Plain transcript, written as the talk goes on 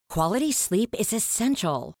Quality sleep is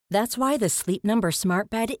essential. That's why the Sleep Number Smart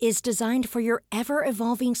Bed is designed for your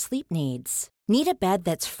ever-evolving sleep needs. Need a bed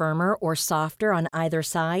that's firmer or softer on either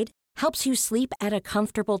side? Helps you sleep at a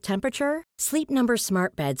comfortable temperature? Sleep Number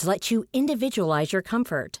Smart Beds let you individualize your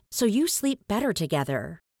comfort, so you sleep better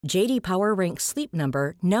together. J.D. Power ranks Sleep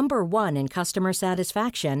Number number 1 in customer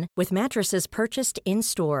satisfaction with mattresses purchased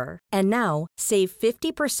in-store. And now, save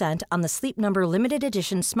 50% on the Sleep Number Limited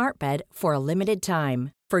Edition Smart Bed for a limited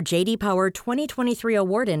time. For J.D. Power 2023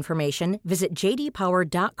 award information, visit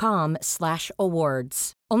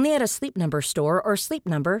jdpower.com/awards. Only at a Sleep Number store or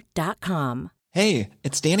sleepnumber.com. Hey,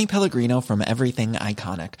 it's Danny Pellegrino from Everything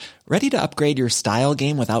Iconic. Ready to upgrade your style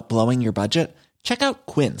game without blowing your budget? Check out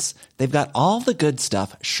Quince. They've got all the good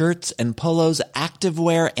stuff, shirts and polos,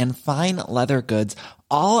 activewear, and fine leather goods,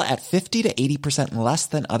 all at 50 to 80% less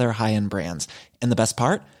than other high-end brands. And the best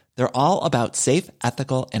part? They're all about safe,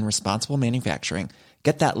 ethical, and responsible manufacturing.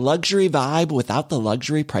 Get that luxury vibe without the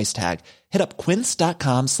luxury price tag. Hit up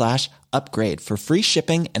quince.com/upgrade for free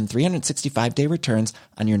shipping and 365-day returns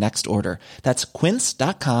on your next order. That's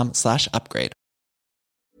quince.com/upgrade.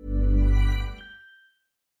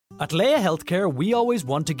 At Leia Healthcare, we always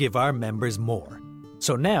want to give our members more.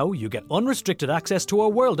 So now you get unrestricted access to a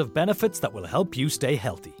world of benefits that will help you stay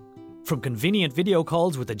healthy. From convenient video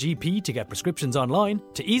calls with a GP to get prescriptions online,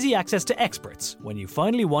 to easy access to experts when you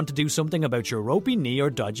finally want to do something about your ropey knee or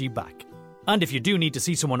dodgy back. And if you do need to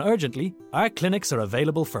see someone urgently, our clinics are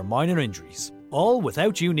available for minor injuries, all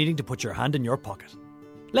without you needing to put your hand in your pocket.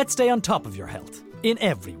 Let's stay on top of your health, in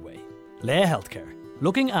every way. Leia Healthcare,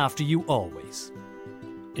 looking after you always.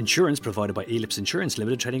 Insurance provided by Ellipse Insurance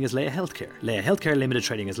Limited, trading as Leia Healthcare. Leia Healthcare Limited,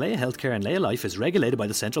 trading as Leia Healthcare, and Leia Life is regulated by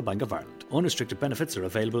the Central Bank of Ireland. Unrestricted benefits are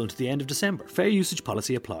available until the end of December. Fair usage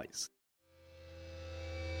policy applies.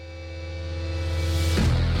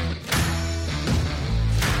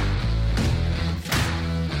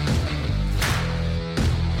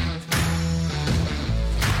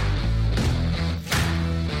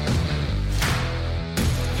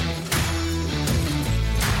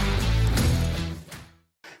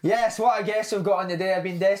 Yes, what a guest we've got on today. I've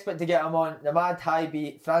been desperate to get him on. The mad high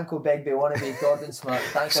beat, Franco Begbie wannabe, Gordon Smart.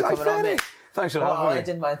 Thanks for coming on, mate. Thanks for having me. What a me.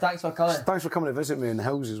 legend, man. Thanks for coming. Thanks for coming to visit me in the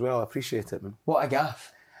hills as well. I appreciate it, man. What a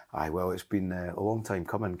gaff. Aye, well, it's been a long time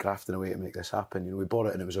coming, crafting away to make this happen. You know, we bought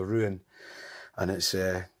it and it was a ruin. And it's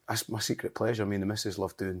that's my secret pleasure. I mean, the missus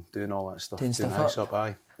love doing all that stuff. Doing stuff house up.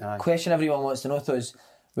 Aye. Question everyone wants to know, though, is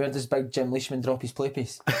where does Big Jim Leishman drop his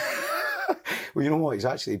playpiece? Well, you know what?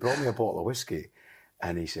 He brought me a bottle of whiskey.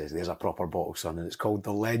 And he says, there's a proper bottle, son, and it's called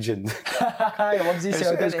The Legend.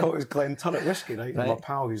 It's called Glenturret Whiskey, right? And my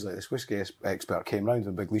pal, who's like this whiskey expert, came round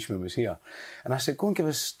when Big Leishman was here. And I said, go and give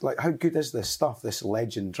us, like, how good is this stuff, this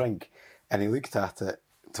Legend drink? And he looked at it,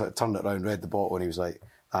 turned it round, read the bottle, and he was like,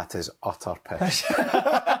 that is utter piss.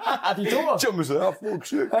 Have you told him? Jim was like, oh, fuck's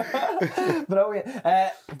sake. Brilliant.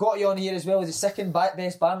 Got you on here as well as the second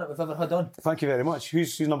best band that we've ever had on. Thank you very much.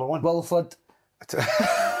 Who's number one? Will Flood.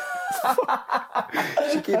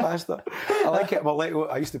 Cheeky bastard. I like it.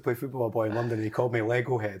 I used to play football with a boy in London and he called me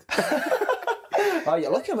Lego Head. Oh,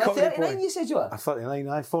 you're looking, man. 39 you said you were? I'm 39,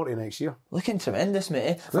 I'm 40 next year. Looking tremendous,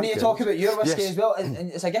 mate. We need to talk about your whiskey as well, and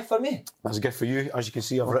it's a gift for me. That's a gift for you. As you can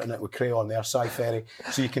see, I've written it with crayon there, Cy Ferry,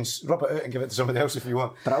 so you can rub it out and give it to somebody else if you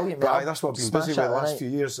want. Brilliant, but mate. That's what I've been busy with the last few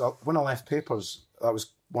years. When I left Papers, that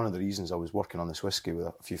was one of the reasons I was working on this whiskey with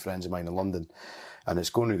a few friends of mine in London, and it's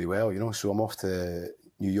going really well, you know, so I'm off to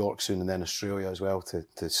New York soon and then Australia as well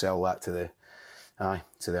to sell that to the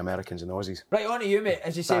Americans and the Aussies. Right, on to you, mate.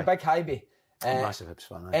 As you say, Big Highby. Massive Hibs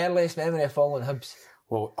fan. Earliest memory of following Hibs?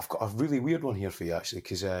 Well, I've got a really weird one here for you actually,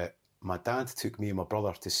 because my dad took me and my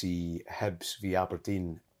brother to see Hibs v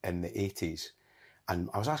Aberdeen in the 80s, and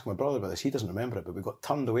I was asking my brother about this. He doesn't remember it, but we got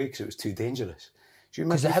turned away because it was too dangerous.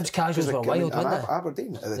 Because the Hibs casuals were wild, weren't they?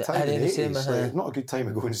 Aberdeen at the time in the 80s, not a good time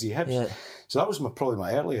to go and see Hibs. Yeah. So that was probably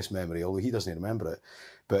my earliest memory, although he doesn't remember it.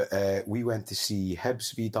 But we went to see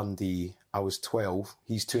Hibs v Dundee. I was 12.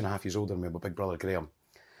 He's 2.5 years older than me, my big brother Graham.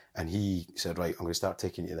 And he said, right, I'm going to start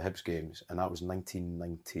taking you to the Hibs games. And that was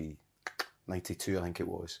 1992, I think it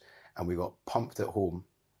was. And we got pumped at home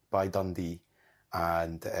by Dundee.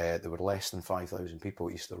 And there were less than 5,000 people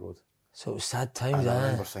at Easter Road. So it was sad times, I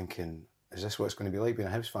remember thinking, is this what it's going to be like being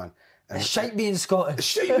a Hibs fan? It's shite being Scottish. It's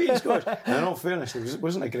shite being Scottish. And in all fairness, it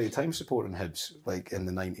wasn't a great time supporting Hibs, like in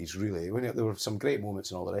the 90s, really. There were some great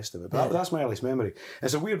moments and all the rest of it. But that's my earliest memory.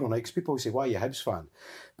 It's a weird one, right? Because people always say, why are you a Hibs fan?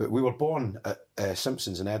 But we were born at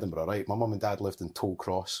Simpsons in Edinburgh, right? My mum and dad lived in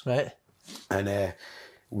Tollcross. Right. And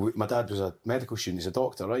my dad was a medical student, he's a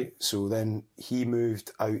doctor, right? So then we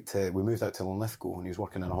moved out to Linlithgow, and he was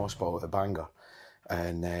working in a hospital at Bangor.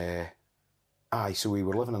 And so we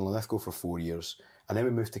were living in Linlithgow for 4 years, and then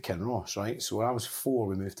we moved to Kinross, right? So when I was 4,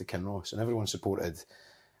 we moved to Kinross, and everyone supported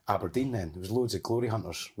Aberdeen then. There was loads of glory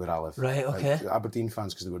hunters where I live. Right, okay. Like, Aberdeen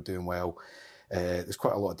fans because they were doing well. There's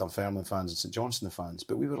quite a lot of Dunfermline fans and St Johnstone fans,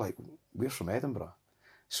 but we were like, we're from Edinburgh.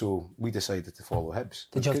 So we decided to follow Hibs.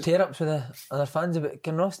 Did you have tear-ups with the other fans about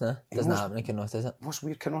Kinross now? Doesn't happen in Kinross, does it? What's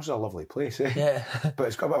weird, Kinross is a lovely place, eh? Yeah. But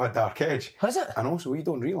it's got a bit of a dark edge. Has it? And also what you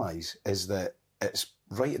don't realise is that it's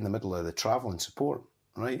right in the middle of the travelling support,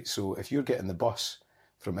 right? So if you're getting the bus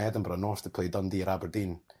from Edinburgh north to play Dundee or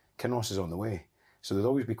Aberdeen, Kinross is on the way. So there'd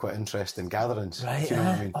always be quite interesting gatherings. Right, you know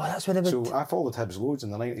what I mean? Oh, that's where they would... So I followed Hibs loads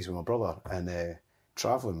in the 90s with my brother, and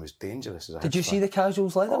travelling was dangerous as a Did you Hibs see fan. the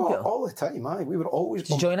casuals let them, Peter? All the time, aye. We were always...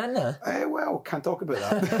 Did you join in there? Well, can't talk about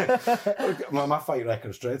that. my fight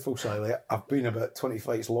record's dreadful, Sally. I've been about 20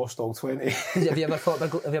 fights, lost all 20. Have you ever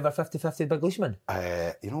 50-50 Big Leishman?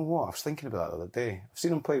 You know what? I was thinking about that the other day. I've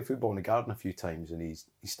seen him play football in the garden a few times, and he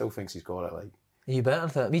still thinks he's got it, like... Are you better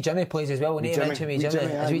than that? Wee Jimmy plays as well. We need to mention Wee Jimmy.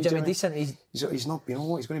 Is Wee Jimmy decent? He's not. You know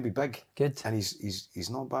what? He's going to be big. Good. And he's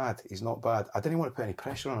not bad. He's not bad. I didn't want to put any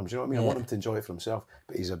pressure on him. Do you know what I mean? Yeah. I want him to enjoy it for himself.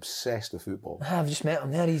 But he's obsessed with football. I've just met him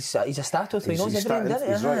there. He's a statue. He knows everything, doesn't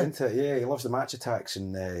he? He's right into it. Yeah, he loves the match attacks,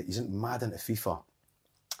 and he's mad into FIFA.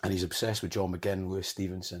 And he's obsessed with John McGinn, Lewis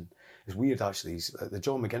Stevenson. It's weird, actually. The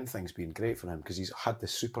John McGinn thing's been great for him because he's had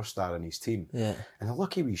this superstar in his team. Yeah. And the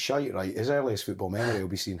lucky wee shite, right? His earliest football memory will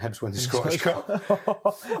be seeing Hibs win the Scottish Cup.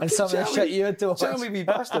 And some of the shit you had to watch. Tell me, wee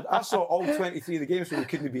bastard. I saw all 23 of the games when we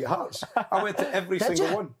couldn't beat Hearts. I went to every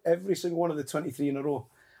single one. Every single one of the 23 in a row.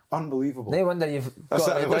 Unbelievable. No wonder you've got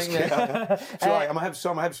it down there. So I'm a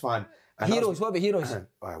Hibs fan. And heroes, what about heroes?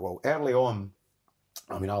 Well, early on,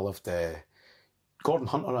 I mean, I loved... Gordon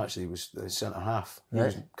Hunter actually was the centre half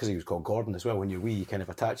because he was called Gordon as well. When you're wee, you kind of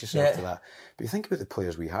attach yourself to that. But you think about the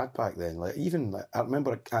players we had back then. Like I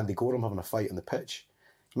remember Andy Gorham having a fight on the pitch.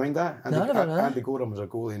 Do you mind that? Andy Gorham was a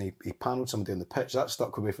goalie and he panelled somebody on the pitch. That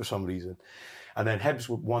stuck with me for some reason. And then Hibs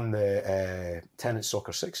won the Tennant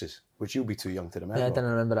Soccer Sixes, which you'll be too young to remember. Yeah, I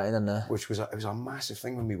didn't remember that either. No. Which was it was a massive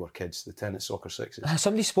thing when we were kids. The Tennant Soccer Sixes.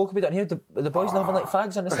 Somebody spoke about it here. The boys having like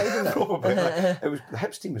fags on the side of it. Probably. The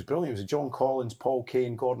Hibs team was brilliant. It was John Collins, Paul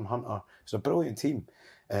Kane, Gordon Hunter. It was a brilliant team,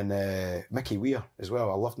 and Mickey Weir as well.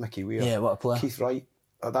 I loved Mickey Weir. Yeah, what a player. Keith Wright.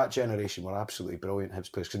 That generation were absolutely brilliant Hibs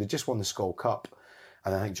players because they just won the Skull Cup.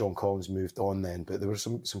 And I think John Collins moved on then, but there were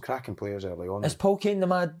some cracking players early on. Is Paul Kane the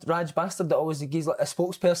mad Raj bastard that always gives like a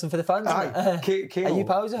spokesperson for the fans? Aye, Kane. Are you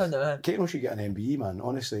pals with him? Kane should get an MBE, man.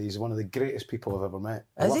 Honestly, he's one of the greatest people I've ever met.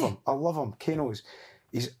 I love him. Kane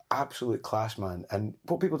he's absolute class, man. And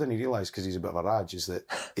what people didn't realise, because he's a bit of a Raj, is that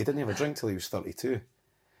he didn't have a drink till he was 32.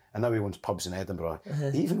 And now he owns pubs in Edinburgh.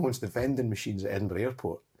 He even owns the vending machines at Edinburgh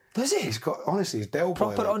Airport. Does he? He's got, honestly, he's Del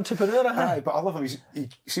Boy. Proper entrepreneur, Aye, but I love him.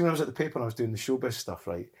 See, when I was at the paper and I was doing the showbiz stuff,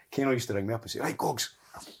 right, Kano used to ring me up and say, right, Gogs,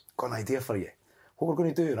 I've got an idea for you. What we're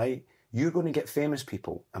going to do, right, you're going to get famous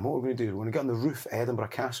people, and what we're going to do, we're going to get on the roof at Edinburgh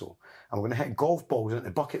Castle, and we're going to hit golf balls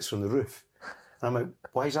into buckets from the roof. And I'm like,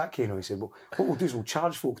 why is that, Kano? He said, well, what we'll do is we'll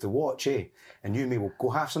charge folk to watch, and you and me will go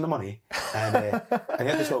halves on the money, and he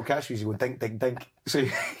had this little catchphrase, he would dink, dink, dink. So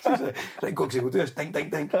he's like, right, Gogsy, we'll do this, dink,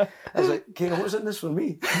 dink, dink. I was like, Kano, what's in this for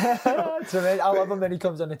me? I love him when he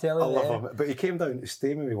comes on the telly. I love him. But he came down to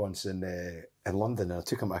stay with me once in London, and I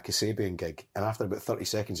took him to a Kasabian gig, and after about 30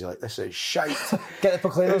 seconds, he's like, this is shite. Get the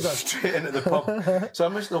proclaimers on. Straight into the pub. So I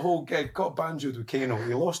missed the whole gig, got banjoed with Kano.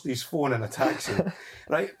 He lost his phone in a taxi,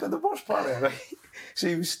 right? But the worst part of it, right? So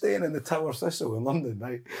he was staying in the Tower Thistle in London,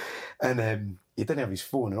 right? And he didn't have his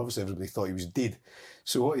phone, and obviously everybody thought he was dead.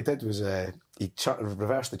 So what he did was he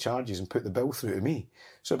reversed the charges and put the bill through to me.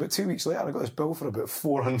 So about 2 weeks later, I got this bill for about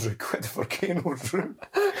 400 quid for Kano's room.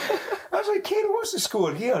 I was like, Kano, what's the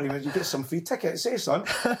score here? He went, you get some free tickets, say, son.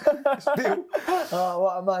 It's a deal. Oh,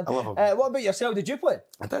 what a man. I love him. What about yourself? Did you play?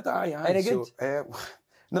 I did, aye. Any good?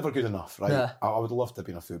 Never good enough, right? Nah. I would love to have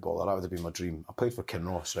been a footballer. That would have been my dream. I played for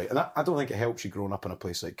Kinross, right? And I don't think it helps you growing up in a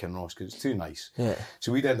place like Kinross because it's too nice. Yeah.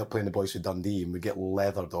 So we'd end up playing the boys for Dundee and we'd get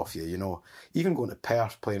leathered off you, you know. Even going to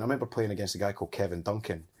Perth playing. I remember playing against a guy called Kevin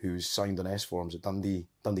Duncan who's signed on S forms at Dundee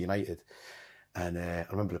United. And I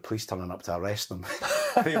remember the police turning up to arrest him.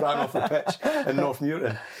 He ran off the pitch in North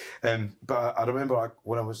Newton. But I remember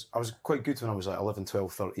when I was quite good when I was like 11,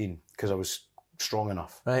 12, 13 because I was strong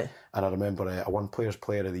enough. Right. And I remember I won Players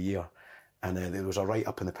Player of the Year, and there was a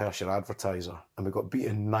write-up in the Perthshire Advertiser, and we got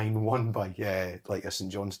beaten 9-1 by like a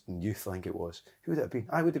St Johnstone youth, I think it was. Who would it have been?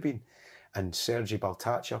 I would have been. And Sergi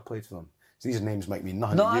Baltaccia played for them. These names might mean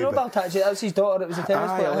nothing No, to you. I know Baltacci. That was his daughter. It was a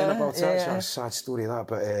tennis player. Elena Baltacci. Yeah. A sad story that.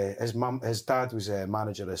 But his dad was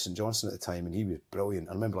manager at St Johnstone at the time, and he was brilliant.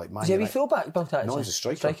 I remember, like, Was he a wee fullback, Baltacci? No, he was a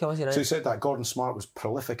striker. Striker, was he, right? So he said that Gordon Smart was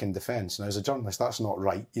prolific in defence. Now, as a journalist, that's not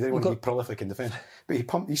right. You didn't want to be prolific in defence. But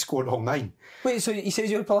he scored all 9. Wait, so he says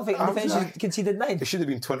you were prolific in defence, you conceded 9? It should have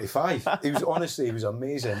been 25. He was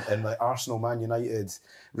amazing. And like Arsenal, Man United,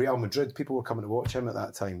 Real Madrid, people were coming to watch him at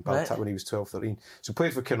that time, when he was 12, 13. So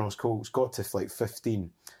played for Kinross Colts, got to like 15.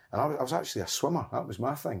 And I was actually a swimmer. That was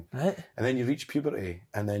my thing. Right. And then you reach puberty,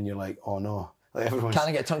 and then you're like, oh no. Like everyone's... Can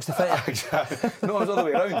I get tongues to fight? Exactly. No, I was all the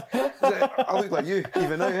way around. I look like you,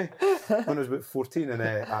 even now, when I was about 14.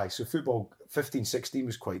 And so football, 15, 16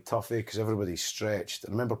 was quite tough, because everybody's stretched.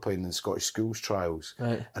 I remember playing in the Scottish Schools trials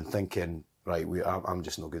and thinking, right, I'm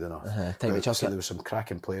just not good enough. So there were some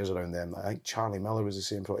cracking players around them. I think Charlie Miller was the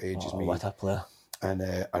same sort of age as me. What a player. And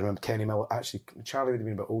I remember Kenny Miller. Actually, Charlie would have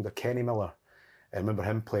been a bit older. Kenny Miller. I remember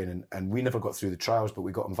him playing, and we never got through the trials, but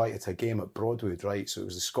we got invited to a game at Broadwood, right? So it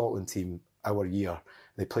was the Scotland team, our year.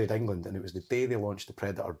 They played England, and it was the day they launched the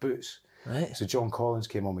Predator boots. Right. So John Collins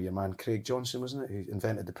came on with your man Craig Johnson, wasn't it? Who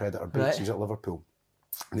invented the Predator boots. Right. He was at Liverpool.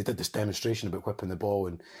 And they did this demonstration about whipping the ball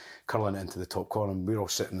and curling it into the top corner. And we were all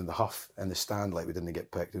sitting in the huff in the stand like we didn't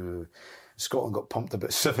get picked. Scotland got pumped about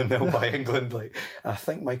 7-0 by England. Like, I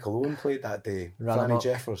think Michael Owen played that day. Franny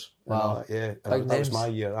Jeffers. Wow. Yeah. That was my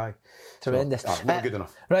year. Aye. Tremendous. So, not good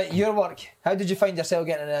enough. Right, your work. How did you find yourself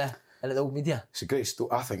getting into the old media? It's a great story.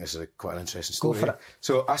 I think it's quite an interesting story. Go for it.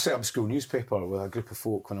 So I set up a school newspaper with a group of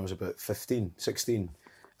folk when I was about 15, 16.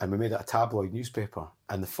 And we made it a tabloid newspaper.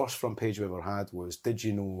 And the first front page we ever had was, did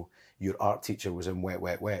you know your art teacher was in Wet,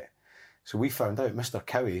 Wet, Wet? So we found out Mr.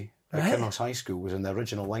 Cowie at Kinross High School was in the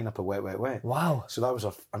original lineup of Wet, Wet, Wet. Wow. So that was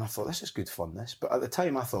and I thought, this is good fun, this. But at the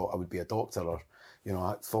time, I thought I would be a doctor or,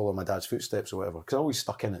 I'd follow my dad's footsteps or whatever. Because I always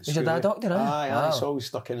stuck in at school. Was your dad a doctor, Aye, so I always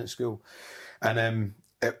stuck in at school. And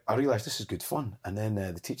I realised this is good fun. And then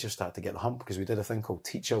the teachers started to get the hump because we did a thing called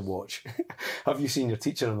Teacher Watch. Have you seen your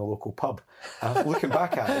teacher in the local pub? And looking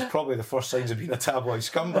back at it, it's probably the first signs of being a tabloid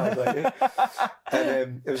scumbag.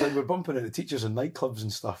 And it was like we're bumping into teachers in nightclubs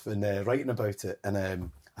and stuff and writing about it.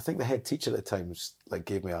 And I think the head teacher at the time was,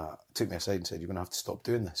 took me aside and said, you're going to have to stop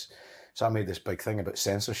doing this. So I made this big thing about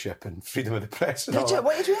censorship and freedom of the press. And did you?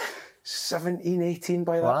 What age were you? 17, 18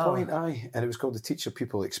 by that point, aye. And it was called the Teacher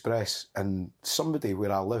Pupil Express. And somebody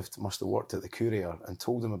where I lived must have worked at the Courier and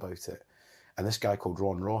told them about it. And this guy called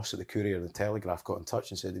Ron Ross at the Courier and the Telegraph got in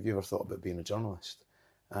touch and said, have you ever thought about being a journalist?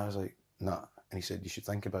 And I was like, nah. And he said, you should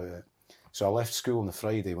think about it. So I left school on the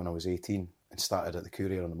Friday when I was 18 and started at the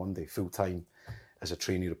Courier on the Monday, full time as a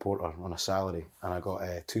trainee reporter on a salary. And I got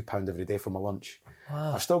 £2 every day for my lunch.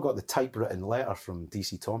 Wow. I've still got the typewritten letter from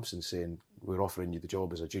DC Thompson saying, we're offering you the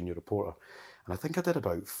job as a junior reporter. And I think I did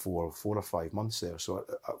about 4 or 5 months there. So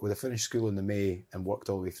I finished school in the May and worked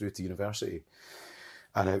all the way through to university.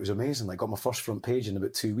 And it was amazing. I got my first front page in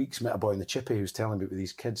about 2 weeks, met a boy in the Chippy who was telling me about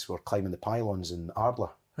these kids who were climbing the pylons in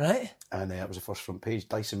Ardler. Right. And it was the first front page,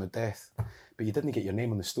 dicing with death. But you didn't get your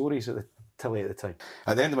name on the stories at the Tilly at the time.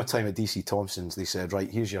 At the end of my time at DC Thompson's, they said, right,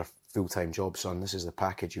 here's your full-time job, son. This is the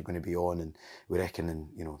package you're going to be on. And we reckon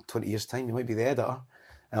in 20 years' time, you might be the editor.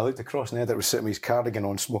 And I looked across and the editor was sitting with his cardigan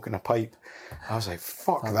on, smoking a pipe. I was like,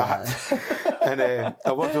 fuck that. And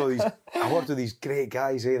I worked with these great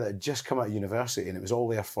guys that had just come out of university and it was all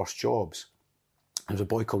their first jobs. There was a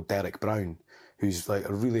boy called Derek Brown, who's like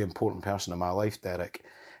a really important person in my life, Derek.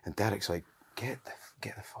 And Derek's like, get the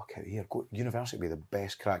fuck out of here. Go, university would be the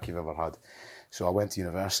best crack you've ever had. So I went to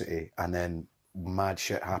university and then mad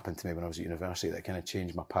shit happened to me when I was at university that kind of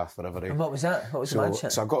changed my path forever. And what was that? What was the mad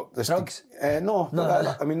shit? So I got this... Drugs? No.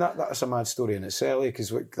 That's a mad story in itself,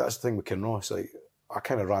 because that's the thing with Kinross. Like, I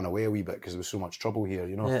kind of ran away a wee bit because there was so much trouble here,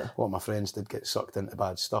 Yeah. A lot of my friends did get sucked into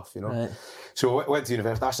bad stuff, Right. So I went to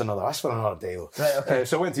university. That's for another day, though. Right, okay.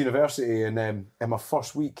 So I went to university and in my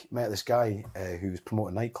first week met this guy who was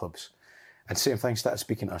promoting nightclubs. And same thing, started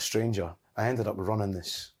speaking to a stranger. I ended up running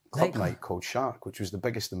this club night called Shark, which was the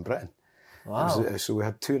biggest in Britain. Wow. So we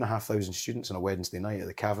had 2,500 students on a Wednesday night at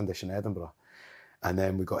the Cavendish in Edinburgh. And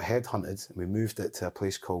then we got headhunted and we moved it to a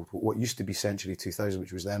place called what used to be Century 2000,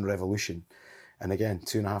 which was then Revolution. And again,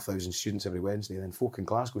 2,500 students every Wednesday. And then folk in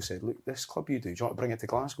Glasgow said, look, this club you do you want to bring it to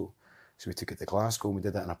Glasgow? So we took it to Glasgow and we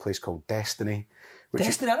did it in a place called Destiny.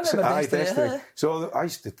 Destiny, I remember Destiny. So I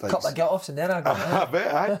used to like... Couple of get-offs in there, I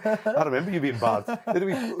bet, I remember you being barred. There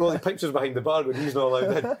were all the pictures behind the bar when he's not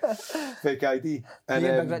allowed in. Fake ID. And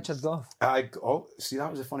Big Richard Gough. See,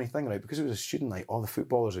 that was a funny thing, right? Because it was a student night, all the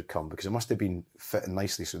footballers would come because it must have been fitting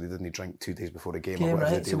nicely so they didn't drink 2 days before the game. Or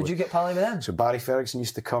whatever. Right. So would you get pally with them? So Barry Ferguson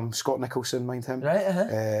used to come, Scott Nicholson, mind him.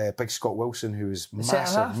 Right, Big Scott Wilson, who was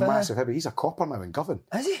massive heavy. He's a copper now in Govan.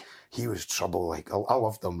 Is he? He was trouble, like, I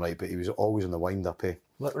loved him, right, but he was always on the wind-up, eh?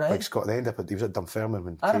 What, right? Like Scott, he was at Dunfermline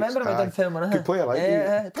when I remember him at Dunfermline. Good player, like,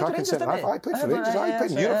 yeah. cracking centre half. I played for Rangers, I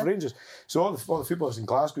played in Europe for Rangers. So all the footballers in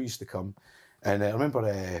Glasgow used to come, and I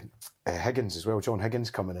remember Higgins as well, John Higgins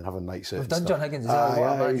coming and having nights out. We've done John Higgins as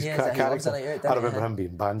well. He's a character. I remember him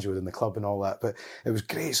being banjoed in the club and all that, but it was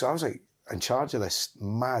great. So I was like in charge of this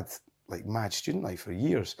mad student life for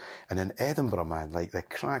years. And in Edinburgh, man, like the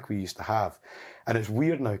crack we used to have. And it's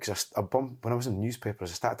weird now because when I was in newspapers,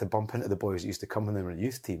 I started to bump into the boys that used to come when they were in the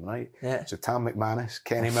youth team, right? Yeah. So Tam McManus,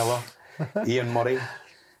 Kenny Miller, Ian Murray.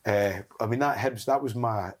 I mean, that Hibs, that was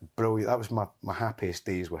my brilliant, that was my happiest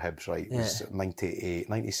days with Hibs, right? It was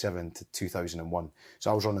 97 to 2001.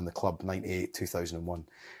 So I was running the club 98, 2001.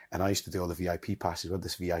 And I used to do all the VIP passes with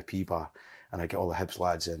this VIP bar. And I'd get all the Hibs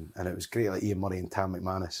lads in. And it was great, like Ian Murray and Tam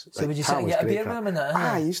McManus. So would you sit and get a beer with them and that?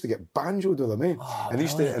 I used to get banjoed with them, eh? And they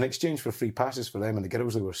used to, in exchange for free passes for them and the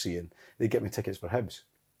girls they were seeing, they'd get me tickets for Hibs.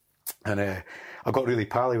 And I got really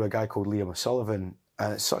pally with a guy called Liam O'Sullivan.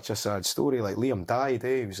 And it's such a sad story. Like, Liam died,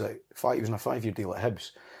 eh? He was on a 5-year deal at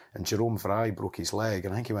Hibs. And Jerome Fry broke his leg.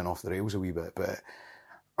 And I think he went off the rails a wee bit. But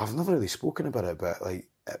I've never really spoken about it. But, like,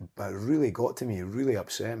 it really got to me. It really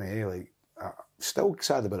upset me, eh? Like, still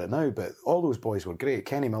sad about it now, but all those boys were great.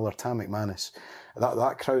 Kenny Miller, Tam McManus,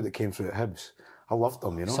 that crowd that came through at Hibs, I loved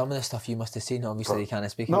them, you know. Some of the stuff you must have seen, obviously, you can't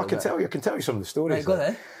speak about. No, I can tell you some of the stories. Right, go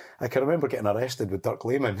then. I can remember getting arrested with Dirk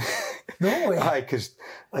Lehman. No way. Aye, because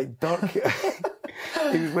like Dirk, he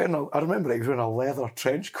was wearing he was wearing a leather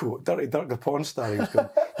trench coat. Dirk the porn star, he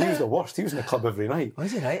was the worst. He was in the club every night.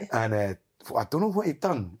 Was he, right? And I don't know what he'd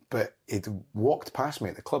done, but he'd walked past me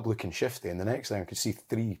at the club looking shifty, and the next thing I could see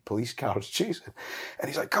 3 police cars chasing. And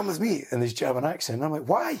he's like, "Come with me," in his German accent. And I'm like,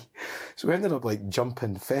 "Why?" So we ended up like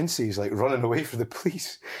jumping fences, like running away from the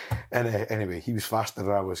police. And anyway, he was faster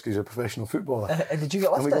than I was because he was a professional footballer. Did you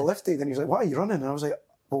get lifted? And we got lifted, and he was like, "Why are you running?" And I was like,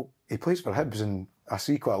 "Well, he plays for Hibs, and I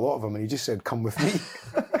see quite a lot of him." And he just said, "Come with me."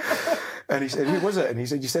 And he said, "Who was it?" And he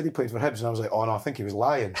said, "You said he played for Hibs." And I was like, "Oh no, I think he was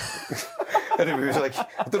lying." Anyway, he was like,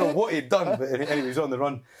 I don't know what he'd done, but anyway, he was on the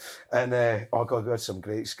run. And, oh God, we had some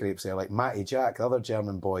great scrapes there, like Matty Jack, the other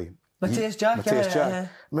German boy. Matthias Jack. I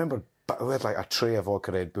remember we had like a tray of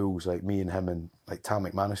vodka Red Bulls, like me and him and like Tam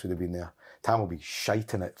McManus would have been there. Tam will be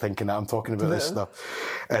shiting it, thinking that I'm talking about this stuff.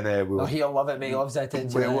 And he'll love it, mate. He loves that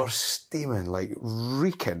attention. We were steaming, like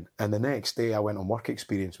reeking. And the next day I went on work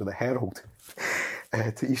experience with the Herald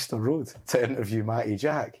to Easter Road to interview Matty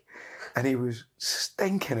Jack. And he was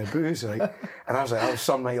stinking of booze, right? And I was like, "I was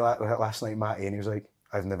some night last night, Matty." And he was like,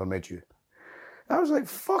 "I've never met you." I was like,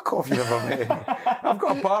 "Fuck off, you never met me. I've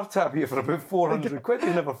got a bar tab here for about 400 quid. You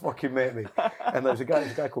never fucking met me." And there was a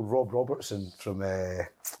guy called Rob Robertson from the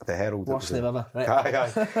Herald. Worst name ever, right?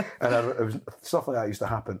 Aye. And it was, stuff like that used to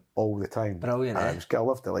happen all the time. Brilliant, I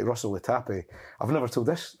loved it. Like Russell Latapi. I've never told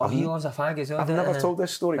this. Oh, he loves a fag as well. I've never told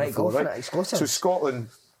this story before, go for right? It. Exclusive. So Scotland,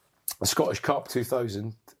 the Scottish Cup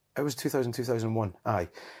 2000... It was 2000, 2001. Aye.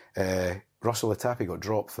 Russell Latapi got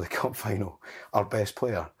dropped for the cup final, our best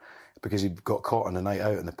player, because he got caught on a night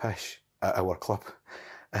out in the pish at our club.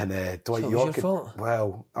 And Dwight York... Was your fault?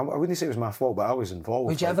 Well, I wouldn't say it was my fault, but I was involved.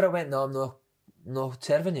 Would you ever have went, "No, I'm not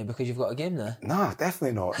serving you because you've got a game now"? Nah,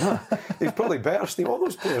 definitely not. Nah. He's probably better, Steve. All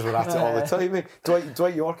those players were at it all the time. Eh?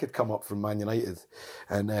 Dwight York had come up from Man United,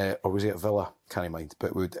 and or was he at Villa? Can't mind.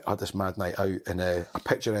 But we had this mad night out, and a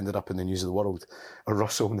picture ended up in the News of the World of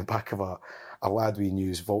Russell in the back of a lad we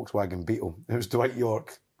knew's Volkswagen Beetle. It was Dwight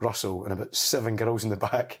York, Russell, and about 7 girls in the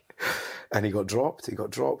back. And he got dropped. And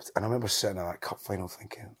I remember sitting at that cup final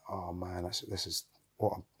thinking, "Oh man, this is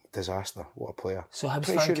what a disaster. What a player." So Hibs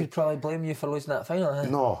fan could probably blame you for losing that final, huh?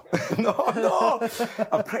 No.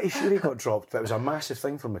 I'm pretty sure he got dropped, but it was a massive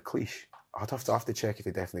thing for McLeish. I'd have to check if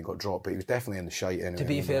he definitely got dropped, but he was definitely in the shite anyway. To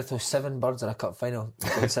be fair, though, 7 birds in a cup final. You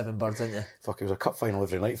got 7 birds, didn't you? Fuck, it was a cup final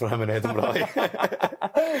every night for him in Edinburgh.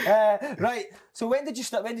 Right. So when did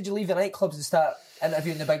you leave the nightclubs and start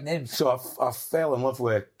interviewing the big names? So I fell in love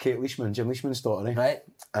with Kate Leishman, Jim Leishman's daughter. Eh? Right.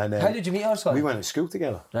 And how did you meet her, son? We went to school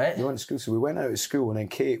together. Right. We went to school. So we went out of school, and then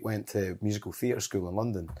Kate went to musical theatre school in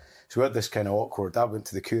London. So we had this kind of awkward. I went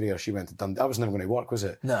to the Courier, she went to Dundee. I was never going to work, was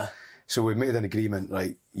it? No. So we made an agreement,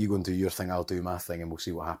 right, you go and do your thing, I'll do my thing, and we'll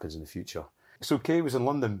see what happens in the future. So Kay was in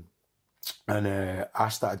London, and I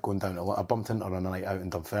started going down I bumped into her on a night out in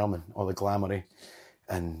Dunfermline, all the glamoury.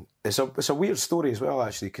 And it's a weird story as well,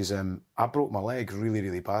 actually, because I broke my leg really,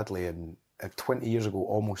 really badly, and 20 years ago,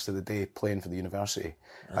 almost to the day, playing for the university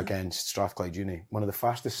against Strathclyde Uni. One of the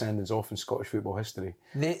fastest sendings off in Scottish football history.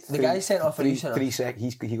 The guy sent off for you, sir? 3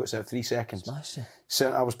 seconds. He got sent 3 seconds.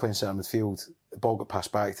 I was playing centre midfield. The ball got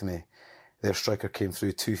passed back to me. Their striker came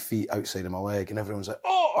through 2 feet outside of my leg, and everyone was like,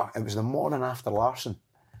 "Oh!" It was the morning after Larson.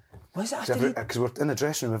 What is that after? Because we're in the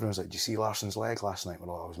dressing room, everyone was like, "Did you see Larson's leg last night?"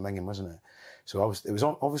 Well, I was minging, wasn't it? So it was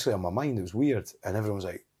obviously on my mind. It was weird, and everyone was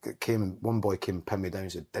like, one boy came and pinned me down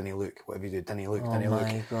and said, "Didn't look? Whatever you do, didn't look? Didn't look?" Oh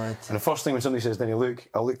my God! And the first thing when somebody says, "Didn't look?"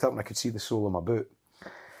 I looked up and I could see the sole of my boot.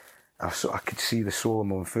 I could see the sole of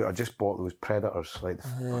my own foot. I just bought those Predators, like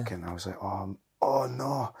fucking. I was like, oh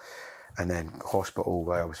no. And then hospital,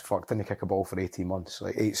 like I was fucked. Didn't kick a ball for 18 months,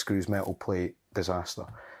 like 8 screws, metal plate, disaster.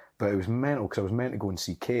 But it was mental because I was meant to go and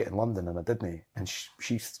see Kate in London and I didn't. And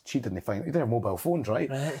she didn't find, you didn't have mobile phones,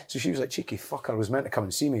 right? So she was like, cheeky fucker, was meant to come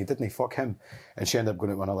and see me, didn't he? Fuck him. And she ended up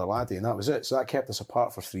going out with another laddie, and that was it. So that kept us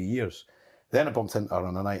apart for 3 years. Then I bumped into her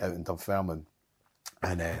on a night out in Dunfermline,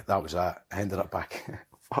 and that was that. I ended up back.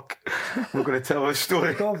 Fuck. We're going to tell this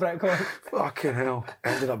story. Go on, Brett, go on. Fucking hell. I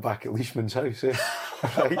ended up back at Leishman's house,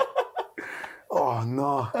 right? Oh,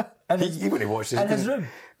 no. He wouldn't watch this. In his room?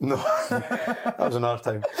 No. That was another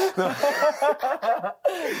time. No.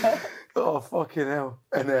 Oh, fucking hell.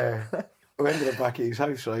 And we ended up back at his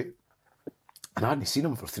house, right? And I hadn't seen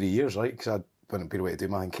him for 3 years, right? Because I wouldn't be away to do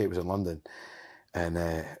my thing. Kate was in London. And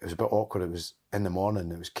it was a bit awkward. It was in the morning.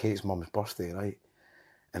 It was Kate's mum's birthday, right?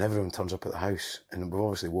 And everyone turns up at the house. And we've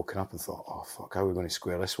obviously woken up and thought, oh, fuck, how are we going to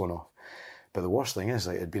square this one off? But the worst thing is,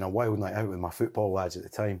 like, it'd been a wild night out with my football lads at the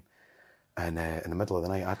time. And in the middle of the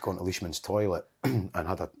night, I'd gone to Leishman's toilet and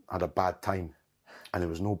had a bad time. And there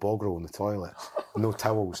was no bog roll in the toilet, no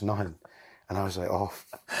towels, nothing. And I was like, oh.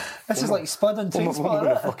 This is like Spud and Trainspotting. What am I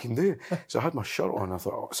going to fucking do? So I had my shirt on. I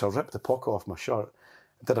thought, so I ripped the pocket off my shirt.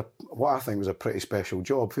 Did what I think was a pretty special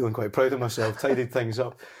job, feeling quite proud of myself, tidied things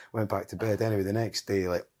up, went back to bed. Anyway, the next day,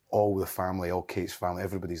 like all the family, all Kate's family,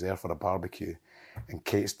 everybody's there for a barbecue. And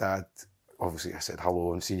Kate's dad, obviously I said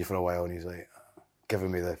hello and seen you for a while, and he's like,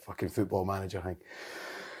 giving me the fucking Football Manager thing.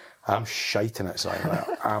 I'm shiting it, so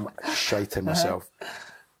I'm shiting myself.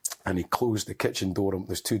 And he closed the kitchen door.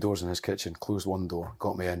 There's 2 doors in his kitchen. Closed one door,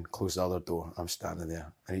 got me in, closed the other door. I'm standing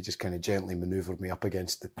there. And he just kind of gently manoeuvred me up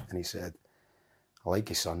against it. And he said, I like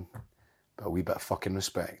you, son, but a wee bit of fucking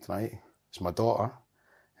respect, right? It's my daughter.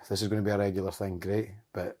 If this is going to be a regular thing, great.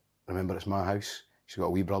 But remember, it's my house. She's got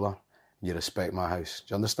a wee brother. You respect my house.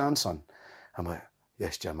 Do you understand, son? I'm like,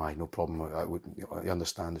 yes, Jim, no problem. I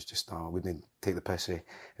understand. It's just, I wouldn't take the piss. And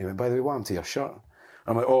he went, by the way, what happened to your shirt?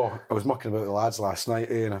 I'm like, oh, I was mucking about the lads last night,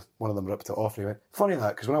 and one of them ripped it off. And he went, funny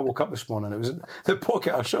that, because when I woke up this morning, it was the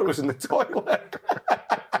pocket of our shirt was in the toilet.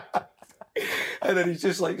 And then he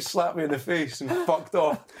just like slapped me in the face and fucked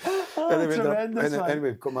off.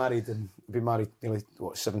 Anyway, got married and been married nearly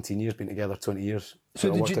 17 years, been together 20 years.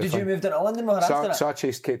 So did you move down to London after that? So I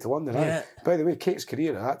chased Kate to London. Yeah. By the way, Kate's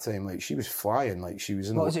career at that time, like she was flying, like she was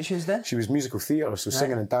in. What was it she was there? She was musical theatre, so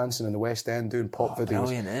singing and dancing in the West End, doing pop videos.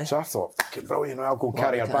 Brilliant, eh? So I thought, fucking brilliant, I'll go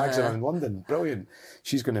carry her bags around London. Brilliant.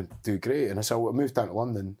 She's going to do great. And so I moved down to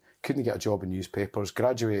London, couldn't get a job in newspapers,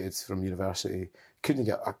 graduated from university,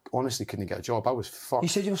 honestly couldn't get a job. I was fucked. You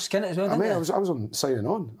said you were skint as well, didn't you? I was on signing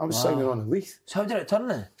on. I was signing on in Leith. So how did it turn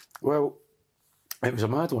then? Well, it was a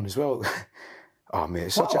mad one as well. Oh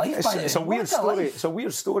mate, it's a weird story. It's a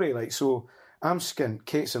weird story. Like, so I'm skint,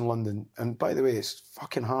 Kate's in London, and by the way, it's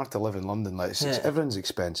fucking hard to live in London. Like, everything's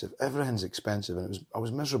expensive. Everything's expensive, and I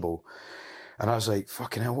was miserable. And I was like,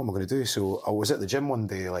 fucking hell, what am I going to do? So I was at the gym one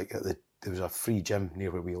day, like there was a free gym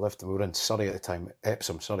near where we lived, and we were in Surrey at the time,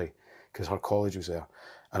 Epsom, Surrey, because her college was there.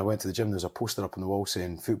 And I went to the gym, there was a poster up on the wall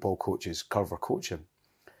saying football coaches, Curver coaching.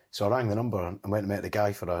 So I rang the number and went and met the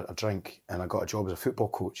guy for a drink, and I got a job as a football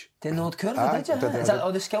coach. Didn't know Curver, did you? Is that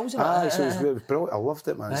all the skills in it? So it was brilliant. I loved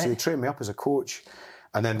it, man. Right. So he trained me up as a coach,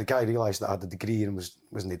 and then the guy realised that I had a degree and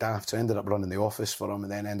wasn't daft, so I ended up running the office for him,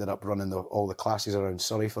 and then ended up running all the classes around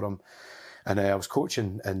Surrey for him. And I was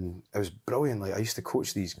coaching, and it was brilliant. Like, I used to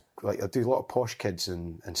coach these, like, I do a lot of posh kids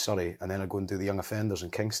in Surrey, and then I go and do the young offenders in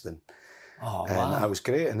Kingston. Oh, and wow. that was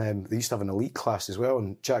great. And they used to have an elite class as well.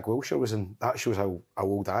 And Jack Wilshere was in. That shows how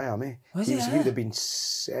old I am, eh? He would have been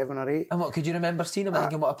 7 or 8. And what, could you remember seeing him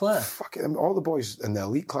thinking, what a player? Fuck it. All the boys in the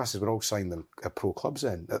elite classes were all signed at pro clubs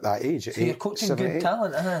then, at that age. So you're coaching 7, good 8.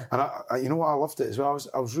 Talent, And I, you know what, I loved it as well.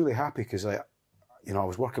 I was really happy because I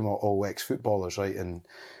was working with all ex-footballers, right? And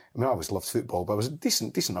I mean, I always loved football, but I was a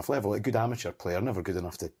decent enough level, a good amateur player, never good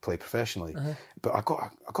enough to play professionally. But I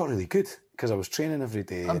got really good because I was training every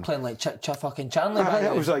day. I'm playing like fucking Chandler.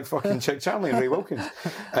 I was like fucking Chick Chanley and Ray Wilkins.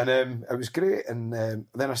 And it was great. And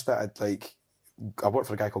then I started I worked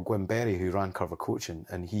for a guy called Gwyn Berry who ran Curva Coaching,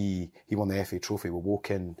 and he won the FA Trophy with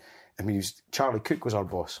Woking. I mean, Charlie Cook was our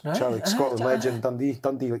boss. Right. Scotland legend, Dundee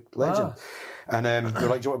legend. Wow. And they were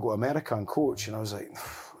like, do you want to go to America and coach? And I was like,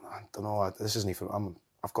 I don't know, this isn't even,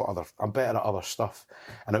 I'm better at other stuff.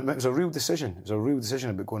 And it was a real decision. It was a real decision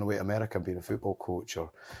about going away to America and being a football coach or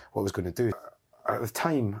what I was going to do. At the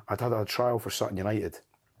time, I'd had a trial for Sutton United.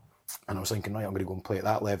 And I was thinking, right, I'm going to go and play at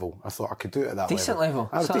that level. I thought I could do it at that decent level.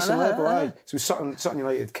 I was decent level, aye. So Sutton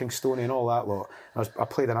United, Kingstonian and all that lot. I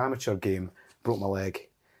played an amateur game, broke my leg.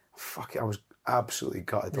 Fuck it, I was absolutely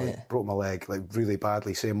gutted. Like, broke my leg, like really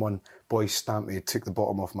badly. Same one, boys stamped me, took the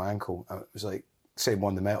bottom off my ankle. It was like, same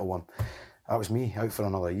one, the metal one. That was me, out for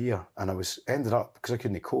another year. And I ended up, because I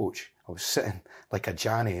couldn't coach, I was sitting like a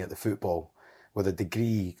Janny at the football with a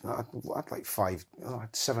degree. I had like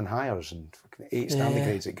 7 hires and 8 standing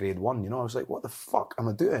grades at grade 1. You know, I was like, what the fuck am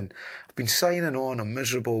I doing? I've been signing on, I'm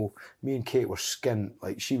miserable. Me and Kate were skint.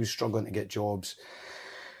 Like, she was struggling to get jobs.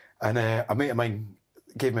 And a mate of mine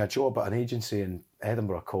gave me a job at an agency in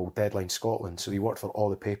Edinburgh called Deadline Scotland. So he worked for all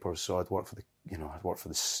the papers. So I'd work for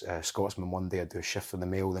the Scotsman one day, I'd do a shift in the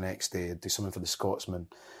Mail the next day, I'd do something for the Scotsman.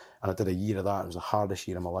 And I did a year of that. It was the hardest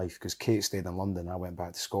year of my life because Kate stayed in London. I went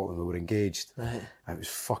back to Scotland. We were engaged. Right. And it was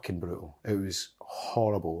fucking brutal. It was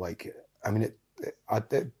horrible. Like, I mean,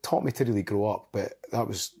 it taught me to really grow up, but that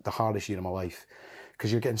was the hardest year of my life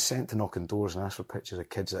because you're getting sent to knock on doors and ask for pictures of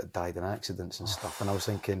kids that had died in accidents and stuff. And I was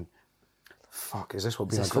thinking, fuck, is this what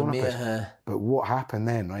being a grown-up is? But what happened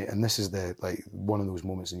then, right? And this is one of those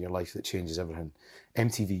moments in your life that changes everything.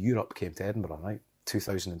 MTV Europe came to Edinburgh, right?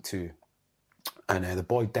 2002. And the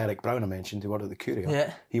boy Derek Brown I mentioned, who worked at the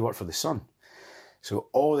Courier, he worked for The Sun. So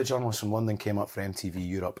all the journalists from London came up for MTV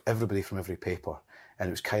Europe, everybody from every paper. And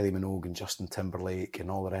it was Kylie Minogue and Justin Timberlake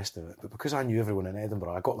and all the rest of it. But because I knew everyone in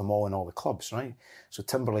Edinburgh, I got them all in all the clubs, right? So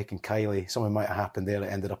Timberlake and Kylie, something might have happened there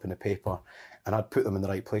that ended up in the paper. And I'd put them in the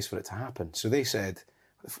right place for it to happen. So they said,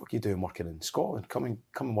 what the fuck are you doing working in Scotland? Come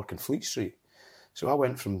and work in Fleet Street. So I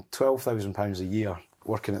went from £12,000 a year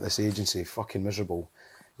working at this agency, fucking miserable.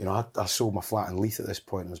 You know, I sold my flat in Leith at this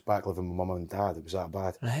point and was back living with my mum and dad. It was that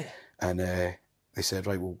bad. Right. And they said,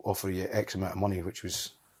 right, we'll offer you X amount of money, which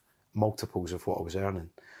was multiples of what I was earning.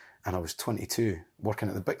 And I was 22, working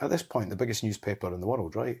at this point, the biggest newspaper in the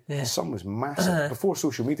world, right? The Sun was massive, before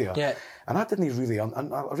social media. Yeah. And I didn't really, I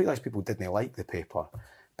realised people didn't like the paper.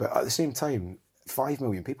 But at the same time, 5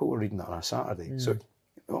 million people were reading it on a Saturday. So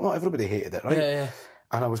not everybody hated it, right? Yeah.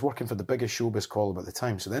 And I was working for the biggest showbiz column at the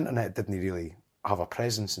time. So the internet didn't really have a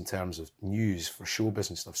presence in terms of news for showbiz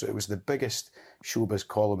and stuff. So it was the biggest showbiz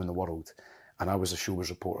column in the world. And I was a showbiz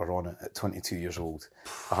reporter on it at 22 years old.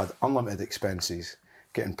 I had unlimited expenses,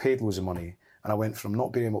 getting paid loads of money. And I went from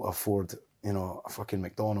not being able to afford, you know, a fucking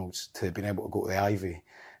McDonald's to being able to go to the Ivy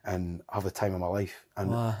and have the time of my life. And,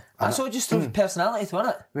 wow. That's all just through personality,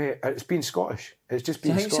 wasn't it? Mate, it's being Scottish. It's just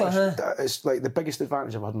being Scottish. So, It's like the biggest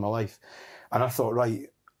advantage I've had in my life. And I thought, right,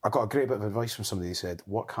 I got a great bit of advice from somebody who said,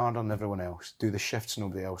 work harder than everyone else, do the shifts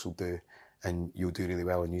nobody else will do, and you'll do really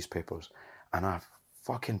well in newspapers. And I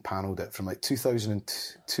fucking panelled it from like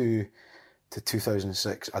 2002 to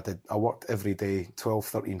 2006. I worked every day, 12,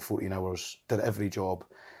 13, 14 hours, did every job.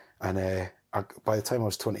 And by the time I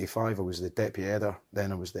was 25, I was the deputy editor.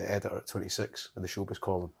 Then I was the editor at 26 of the showbiz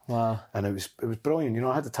column. Wow. And it was brilliant. You know,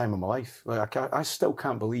 I had the time of my life. Like I still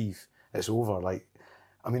can't believe it's over. Like,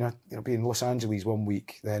 I mean, I'd be in Los Angeles one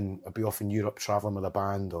week, then I'd be off in Europe travelling with a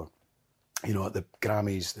band, or, you know, at the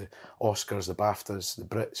Grammys, the Oscars, the BAFTAs, the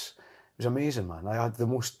Brits. It was amazing, man. I had the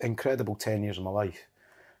most incredible 10 years of my life.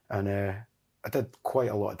 And I did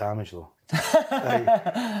quite a lot of damage, though.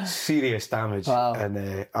 Like, serious damage. Wow.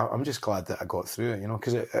 And I'm just glad that I got through it, you know,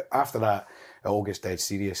 because after that, it all gets dead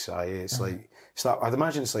serious. It's like, I'd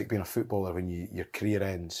imagine it's like being a footballer when your career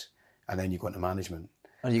ends and then you go into management.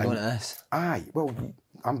 Are you going to this? Aye, well,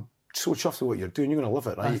 I'm so chuffed with what you're doing. You're going to love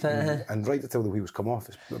it, right? And right until the wheels come off.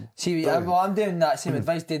 See, well, I'm doing that same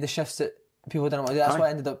advice, did the shifts that people didn't want to do. That's why I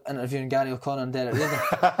ended up interviewing Gary O'Connor and Derek Reardon.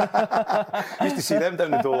 I used to see them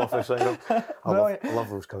down the Dole office. I love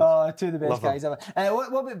those guys. Oh, two of the best guys ever.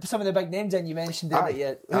 What about some of the big names then you mentioned?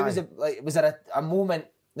 Who was it? Like, was there a moment,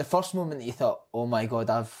 the first moment that you thought, oh my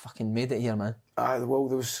God, I've fucking made it here, man? Well,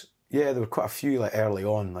 there were quite a few like early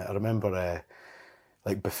on. Like I remember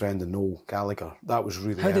like befriending Noel Gallagher. That was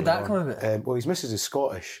really. How did that come about? Well, his missus is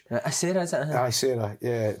Scottish. Sarah, is it? Aye, Sarah.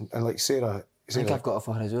 Yeah, and like Sarah I think I've got off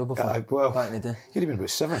her as well before. Back in the day. You'd have been about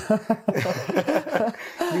 7.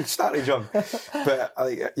 You started young. But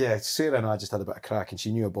Sarah and I just had a bit of crack, and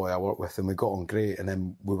she knew a boy I worked with, and we got on great. And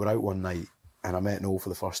then we were out one night, and I met Noel for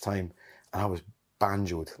the first time, and I was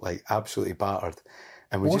banjoed, like absolutely battered.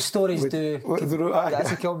 And most stories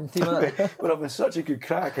that's a common theme. We're having such a good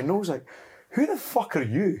crack, and Noel's like, "Who the fuck are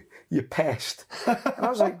you? You pest." And I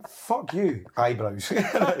was like, "Fuck you, eyebrows."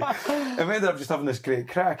 And we ended up just having this great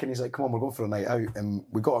crack, and he's like, "Come on, we're going for a night out." And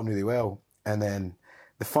we got on really well. And then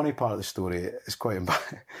the funny part of the story is quite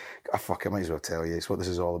embarrassing. I might as well tell you. It's what this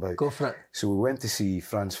is all about. Go for it. So we went to see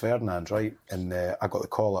Franz Ferdinand, right? And I got the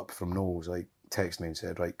call up from Noel, like, texted me and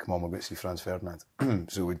said, "Right, come on, we're going to see Franz Ferdinand."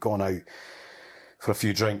 So we'd gone out for a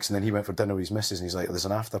few drinks, and then he went for dinner with his missus, and he's like, "There's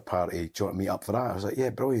an after party, do you want to meet up for that?" I was like,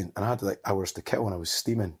 "Yeah, brilliant." And I had like hours to kill, and I was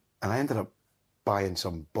steaming, and I ended up buying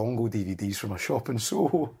some bongo DVDs from a shop in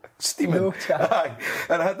Soho, steaming. No chance.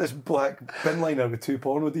 And I had this black bin liner with 2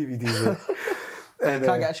 porno DVDs. And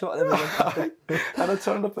can't get a shot of them. And I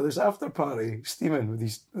turned up at this after party, steaming with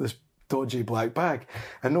this dodgy black bag.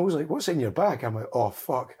 And Noel's like, "What's in your bag?" I'm like, "Oh,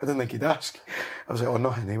 fuck." I didn't think he'd ask. I was like, "Oh,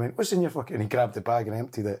 nothing." And he went, "What's in your fucking..." And he grabbed the bag and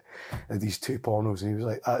emptied it. And these 2 pornos. And he was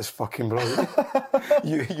like, "That's fucking brilliant.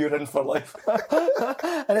 You're in for life."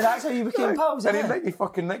 And then that's how you became pals, And he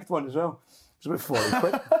fucking nicked one as well. It was about 40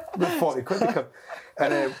 quid. About 40 quid to come.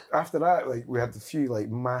 And after that, like, we had a few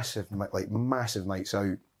massive nights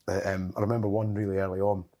out. I remember one really early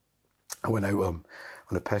on. I went out on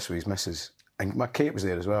a piss with his missus. And my Kate was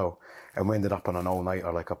there as well. And we ended up on an all-nighter,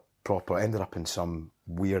 ended up in some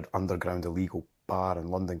weird underground illegal bar in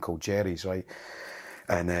London called Jerry's, right?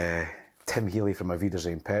 And Tim Healy from Avida's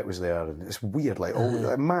Pet was there, and it's weird,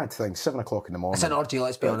 a mad thing, 7 o'clock in the morning. It's an orgy,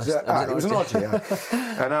 let's be honest. It was an orgy, yeah.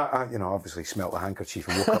 And I obviously smelt the handkerchief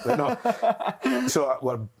and woke up like, no. So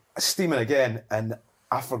we're steaming again, and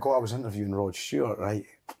I forgot I was interviewing Rod Stewart, right?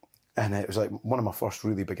 And it was like one of my first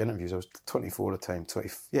really big interviews. I was 24 at the time,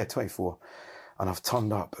 24. And I've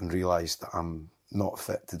turned up and realised that I'm not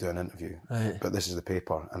fit to do an interview. Right. But this is the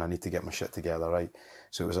paper, and I need to get my shit together, right?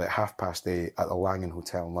 So it was like 8:30 at the Langham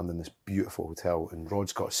Hotel in London, this beautiful hotel, and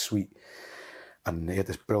Rod's got a suite. And he had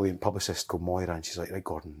this brilliant publicist called Moira, and she's like, "Right,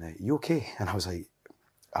 Gordon, you okay?" And I was like,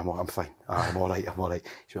 I'm fine. I'm all right.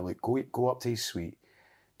 She went like, go up to his suite,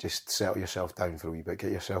 just settle yourself down for a wee bit,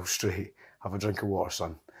 get yourself straight, have a drink of water,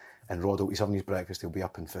 son. And Rod, he's having his breakfast, he'll be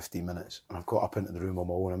up in 15 minutes. And I've got up into the room on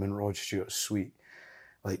my own. I'm in Rod Stewart's suite,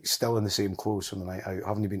 like still in the same clothes from the night out,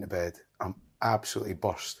 haven't been to bed. I'm absolutely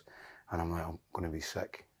burst. And I'm like, I'm going to be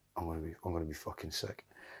sick. I'm going to be fucking sick.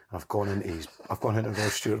 And I've gone into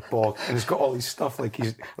Rod Stewart's blog, and it's got all his stuff, like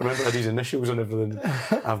remember I had his initials and everything.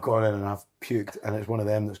 I've gone in and I've puked, and it's one of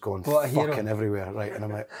them that's gone fucking everywhere, right? And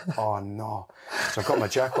I'm like, oh no. So I've got my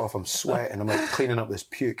jacket off, I'm sweating, I'm like cleaning up this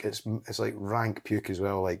puke. It's like rank puke as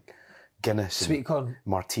well, like Guinness, sweet corn,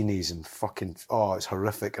 martinis, and fucking, it's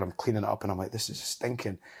horrific. And I'm cleaning it up, and I'm like, this is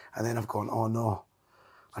stinking. And then I've gone, oh no,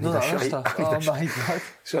 I need a shite. Oh my God.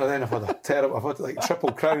 So then I've had like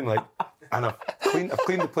triple crown, like, and I've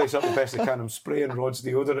cleaned the place up the best I can. I'm spraying Rod's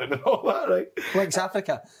deodorant and all that, right? Like South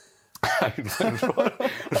Africa.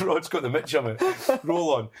 Rod's got the Mitchum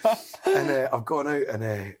roll on. And I've gone out,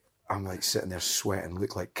 and I'm like sitting there sweating,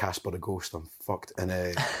 look like Casper the Ghost, I'm fucked.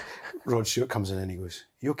 And Rod Stewart comes in and he goes,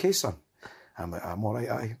 "You okay, son?" I'm like, "I'm all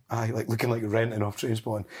right, aye." Like looking like renting off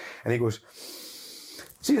Trainspotting. And he goes,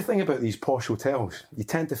 "See, the thing about these posh hotels, you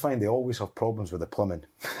tend to find they always have problems with the plumbing."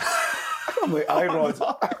 I'm like, "Aye, Rod."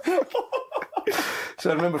 So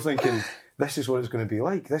I remember thinking, this is what it's going to be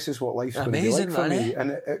like. This is what life's going to be like for me. And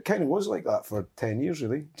it kind of was like that for 10 years,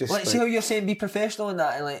 really. See how you're saying be professional in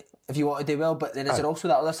that, and like if you want to do well, but then is there also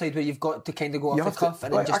that other side where you've got to kind of go off the cuff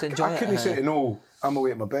and then just enjoy it? I couldn't say to no, I'm away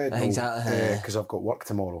at my bed. Exactly. Because I've got work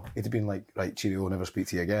tomorrow. It'd have been like, right, cheerio, never speak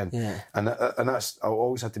to you again. Yeah. And that's, I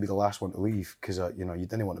always had to be the last one to leave because, you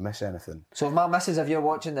didn't want to miss anything. So if my missus, if you're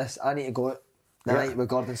watching this, I need to go out the night with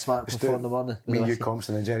Gordon Smart till 4 in the morning. Me, you,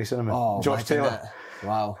 Compton and Jerry Cinnamon. Oh, Josh Taylor.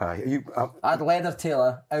 Wow. I'd Leather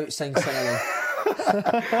Taylor out sing Cinnamon.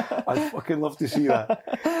 I'd fucking love to see that.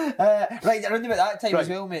 Right, around about that time as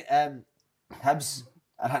well, mate, Hibs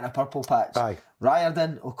are hitting a purple patch. Aye.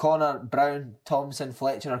 Riordan, O'Connor, Brown, Thompson,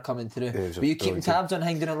 Fletcher are coming through. Were you keeping tabs on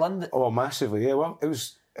Hingden in London? Oh, massively, yeah. Well, it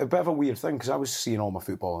was a bit of a weird thing because I was seeing all my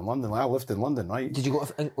football in London. Like, I lived in London, right? Did you go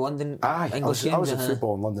to London? Aye, English I was games, in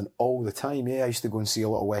football in London all the time. Yeah, I used to go and see a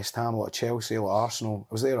lot of West Ham, a lot of Chelsea, a lot of Arsenal.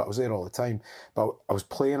 I was there all the time. But I was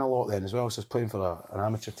playing a lot then as well. So I was playing for an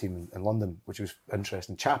amateur team in London, which was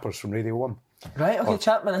interesting. Chappers from Radio 1. Right, okay,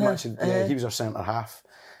 Chapman. Yeah, he was our centre half.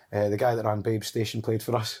 The guy that ran Babe Station played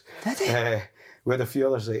for us. Did he? We had a few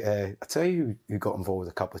others. Like, I tell you who got involved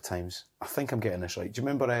a couple of times. I think I'm getting this right. Do you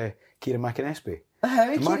remember Kieran McInnesby?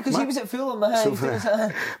 Because he was at Fulham.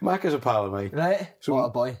 Mac is a pal of mine. Right. So what a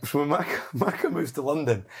boy. So when Mac moved to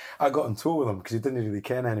London, I got in tow with him because he didn't really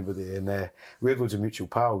ken anybody. And we had loads of mutual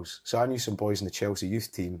pals. So I knew some boys in the Chelsea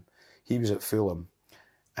youth team. He was at Fulham.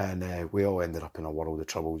 And we all ended up in a world of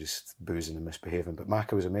trouble, just boozing and misbehaving. But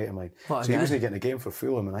Macca was a mate of mine. So he wasn't getting a game for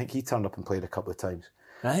Fulham. And I think he turned up and played a couple of times.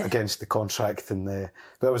 Right. Against the contract, and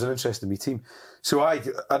but it was an interesting wee team. So at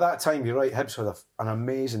that time, you're right, Hibs had an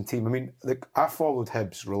amazing team. I mean, I followed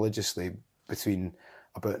Hibs religiously between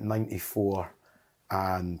about 94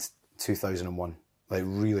 and 2001. Like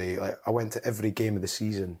really, I went to every game of the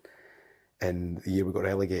season in the year we got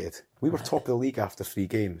relegated. We were top of the league after 3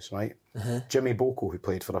 games, right? Jimmy Boko, who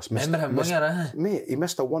played for us, he missed a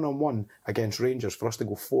 1-on-1 against Rangers for us to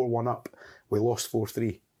go 4-1 up. We lost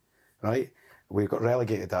 4-3, right? We got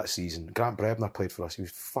relegated that season. Grant Brebner played for us. He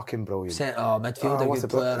was fucking brilliant. Midfielder, good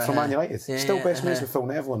player. From Man United. Still best mates with Phil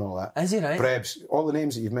Neville and all that. Is he, right? Brebs, all the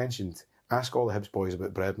names that you've mentioned, ask all the Hibs boys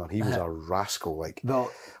about Brebner. He was a rascal,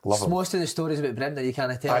 love him. Most of the stories about Brebner you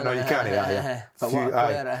can't tell. I know, you can't, yeah. But what a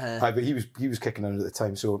player, but he was kicking in at the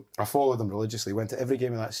time. So I followed him religiously. Went to every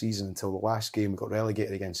game of that season until the last game. We got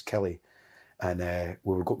relegated against Kelly. And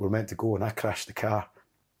we were meant to go, and I crashed the car.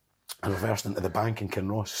 I reversed into the bank in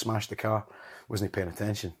Kinross, smashed the car, wasn't paying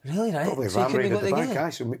attention. Really, right? Probably ram raided the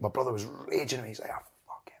bank. So my brother was raging at me. He's like,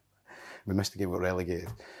 fuck it. We missed the game, we got relegated.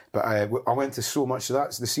 But I went to so much. So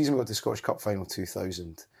that's the season we got to the Scottish Cup final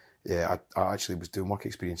 2000. Yeah, I actually was doing work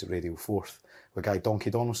experience at Radio 4th with a guy, Donkey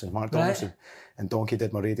Donaldson, Mark Donaldson. Right. And Donkey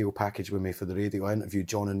did my radio package with me for the radio. I interviewed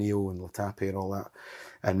John O'Neill and Latapi and all that,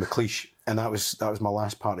 and McLeish. And that was my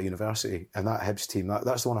last part of university. And that Hibs team,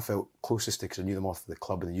 that's the one I felt closest to because I knew them off the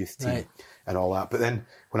club and the youth team and all that. But then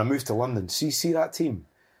when I moved to London, see that team,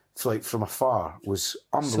 from afar, was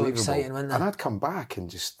unbelievable. So exciting, wasn't it? And I'd come back and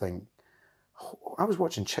just think, I was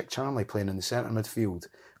watching Chick Charnley playing in the centre midfield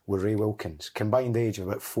with Ray Wilkins, combined age of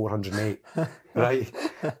about 408, right?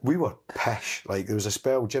 We were pish. There was a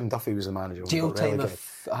spell, Jim Duffy was the manager. Jail time of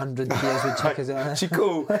 100 years with Chick, is it?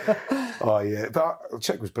 Chico. Oh, yeah. But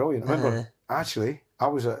Chick was brilliant. I remember, actually, I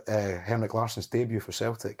was at Henrik Larsson's debut for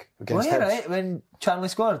Celtic against Hibs. Right? When Charnley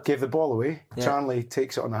scored? Gave the ball away. Yeah. Charnley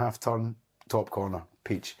takes it on the half-turn, top corner,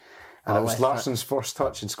 peach. And it was Larsson's first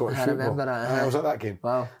touch in Scottish football. I remember that. I was at that game.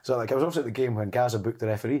 Wow. So I was also at the game when Gaza booked the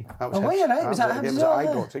referee. That was Hibs. Right? Was that Hibs? It was at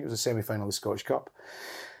Ibrox. I think it was the semi-final of the Scottish Cup.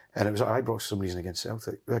 And it was at Ibrox for some reason against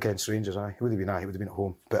Rangers. It would have been at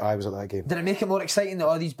home. But I was at that game. Did it make it more exciting that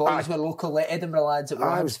all these boys were local Edinburgh lads that were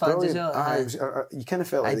Hibs fans as well? You kind of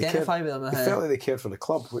felt like identify with them. You felt like they cared for the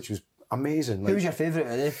club, which was amazing. Who was your favourite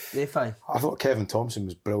of they five? I thought Kevin Thompson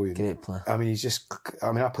was brilliant. Great player. I mean,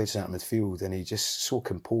 I played centre midfield and he's just so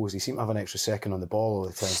composed. He seemed to have an extra second on the ball all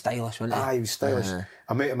the time. Stylish, wasn't he? He was stylish.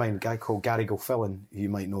 A mate of mine, a guy called Gary Gilfillan, who you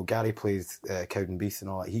might know. Gary played Cowdenbeath and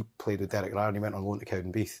all that. He played with Derek Laird and he went on loan to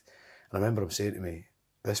Cowdenbeath. And I remember him saying to me,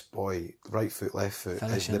 this boy, right foot, left foot,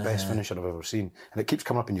 is the best finisher I've ever seen. And it keeps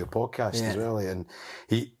coming up in your podcast as well. And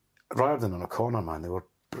Riordan on a corner, man, they were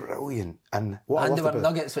brilliant. And what and I they loved were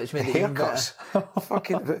about nuggets, which made it even better.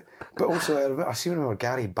 Fucking, but also, I see when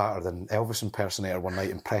Gary battered an Elvis impersonator one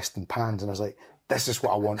night in Preston Pans, and I was like, this is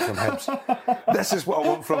what I want from Hibs. This is what I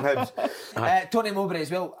want from Hibs. Tony Mowbray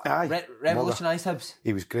as well. Revolutionised Hibs.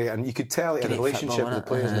 He was great, and you could tell he had a relationship with the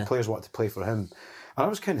players, and the players wanted to play for him. And I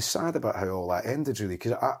was kind of sad about how all that ended, really,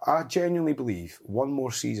 because I genuinely believe one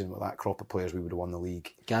more season with that crop of players, we would have won the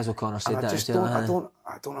league. Gaz O'Connor said and that.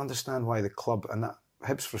 I don't understand why the club and that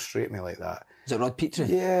Hibs frustrate me like that. Is it Rod Petrie?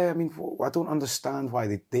 Yeah, I mean, I don't understand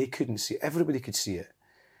why they couldn't see it. Everybody could see it.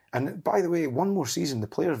 And by the way, one more season, the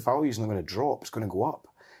players' value is not going to drop; it's going to go up.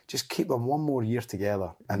 Just keep them one more year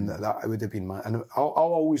together, and that would have been my. And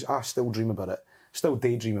I still dream about it. Still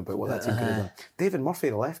daydream about what that team could have done. David Murphy,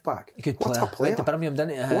 the left back. What a player. Went to Birmingham,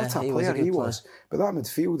 didn't he? What a player he was. But that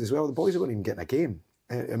midfield as well, the boys weren't even getting a game.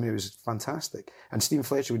 I mean, it was fantastic. And Stephen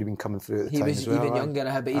Fletcher would have been coming through at the time as well. He was even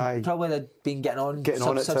younger, but he probably had been getting on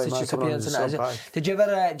substitute appearance and that. Did you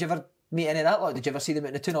ever meet any of that lot? Did you ever see them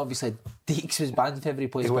in the tune? Obviously, Deeks was banned for every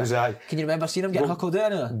place. Can you remember seeing him get huckled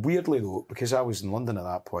out anyway? Weirdly though, because I was in London at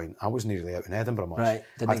that point, I wasn't really out in Edinburgh much. Right.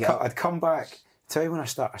 I'd come back. Tell you when I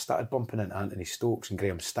started bumping into Anthony Stokes and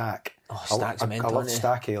Graham Stack. Oh, Stack's mental. I loved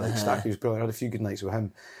Stacky. Stacky was brilliant. I had a few good nights with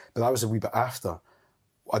him. But that was a wee bit after.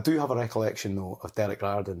 I do have a recollection, though, of Derek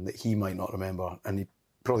Riordan that he might not remember, and he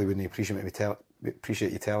probably wouldn't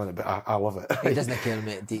appreciate you telling it, but I love it. He doesn't care,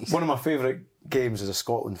 mate. Deeks. One of my favourite games as a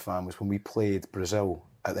Scotland fan was when we played Brazil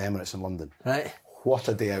at the Emirates in London. Right. What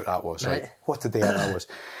a day out that was. Right. What a day out that was.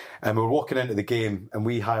 And we were walking into the game and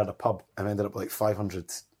we hired a pub and ended up like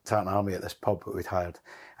 500 Tartan Army at this pub that we'd hired.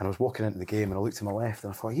 And I was walking into the game and I looked to my left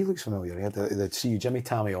and I thought, he looks familiar. He had the See You Jimmy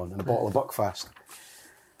Tammy on and a bottle of Buckfast.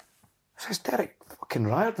 I says, Derek fucking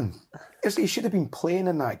Riordan. He should have been playing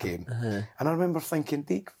in that game. And I remember thinking,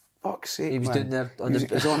 Deke, fuck's sake, he was doing there on he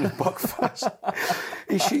was on the Buckfast.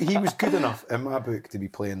 He was good enough in my book to be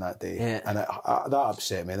playing that day. Yeah. And that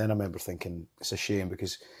upset me. And then I remember thinking, it's a shame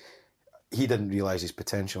because he didn't realise his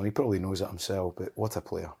potential and he probably knows it himself, but what a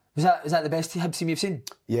player. Was that the best Hibs team you've seen?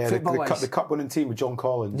 Yeah, the cup winning team with John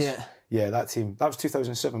Collins. Yeah, that team. That was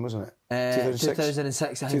 2007, wasn't it?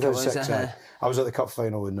 2006, I think 2006, it was. I was at the cup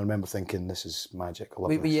final and I remember thinking, this is magic. I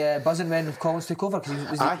love this. Buzzing when Collins took over because he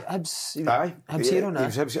was Hibs hero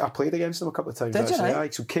now. I played against him a couple of times. Did you? Aye.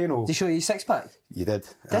 So Kano. Did he show you his six-pack? You did.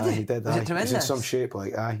 Did he? He did. Was it tremendous? He's in some shape.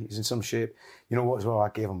 He's in some shape. You know what as well? I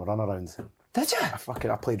gave him a run around. Did you?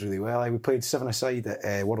 I played really well. We played 7-a-side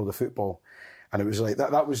at World of Football. And it was like,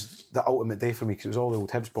 that was the ultimate day for me because it was all the old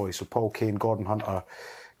Hibs boys. So Paul Kane, Gordon Hunter,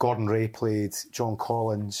 Gordon Ray played, John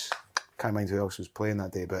Collins. Can't mind who else was playing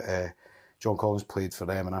that day, but John Collins played for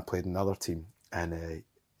them and I played in another team. And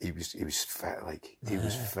he was fit, he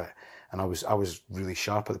was fit. And I was really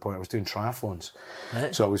sharp at the point. I was doing triathlons.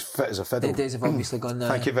 Right. So I was fit as a fiddle. The days have obviously gone now.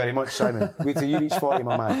 Thank you very much, Simon. Wait till you reach 40,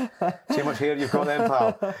 my man. See how much hair you've got then,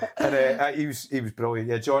 pal. And he was brilliant.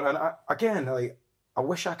 Yeah, John. And I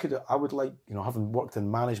wish I would like, having worked in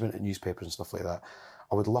management at newspapers and stuff like that,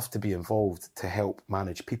 I would love to be involved to help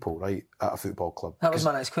manage people, right, at a football club. That was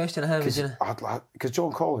my next question. Because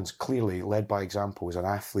John Collins clearly led by example as an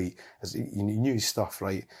athlete, he knew his stuff,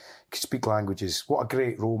 right, could speak languages, what a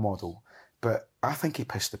great role model. But I think he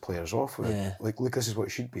pissed the players off with it. Look, this is what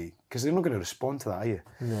it should be. Because they're not going to respond to that, are you?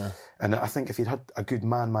 No. And I think if he'd had a good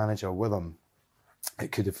man manager with him,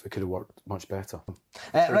 it could have worked much better.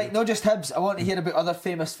 Right, not just Hibs. I want to hear about other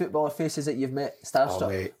famous footballer faces that you've met.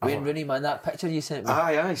 Starstruck. Wayne Rooney, man, that picture you sent me.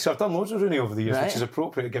 Aye. So I've done loads of Rooney over the years, which is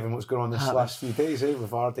appropriate given what's going on this last few days,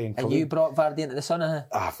 with Vardy and Colleen. And you brought Vardy into the sun, it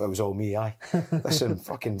was all me, aye. Listen,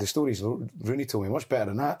 fucking the stories Rooney told me much better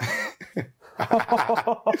than that.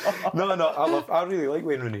 No, I really like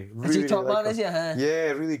Wayne Rooney. Is he top man, is he?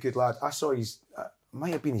 Yeah, really good lad. I saw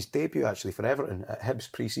might have been his debut actually for Everton at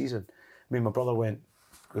Hibs pre-season. Me and my brother went,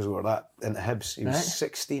 because we were that into Hibs. He was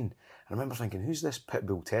 16. I remember thinking, who's this pit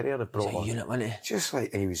bull terrier that brought on? Unit, wasn't he? Just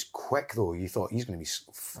and he was quick though. You thought he's going to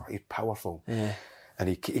be powerful. Yeah. And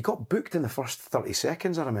he got booked in the first 30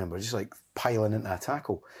 seconds, I remember, just piling into a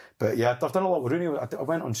tackle. But yeah, I've done a lot with Rooney. I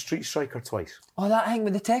went on Street Striker twice. Oh, that thing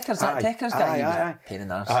with the Techers, Techers guy. Aye. Pain in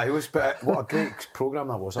the arse. It was, but what a great programme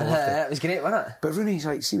that was. I loved it. It was great, wasn't it? But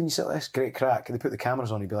Rooney's see when you sit like this, great crack, and they put the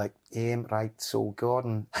cameras on, he'd be like, right, so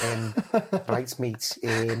Gordon, right, mates.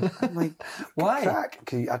 I'm like, why? Crack?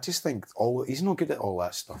 Because I just think he's not good at all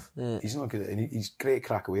that stuff. Yeah. He's not good at it, and he's great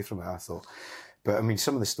crack away from it, I thought. But I mean,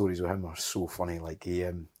 some of the stories with him are so funny.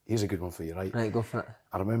 Here's a good one for you, right? Right, go for it.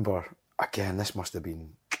 I remember, again, this must have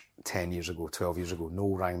been 10 years ago, 12 years ago.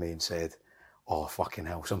 Noel rang me and said, "Oh, fucking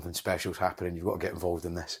hell, something special's happening. You've got to get involved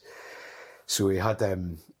in this." So he had,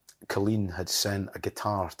 Colleen had sent a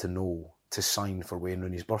guitar to Noel to sign for Wayne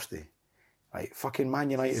Rooney's birthday. Right, fucking Man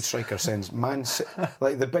United striker sends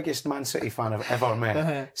the biggest Man City fan I've ever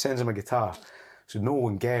met, sends him a guitar. So Noel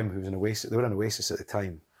and Gem, who was in Oasis, they were in Oasis at the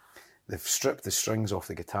time. They've stripped the strings off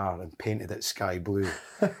the guitar and painted it sky blue,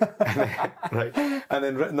 and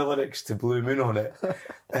then written the lyrics to Blue Moon on it.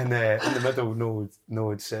 And in the middle, Noel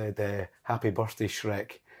had said, "Happy birthday,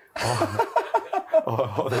 Shrek."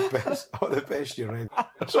 Oh, the best you read.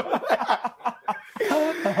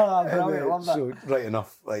 Brilliant, love that. So right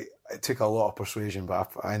enough, it took a lot of persuasion,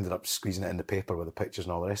 but I ended up squeezing it in the paper with the pictures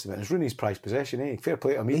and all the rest of it. And it's Rooney's prized possession, eh? Fair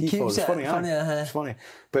play to me. He thought it was funny. It's funny.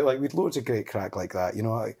 But we'd loads of great crack like that.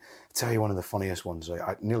 I tell you one of the funniest ones.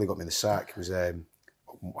 I nearly got me the sack. It was a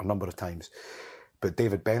number of times. But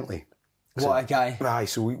David Bentley. What a guy. Aye,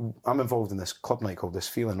 so I'm involved in this club night called This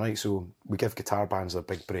Feeling, right? So we give guitar bands a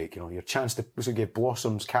big break, your chance to... So we gave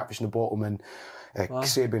Blossoms, Catfish and the Bottlemen,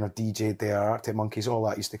 Kasabian or DJ there, Arctic Monkeys, all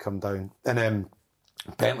that used to come down. And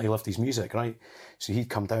Bentley loved his music, right? So he'd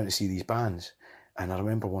come down to see these bands. And I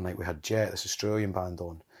remember one night we had Jet, this Australian band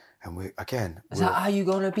on. And we, again... Is that How You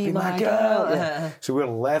Gonna Be My Girl? Yeah. So we're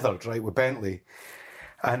leathered, right, with Bentley.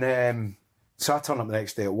 And so I turn up the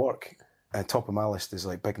next day at work. Top of my list is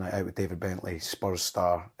Big Night Out with David Bentley, Spurs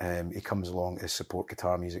star. He comes along to support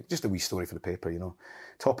guitar music. Just a wee story for the paper,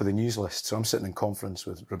 Top of the news list. So I'm sitting in conference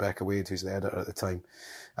with Rebecca Wade, who's the editor at the time.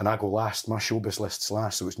 And I go last. My showbiz list's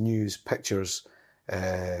last. So it's news, pictures,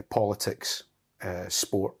 politics,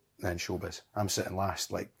 sport, then showbiz. I'm sitting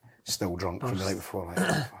last, still drunk from the night before, like,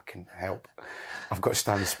 oh, fucking help. I've got to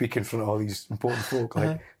stand and speak in front of all these important folk,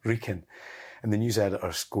 like, reeking. And the news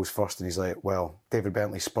editor goes first and he's like, well, David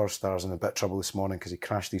Bentley, Spurs star's in a bit of trouble this morning because he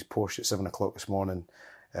crashed his Porsche at 7 o'clock this morning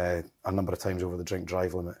a number of times over the drink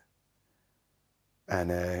drive limit. And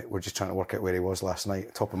we're just trying to work out where he was last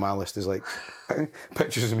night. Top of my list is like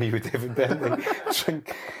pictures of me with David Bentley.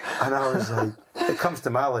 And I was like, it comes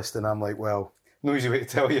to my list and I'm like, well, no easy way to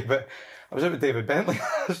tell you, but I was out with David Bentley.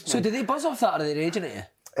 So did they buzz off that or did they raging at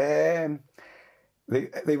you?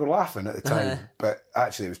 They were laughing at the time, but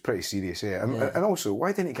actually it was pretty serious, yeah. And also,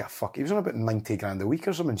 why didn't he get a fuck? He was on about 90 grand a week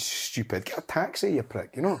or something stupid. Get a taxi, you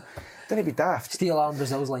prick, you know? Didn't he be daft? Steel Arm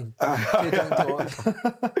Brazil's line. So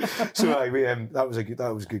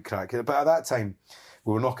that was good crack. But at that time,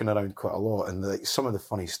 we were knocking around quite a lot, and like some of the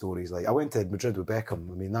funny stories. Like I went to Madrid with Beckham.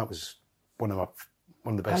 I mean, that was one of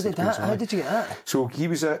the best. How did you get that? So he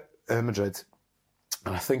was at Madrid.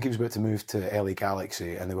 And I think he was about to move to LA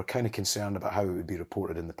Galaxy, and they were kind of concerned about how it would be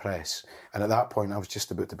reported in the press. And at that point, I was just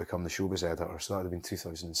about to become the showbiz editor, so that would have been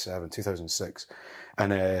 2006.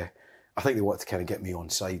 And I think they wanted to kind of get me on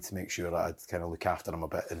side to make sure that I'd kind of look after him a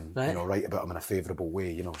bit and you know, write about him in a favourable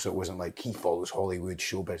way, you know, so it wasn't like he follows Hollywood,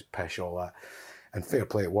 showbiz, pish, all that. And fair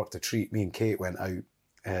play, it worked a treat. Me and Kate went out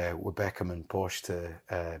with Beckham and Posh to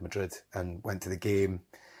Madrid and went to the game.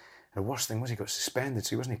 And the worst thing was he got suspended,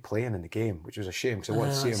 so he wasn't playing in the game, which was a shame because I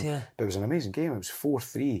wanted to see him. Yeah. But it was an amazing game. It was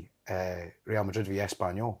 4-3, Real Madrid v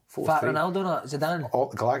Espanyol. 4-3. Fat Ronaldo, not Zidane. All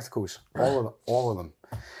the Galacticos, all of them.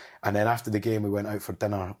 And then after the game, we went out for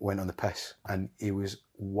dinner, went on the piss, and he was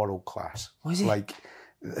world class. Was he? Like,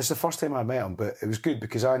 it's the first time I met him, but it was good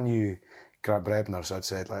because I knew Grant Brebner, so I'd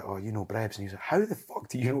said, like, oh, you know Brebs? And he was like, how the fuck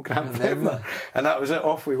do you know Grant Brebner? And that was it,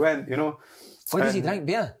 off we went, you know. What does he drink,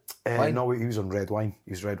 beer? No, he was on red wine.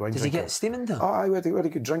 He was red wine. Does drinker. he get steaming though? Oh, we had a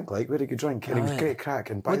good drink, and he was great crack.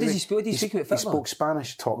 And what did he speak about football? He spoke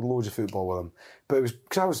Spanish, talked loads of football with him. But it was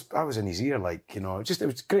because I was in his ear, like, you know, it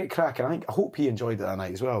was great crack, and I hope he enjoyed it that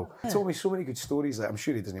night as well. He told me so many good stories that I'm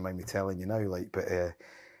sure he doesn't mind me telling you now, like, but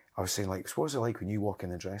I was saying, like, what was it like when you walk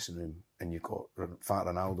in the dressing room and you've got Fat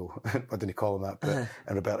Ronaldo, I didn't call him that, but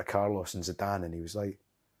and Roberto Carlos and Zidane, and he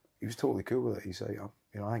was totally cool with it. He's like, oh,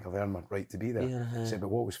 you know, I think I've earned my right to be there. He said, but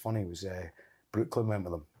what was funny was Brooklyn went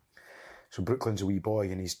with him. So Brooklyn's a wee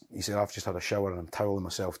boy, and he said, I've just had a shower and I'm toweling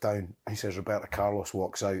myself down. He says, Roberto Carlos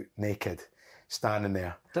walks out naked, standing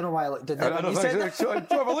there. Don't know why I looked at that. Do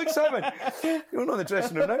you have a look, Simon? You're not in the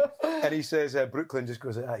dressing room now. And he says, Brooklyn just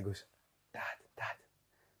goes like that. He goes, Dad,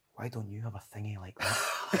 why don't you have a thingy like that?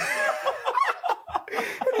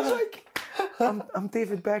 And he's like, I'm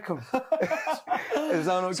David Beckham. Is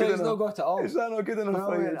that not good enough? Not got it all. Is that not good enough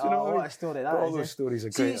for you? Do you know what a story that is. All those stories are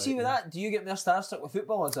great. See with that, do you get more starstruck with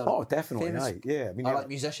footballers? Oh, definitely, right. Yeah. I mean, like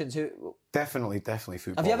musicians who... Definitely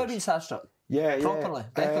footballers. Have you ever been starstruck? Yeah. Properly?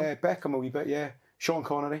 Beckham a wee bit, yeah. Sean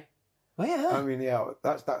Connery. Oh, yeah. I mean, yeah,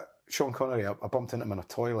 that's that. Sean Connery, I bumped into him in a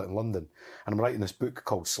toilet in London, and I'm writing this book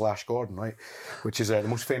called Slash Gordon, right, which is the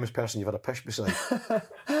most famous person you've had a pish beside.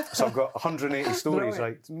 So I've got 180 stories,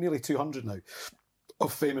 right, nearly 200 now,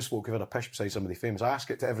 of famous folk who've had a pish beside somebody famous. I ask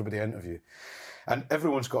it to everybody I interview, and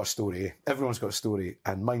everyone's got a story.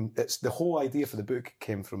 And mine, it's the whole idea for the book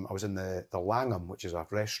came from, I was in the Langham, which is a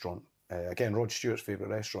restaurant, again, Rod Stewart's favourite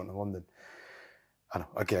restaurant in London. I know,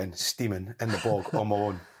 again, steaming in the bog on my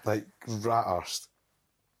own, like rat-arsed.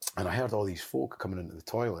 And I heard all these folk coming into the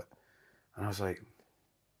toilet. And I was like,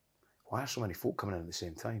 why are so many folk coming in at the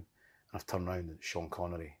same time? And I've turned around and Sean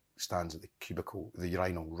Connery stands at the cubicle, the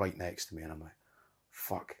urinal right next to me. And I'm like,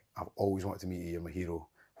 fuck, I've always wanted to meet you, you're my hero.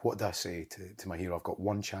 What did I say to my hero? I've got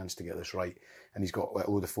one chance to get this right. And he's got like,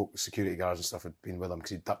 a load of folk, security guards and stuff had been with him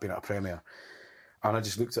because he'd been at a premiere. And I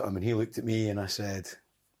just looked at him and he looked at me and I said,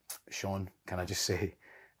 Sean, can I just say,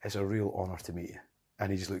 it's a real honour to meet you.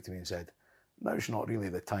 And he just looked at me and said, now's not really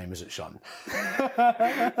the time, is it, son?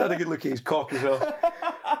 Had a good look at his cock as well.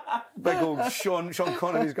 Big old Sean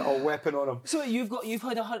Connery's got a weapon on him. So you've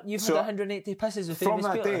had 180 pisses with famous from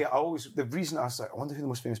that people? day, the reason I was like, I wonder who the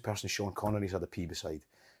most famous person is. Sean Connery's had a pee beside.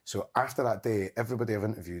 So after that day, everybody I've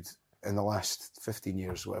interviewed in the last 15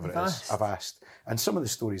 years, whatever it is, I've asked. And some of the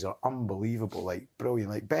stories are unbelievable, like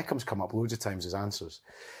brilliant. Like Beckham's come up loads of times as answers.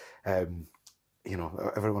 You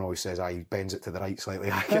know, everyone always says, he bends it to the right slightly.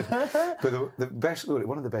 But the best story,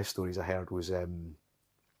 one of the best stories I heard was the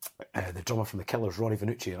drummer from the Killers, Ronnie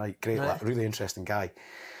Vannucci, right? Great, really interesting guy.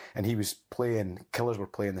 And he was Killers were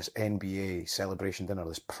playing this NBA celebration dinner,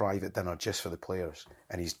 this private dinner just for the players.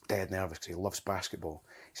 And he's dead nervous because he loves basketball.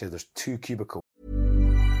 He said there's 2 cubicles.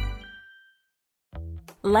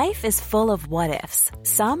 Life is full of what-ifs.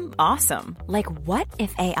 Some awesome, like what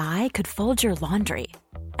if AI could fold your laundry?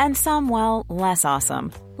 And some, well, less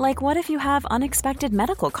awesome. Like what if you have unexpected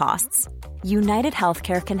medical costs? United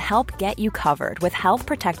Healthcare can help get you covered with Health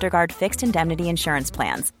Protector Guard fixed indemnity insurance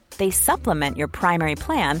plans. They supplement your primary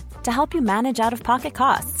plan to help you manage out-of-pocket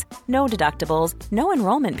costs. No deductibles, no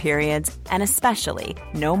enrollment periods, and especially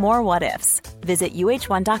no more what-ifs. Visit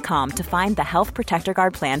uh1.com to find the Health Protector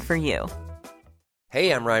Guard plan for you.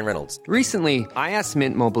 Hey, I'm Ryan Reynolds. Recently, I asked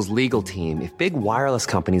Mint Mobile's legal team if big wireless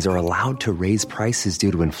companies are allowed to raise prices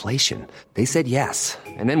due to inflation. They said yes.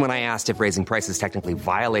 And then when I asked if raising prices technically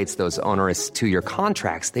violates those onerous two-year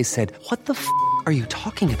contracts, they said, "What the f*** are you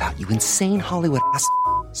talking about, you insane Hollywood ass?"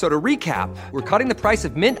 So to recap, we're cutting the price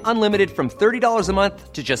of Mint Unlimited from $30 a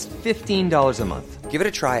month to just $15 a month. Give it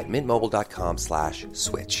a try at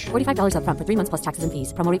mintmobile.com/switch. $45 up front for 3 months plus taxes and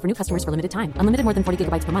fees. Promo rate for new customers for limited time. Unlimited more than 40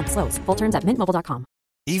 gigabytes per month. Slows full terms at mintmobile.com.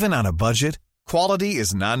 Even on a budget, quality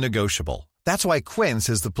is non-negotiable. That's why Quince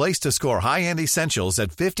is the place to score high-end essentials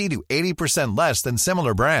at 50 to 80% less than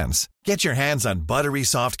similar brands. Get your hands on buttery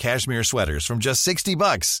soft cashmere sweaters from just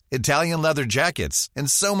 $60, Italian leather jackets, and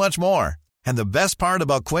so much more. And the best part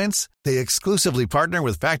about Quince, they exclusively partner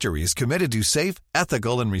with factories committed to safe,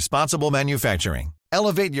 ethical, and responsible manufacturing.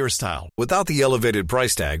 Elevate your style without the elevated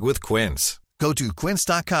price tag with Quince. Go to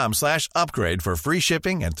quince.com/upgrade for free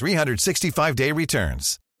shipping and 365-day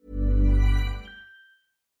returns.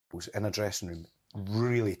 Was in a dressing room,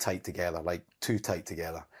 really tight together, like too tight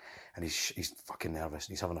together. And he's fucking nervous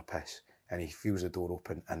and he's having a piss. And he feels the door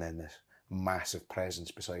open and then this massive presence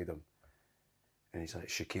beside him. And he's like,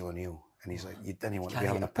 Shaquille O'Neal. And he's like, you didn't want to be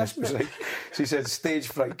having a piss. So he said, stage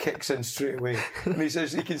fright kicks in straight away. And he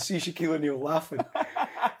says, you can see Shaquille O'Neal laughing.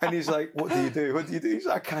 And he's like, what do you do? What do you do? He's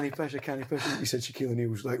like, I can't piss. He said Shaquille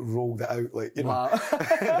O'Neal's like rolled it out, like, you know. Wow.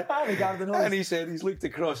 And he said, he's looked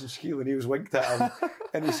across and Shaquille O'Neal's winked at him.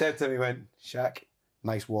 And he said to me, he went, Shaq,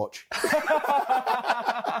 nice watch.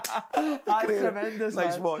 That's tremendous.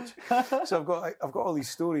 Nice watch. So I've got all these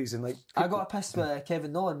stories and like. I got a piss with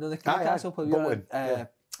Kevin Nolan, the Newcastle player.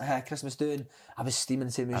 Christmas doing, I was steaming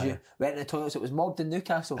the same as you. Went in the toilets, it was mobbed in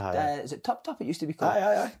Newcastle. Is it Top it used to be called?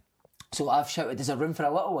 Aye. So I've shouted, there's a room for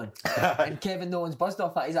a little one. And Kevin Nolan's buzzed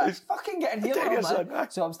off that. He's like, fucking get in here, little man.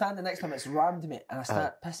 So I'm standing next to him, it's rammed me, and I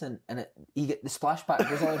start pissing, and he get the splashback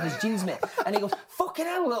goes all in his jeans, mate. And he goes, fucking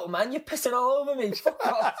hell, little man, you're pissing all over me. Fuck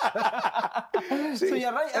off. So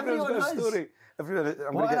you're right, everyone has. Story.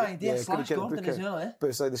 What an idea, Flash Gordon as well, eh? But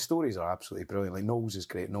it's like the stories are absolutely brilliant. Like Knowles is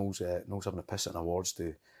great. Knowles having a piss at an awards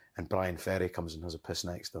do, and Brian Ferry comes and has a piss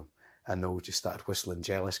next to him. And Knowles just started whistling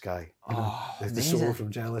Jealous Guy. The solo from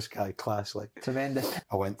Jealous Guy, class. Like tremendous.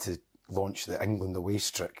 I went to launch the England away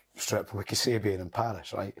strip with Kasabian in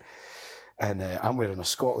Paris, right? And I'm wearing a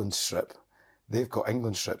Scotland strip. They've got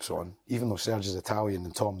England strips on, even though Serge is Italian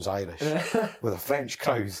and Tom's Irish, with a French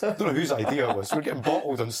crowd. I don't know whose idea it was. We're getting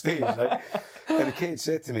bottled on stage, right? And Kate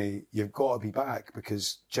said to me, you've got to be back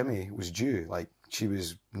because Jimmy was due. Like, she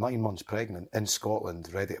was 9 months pregnant in Scotland,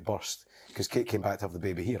 ready to burst. Because Kate came back to have the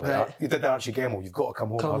baby here. Like, you did the Archie Gemmell, you've got to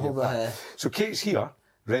come home. So Kate's here,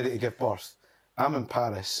 ready to give birth. I'm in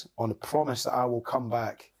Paris on the promise that I will come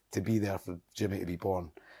back to be there for Jimmy to be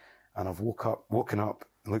born. And I've woken up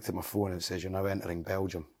and looked at my phone and it says, you're now entering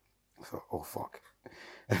Belgium. I thought, oh, fuck.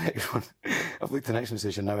 The next one, I've looked at the next one and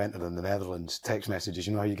says, you're now entering the Netherlands. Text messages,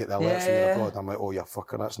 you know how you get the alerts when you're abroad? I'm like, oh, you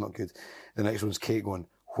fucker, that's not good. The next one's Kate going,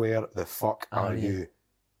 where the fuck are you?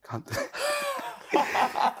 I'm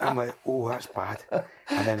like, oh, that's bad.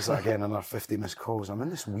 And then it's like, again, another 50 missed calls. I'm in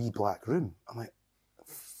this wee black room. I'm like,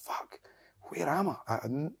 fuck, where am I? I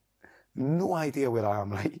had no idea where I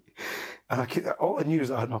am, right? And all I knew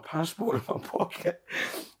is I had my passport in my pocket.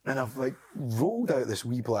 And I've like rolled out this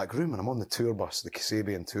wee black room and I'm on the tour bus, the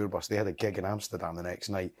Kasabian tour bus. They had a gig in Amsterdam the next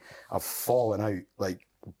night. I've fallen out, like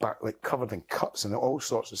covered in cuts and all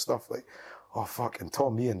sorts of stuff. Like, oh, fuck. And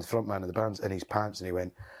Tom Meehan, the front man of the band's in his pants and he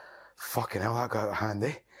went, fucking hell, that got out of hand,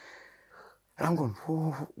 eh? And I'm going,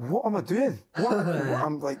 whoa, what am I doing?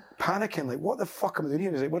 I'm like panicking, like, what the fuck am I doing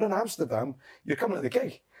here? He's like, we're in Amsterdam, you're coming to the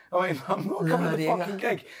gig. I mean, I'm not coming to the fucking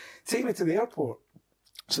gig. Take me to the airport.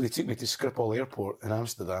 So they took me to Schiphol Airport in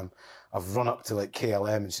Amsterdam. I've run up to like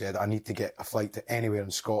KLM and said, I need to get a flight to anywhere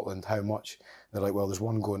in Scotland, how much? They're like, well, there's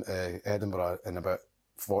one going to Edinburgh in about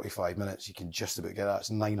 45 minutes. You can just about get that. It's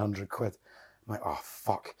 900 quid. I'm like, oh,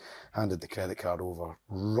 fuck. Handed the credit card over,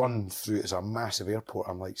 run through it. It's a massive airport.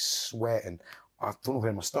 I'm like sweating. I don't know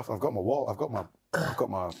where my stuff, I've got my wallet, I've got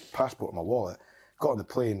my passport in my wallet. Got on the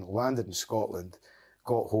plane, landed in Scotland,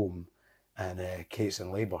 got home, and Kate's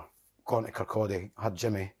in labour. Gone to Kirkcaldy, had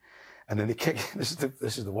Jimmy, and then they kick,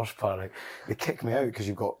 this is the worst part, right? They kick me out because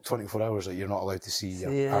you've got 24 hours that you're not allowed to see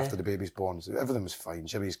after the baby's born. So everything was fine.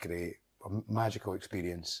 Jimmy's great. a magical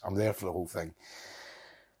experience. I'm there for the whole thing.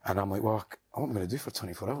 And I'm like, well, what am I going to do for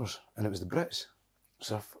 24 hours? And it was the Brits.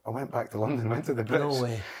 So I went back to London, went to the Brits. No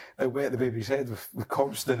way. I wet the baby's head with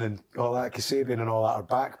Compton and all that. Kasabian and all that are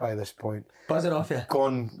back by this point. Buzzing off you.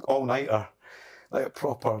 Gone all-nighter. Like a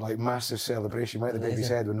proper, like, massive celebration. Went to the baby's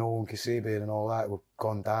head with Noel and Kasabian and all that. We've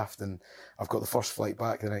gone daft, and I've got the first flight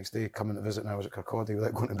back the next day, coming to visit, and I was at Kirkcaldy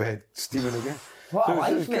without going to bed, steaming again. What so a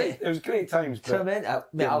life, mate. It was great times. Tremendous.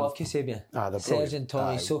 Mate, I love Kasabian. Serge and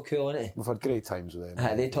Tommy, so cool, isn't he? We've had great times with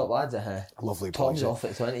them. They top lads, Lovely Tom's boys. off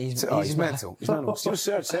it, isn't he? He's mental. He's mental. You know,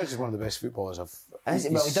 Serge is one of the best footballers I've... Well,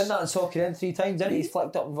 he done that in soccer in 3 times, didn't he? He's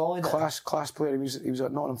flicked up and volleyed it. Class player. He was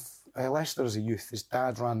at Nottingham... Leicester as a youth. His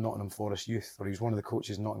dad ran Nottingham Forest Youth, or he was one of the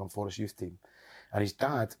coaches in Nottingham Forest Youth team. And his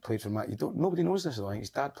dad played for nobody knows this, I think. His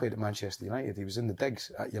dad played at Manchester United. He was in the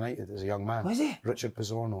digs at United as a young man. Was he? Richard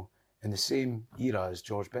Pizzorno, in the same era as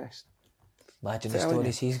George Best. Imagine the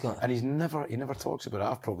stories he's got. And he never talks about it.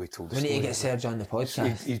 I've probably told the story. We need to get Serge on the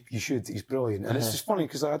podcast. You should. He's brilliant. And it's just funny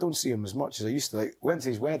because I don't see him as much as I used to. Like, went to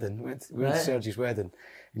his wedding. Went to Serge's wedding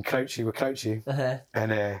in Crouchy with Crouchy.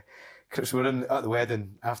 And so we're at the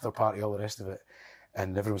wedding, after party, all the rest of it.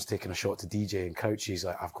 And everyone's taking a shot to DJ, and Crouchy's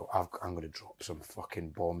like, I'm going to drop some fucking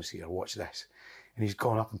bombs here. Watch this. And he's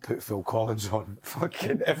gone up and put Phil Collins on.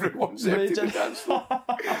 Fucking everyone's emptied the dance floor.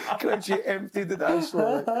 Crouchy emptied the dance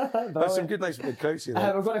floor. There's some good nights with Crouchy.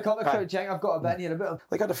 We're going to come to Crouchy. I've got a bit in here about him.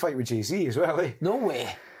 Like, I had a fight with Jay-Z as well, eh? No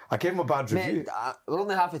way. I gave him a bad review. Mate, we're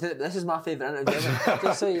only halfway through it, but this is my favourite interview ever.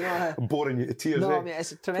 Just so you know. I'm boring you to tears, No, eh? mate,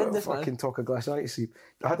 it's tremendous, man. Fucking talk of glass eye to sleep.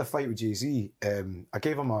 I had a fight with Jay-Z. I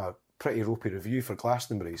gave him a pretty ropey review for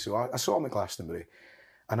Glastonbury. So I saw him at Glastonbury.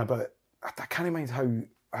 And I can't mind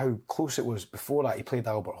how close it was before that. He played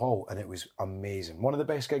Albert Hall, and it was amazing. One of the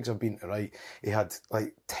best gigs I've been to, right? He had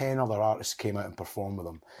like 10 other artists came out and performed with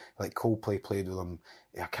him. Like Coldplay played with him.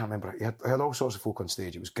 I can't remember. He had all sorts of folk on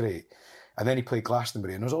stage. It was great. And then he played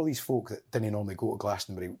Glastonbury, and there's all these folk that didn't normally go to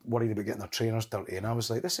Glastonbury worried about getting their trainers dirty, and I was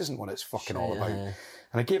like, this isn't what it's fucking all about. And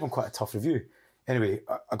I gave him quite a tough review. Anyway,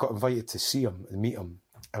 I got invited to see him and meet him,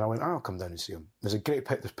 and I went, I'll come down and see him. There's a great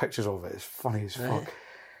there's pictures of it. It's funny as fuck.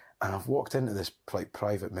 And I've walked into this like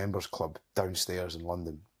private members club downstairs in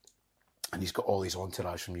London, and he's got all his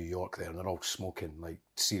entourage from New York there, and they're all smoking, like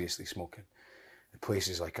seriously smoking. The place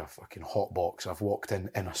is like a fucking hot box. I've walked in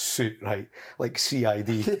a suit, right? Like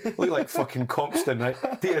CID. Look like fucking Compton, right?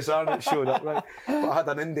 Titus Arnott showed up, right? But I had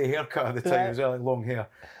an indie haircut at the time as well, like long hair.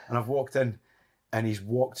 And I've walked in, and he's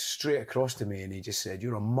walked straight across to me, and he just said,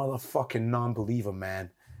 "You're a motherfucking non-believer, man."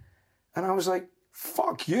 And I was like,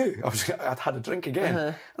 fuck you. I'd had a drink again.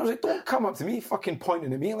 And I was like, don't come up to me fucking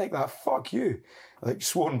pointing at me like that. Fuck you. Like,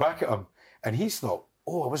 sworn back at him. And he's thought,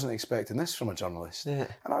 I wasn't expecting this from a journalist. And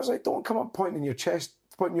I was like, don't come up pointing your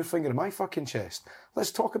finger at my fucking chest.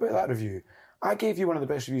 Let's talk about that review. I gave you one of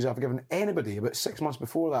the best reviews I've given anybody about 6 months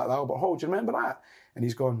before that at Albert Hall. Do you remember that? And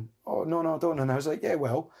he's gone, oh, no, I don't. And I was like, yeah,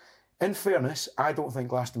 well, in fairness, I don't think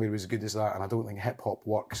Glastonbury was as good as that, and I don't think hip-hop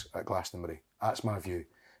works at Glastonbury. That's my view.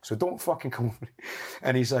 So don't fucking come over.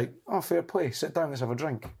 And he's like, oh, fair play. Sit down, let's have a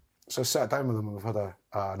drink. So I sat down with him, and we've had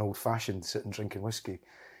an old-fashioned sitting drinking whiskey.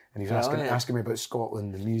 And he was asking me about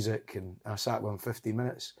Scotland, the music, and I sat with him 15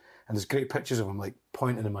 minutes. And there's great pictures of him, like,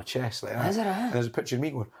 pointing in my chest like that. Is it? And there's a picture of me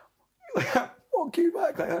going, walk you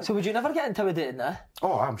back like that. So would you never get intimidated now?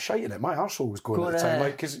 Oh, I'm shiting it. My arsehole was going at the time.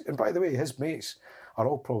 Like, and by the way, his mates are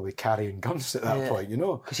all probably carrying guns at that point, you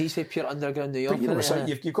know. Because he's for pure underground New York. But you know, so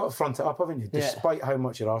you've got to front it up, haven't you? Despite how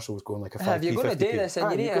much your arsehole's going like a 5p, you're going to do this,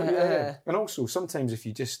 and you need to... And also, sometimes if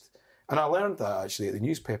you just... And I learned that, actually, at the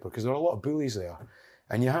newspaper, because there are a lot of bullies there.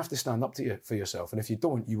 And you have to stand up for yourself. And if you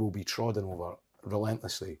don't, you will be trodden over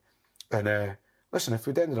relentlessly. And listen, if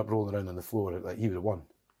we'd ended up rolling around on the floor, like, he would have won.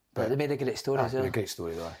 But they made a great story as well. A great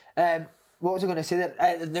story, though. What was I going to say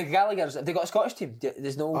there? The Gallaghers, have they got a Scottish team?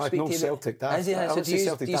 There's no speak no team. Celtic. So do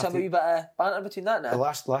you have a wee bit of banter between that now? The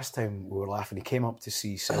last time we were laughing, he came up to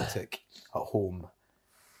see Celtic at home,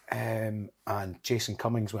 and Jason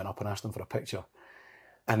Cummings went up and asked him for a picture.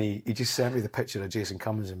 And he just sent me the picture of Jason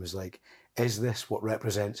Cummings and was like, is this what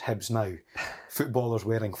represents Hibs now? Footballers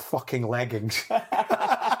wearing fucking leggings.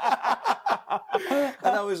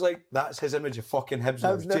 And I was like, that's his image of fucking Hibs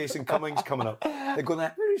now. Jason Cummings coming up. They're going,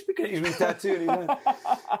 he's speaking at his wee tattoo. And he went.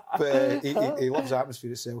 But he loves the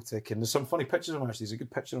atmosphere at Celtic. And there's some funny pictures of him, actually. There's a good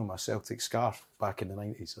picture of my Celtic scarf back in the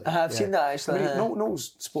 90s. Like, I've seen that, actually. I mean, no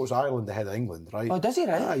supports Ireland ahead of England, right? Oh, does he,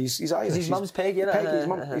 right? He's Irish. His mum's Peggy,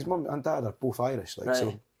 His mum and dad are both Irish. Like,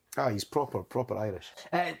 so. He's proper Irish.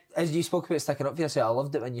 As you spoke about sticking up for yourself, I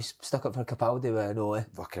loved it when you stuck up for Capaldi with Noah.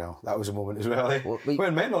 Fucking hell, that was a moment as well, eh?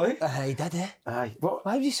 Went mental, eh? He did, eh? Aye.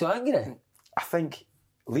 Why was he so angry? I think,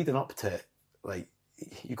 leading up to it, like,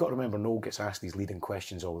 you've got to remember Noel gets asked these leading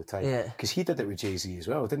questions all the time. Yeah. Because he did it with Jay-Z as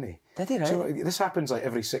well, didn't he? Did he, right? So this happens like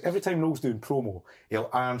every time Noel's doing promo, he'll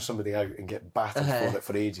iron somebody out and get battered for it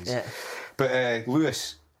for ages. Yeah. But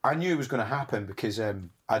Lewis, I knew it was going to happen because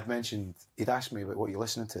I'd mentioned, he'd asked me about what you're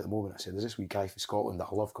listening to at the moment. I said, there's this wee guy from Scotland that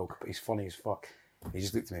I love called, but he's funny as fuck. And he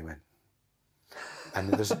just looked at me and went,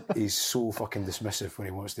 and he's so fucking dismissive when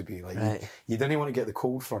he wants to be. Like, you didn't want to get the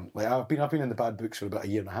cold front. Like, I've been in the bad books for about a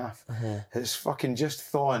year and a half. It's fucking just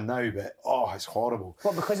thawing now, but it's horrible.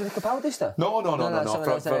 What, because of the Capaldi stuff? No.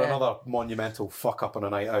 For another monumental fuck up on a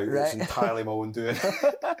night out. It's entirely my own doing.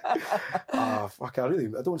 Fuck, I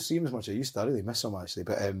don't see him as much as I used to. I really miss him, actually.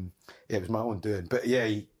 But it was my own doing. But yeah,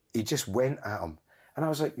 he just went at him. And I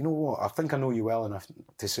was like, you know what? I think I know you well enough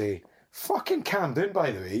to say, fucking calm down,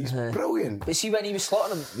 by the way. He's brilliant. But see, when he was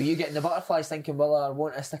slotting him, were you getting the butterflies thinking, well, I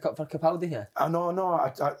want to stick up for Capaldi here? No.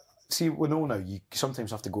 I see, we know now, you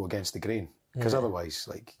sometimes have to go against the grain. Because otherwise,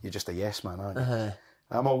 like, you're just a yes man, aren't you?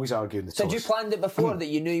 I'm always arguing the toss. So had you planned it before that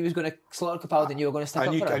you knew he was going to slaughter Capaldi and you were going to stick up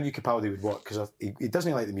for him? I knew Capaldi would work because he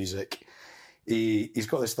doesn't like the music. He's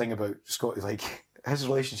got this thing about Scott, like, his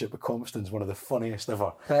relationship with Compton's one of the funniest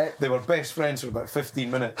ever. Right. They were best friends for about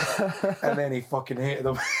 15 minutes and then he fucking hated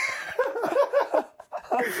him.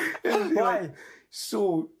 Why?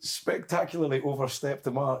 So spectacularly overstepped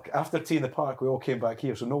the mark. After Tea in the Park, we all came back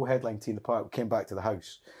here. So no headline Tea in the Park. We came back to the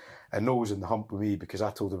house. And Noel was in the hump with me because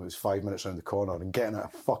I told him it was 5 minutes around the corner. And getting out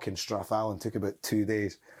of fucking Strathallan took about 2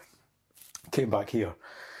 days. Came back here.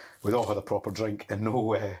 We'd all had a proper drink. And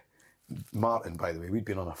Martin, by the way, we'd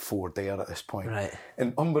been on a 4-dayer at this point. Right.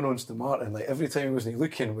 And unbeknownst to Martin, like every time he wasn't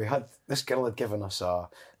looking, this girl had given us a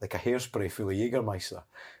hairspray full of Jägermeister.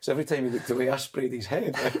 So every time he looked away, I sprayed his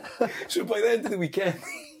head. Right? So by the end of the weekend,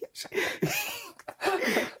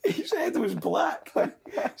 his head was black, like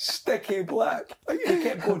sticky black. Like, he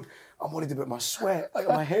kept going, I'm worried about my sweat. Like,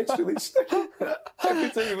 my head's really sticky. Every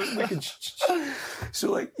time he was looking.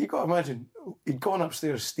 So, like, you got to imagine, he'd gone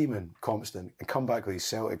upstairs steaming Compton and come back with his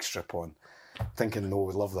Celtic strip on, thinking Noel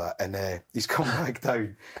would love that. And he's come back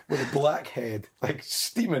down with a black head, like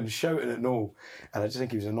steaming, shouting at Noel. And I just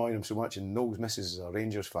think he was annoying him so much. And Noel's missus is a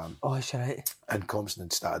Rangers fan. Oh, that's right. And Compton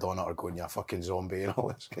had started on at her going, "You fucking zombie," and all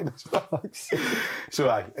this kind of stuff.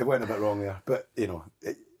 So, it went a bit wrong there. But, you know,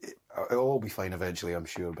 it'll all be fine eventually, I'm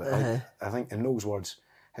sure. But I think, in Noel's words,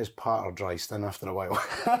 his patter dries thin after a while.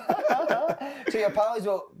 So your pals,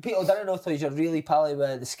 well, people didn't know till you're really pally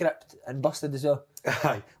with the script and Busted as well.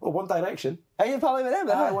 Aye. Well, One Direction. Are you pally with them?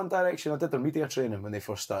 Aye, One Direction. I did their media training when they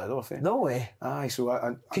first started off. No way. Aye,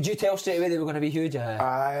 so could you tell straight away they were going to be huge? No,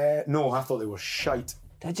 I thought they were shite.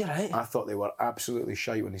 Did you, right? I thought they were absolutely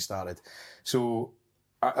shite when they started. So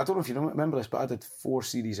I don't know if you remember this, but I did 4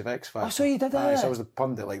 series of X Factor. Oh, so you did that? So I was the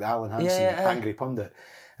pundit, like the Alan Hansen, angry pundit.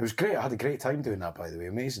 It was great. I had a great time doing that, by the way.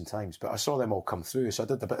 Amazing times. But I saw them all come through, so I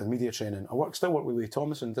did a bit of media training. I still work with Lee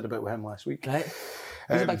Thomas and did a bit with him last week. Right.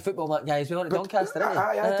 He's a big football guy as well, at Doncaster, isn't he?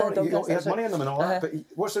 I thought he had money in them and all that. But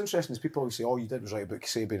what's interesting is people always say, all you did was write about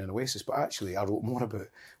Kasabian and Oasis, but actually I wrote more about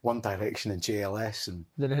One Direction and JLS and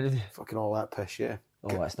fucking all that pish, yeah.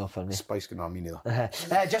 Oh, that's not for me. Spice can not me neither.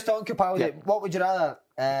 Just on Capaldi, what would you rather,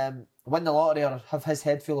 win the lottery or have his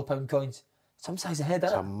head full of pound coins? Some size of head,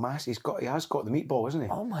 isn't it? It's a mass. He has got the meatball, isn't he?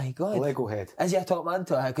 Oh my God. The Lego head. Is he a top man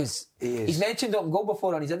to it? Because he's mentioned Open Goal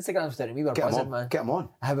before on his Instagram story and we were buzzing, man. Get him on.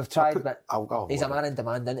 We've tried, but he's a man in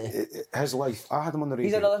demand, isn't he? His life. I had him on the radio.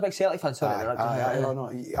 He's another big Celtic fan, sorry.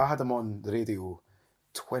 I had him on the radio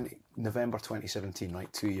November 2017,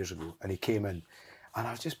 like 2 years ago, and he came in. And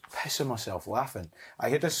I was just pissing myself laughing. I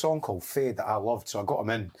had this song called Fade that I loved, so I got him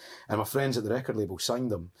in. And my friends at the record label signed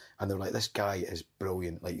him. And they were like, this guy is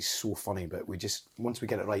brilliant. Like, he's so funny, but once we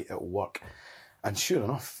get it right, it'll work. And sure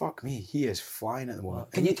enough, fuck me, he is flying at the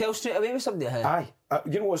moment. Can you tell straight away with somebody? Aye.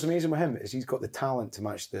 You know what's amazing with him is he's got the talent to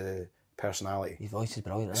match the personality. His voice is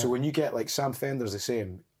brilliant. So when you get, like, Sam Fender's the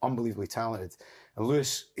same, unbelievably talented. And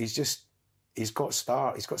Lewis, he's got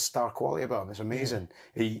star quality about him. It's amazing.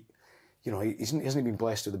 Yeah. He hasn't been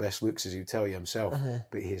blessed with the best looks, as he'd tell you himself,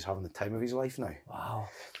 but he is having the time of his life now. Wow.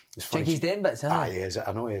 Think he's doing bits, huh? He is.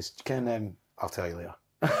 I know he is. I'll tell you later.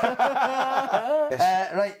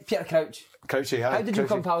 Right, Peter Crouch. Crouchy, how did you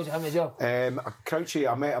come pals with him as well? Crouchy,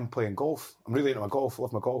 I met him playing golf. I'm really into my golf,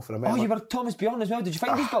 love my golf. And I met him. You were Thomas Bjorn as well. Did you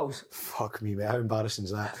find these balls? Fuck me, mate. How embarrassing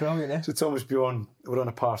is that? Brilliant, eh? So Thomas Bjorn, we're on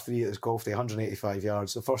a par 3 at this golf day, 185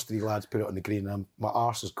 yards. The first 3 lads put it on the green and my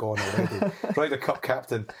arse is gone already. Right, the cup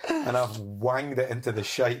captain, and I've wanged it into the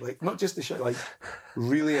shite. Like, not just the shite, like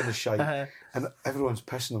really in the shite. And everyone's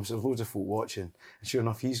pissing him, so there's loads of folk watching. And sure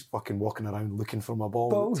enough, he's fucking walking around looking for my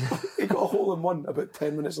ball. He got a hole in one about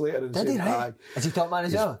 10 minutes later. And did he, right? Is he top man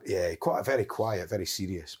as well? Yeah, very quiet, very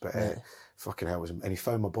serious. But fucking hell, and he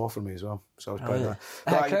found my ball for me as well. So I was proud of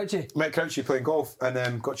that. Crouchy? Met Crouchy playing golf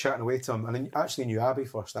and got chatting away to him. And I actually knew Abby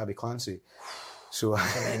first, Abby Clancy. So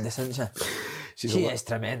tremendous, isn't she? She is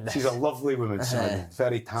tremendous. She's a lovely woman, son.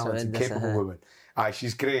 Very talented, capable woman. Aye,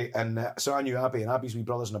 she's great. And so I knew Abby, and Abby's wee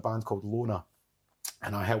brother's in a band called Lona.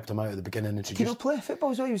 And I helped him out at the beginning. Did he not play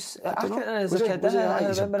football as well? He was as a kid.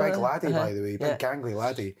 He's a big laddie, by the way, big gangly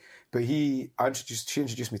laddie. But she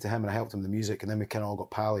introduced me to him, and I helped him with the music, and then we kind of all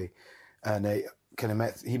got pally. And he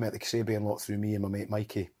met the Kasabian lot through me and my mate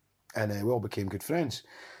Mikey, and we all became good friends.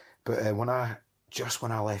 But when I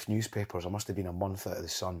left newspapers, I must have been a month out of the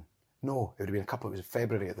Sun. No, it would have been it was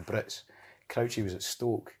February at the Brits. Crouchy was at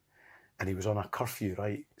Stoke, and he was on a curfew,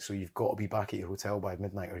 right? So you've got to be back at your hotel by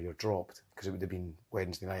midnight or you're dropped, because it would have been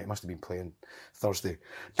Wednesday night. It must have been playing Thursday.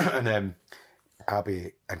 And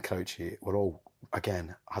Abby and Crouchy were all,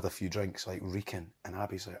 again, had a few drinks, like reeking. And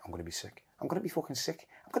Abby's like, I'm going to be sick. I'm going to be fucking sick.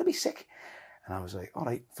 I'm going to be sick. And I was like, all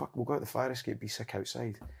right, fuck, we'll go out the fire escape, be sick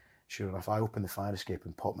outside. Sure enough, I opened the fire escape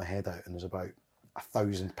and popped my head out, and there's about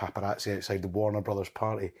 1,000 paparazzi outside the Warner Brothers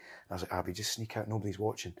party. And I was like, Abby, just sneak out, nobody's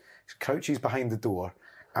watching. So Crouchy's behind the door,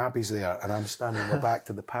 Abby's there, and I'm standing with my back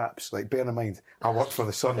to the Paps. Like, bear in mind, I worked for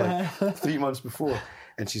the Sun like 3 months before,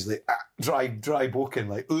 and she's like, dry boking,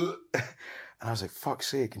 like, ugh. And I was like, fuck's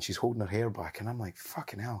sake, and she's holding her hair back, and I'm like,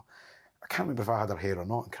 fucking hell. I can't remember if I had her hair or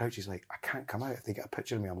not, and Crouchy's like, I can't come out. If they get a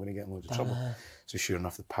picture of me, I'm going to get in loads of trouble. So sure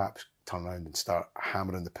enough, the Paps turn around and start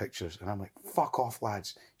hammering the pictures, and I'm like, fuck off,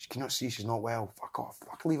 lads. She cannot see, she's not well. Fuck off.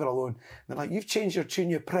 Fuck, leave her alone. And they're like, you've changed your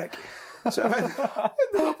tune, you prick. So I ended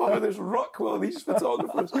up over this ruck with all these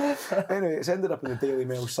photographers. Anyway, it's ended up in the Daily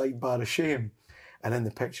Mail sidebar of shame. And in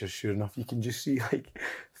the pictures, sure enough, you can just see like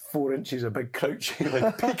 4 inches of big Crouchy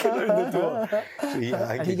like peeking out the door. So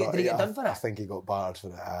did he get done for it? I think he got barred for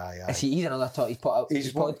it. Aye. He's another talk. He's put up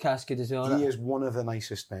his podcast good as well. He is one of the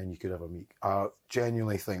nicest men you could ever meet. I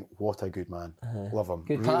genuinely think, what a good man. Love him.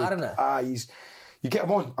 Good part, isn't it? You get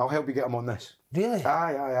him on. I'll help you get him on this. Really?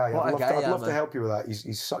 Aye. I'd love to help you with that.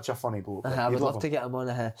 He's such a funny bloke. I would love to get him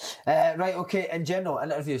on. Right, okay, in general,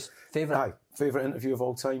 interviews, favourite? Favourite interview of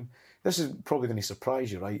all time. This is probably going to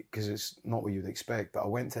surprise you, right? Because it's not what you'd expect. But I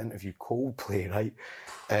went to interview Coldplay, right?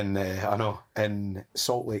 In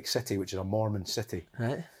Salt Lake City, which is a Mormon city.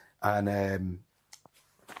 Right. And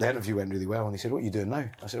the interview went really well. And they said, what are you doing now?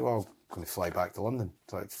 I said, well, I'm going to fly back to London.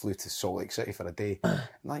 So I flew to Salt Lake City for a day. And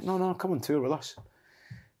like, no, come on tour with us.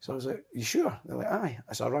 So I was like, you sure? They're like, aye.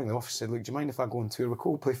 So I rang the office and said, look, do you mind if I go on tour with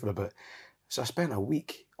Coldplay for a bit? So I spent a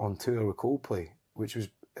week on tour with Coldplay, which was,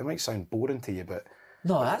 it might sound boring to you, but...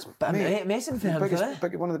 No, that's amazing for him.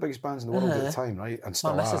 One of the biggest bands in the world at the time, right? And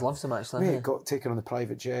still my missus loves them, actually. Mate, got taken on the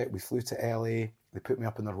private jet. We flew to LA. They put me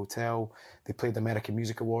up in their hotel. They played the American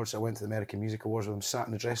Music Awards. I went to the American Music Awards with them, sat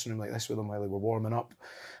in the dressing room like this with them while they were warming up.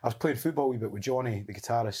 I was playing football a wee bit with Johnny, the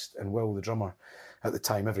guitarist, and Will, the drummer, at the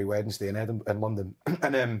time, every Wednesday in London.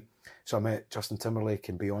 And so I met Justin Timberlake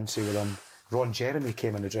and Beyonce with them. Ron Jeremy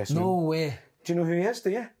came in the dressing room. No way. Do you know who he is, do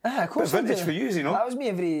you? Of course. Bit vintage for you, you know. That was me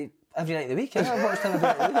every night of the week. I watched him every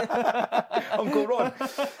night of the week. Uncle Ron.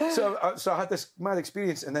 So I had this mad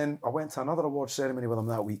experience, and then I went to another award ceremony with him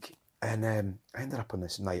that week, and I ended up on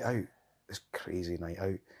this night out, this crazy night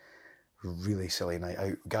out, really silly night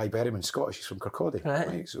out. Guy Berryman, Scottish, he's from Kirkcaldy.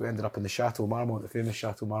 Right? So we ended up in the Chateau Marmont, the famous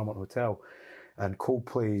Chateau Marmont Hotel, and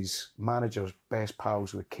Coldplay's manager's best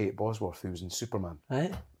pals with Kate Bosworth, who was in Superman.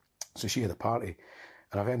 Right. So she had a party,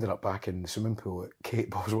 and I've ended up back in the swimming pool at Kate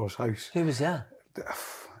Bosworth's house. Who was there?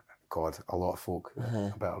 God, a lot of folk.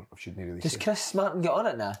 I shouldn't really say. Does Chris Martin get on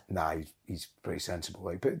it now? Nah, he's pretty sensible.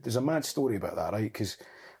 Like, but there's a mad story about that, right? Because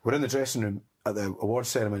we're in the dressing room at the awards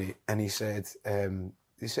ceremony, and he said,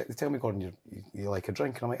 they tell me, Gordon, you like a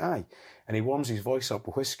drink? And I'm like, aye. And he warms his voice up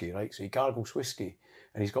with whiskey, right? So he gargles whiskey,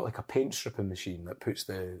 and he's got like a paint stripping machine that puts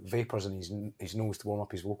the vapours in his nose to warm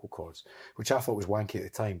up his vocal cords, which I thought was wanky at the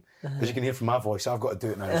time. As you can hear from my voice, I've got to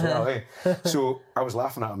do it now as well, eh? So I was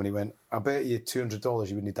laughing at him, and he went, I bet you $200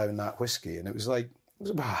 you wouldn't down that whiskey. And it was about,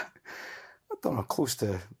 I don't know, close to,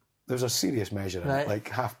 there was a serious measure in it, like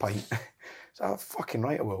half pint. So I was fucking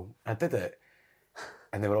right, I will. I did it.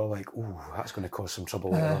 And they were all like, ooh, that's going to cause some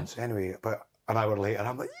trouble later on. So anyway, about an hour later,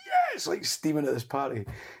 I'm like, yes, like steaming at this party.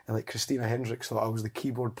 And like Christina Hendricks thought I was the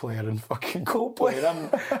keyboard player in fucking Coldplay.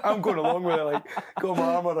 And I'm going along with it, like, got my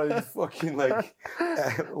arm around fucking like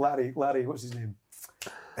Larry, what's his name?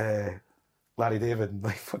 Larry David,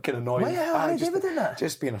 like fucking annoying. Why Larry David did that?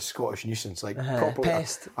 Just being a Scottish nuisance, like proper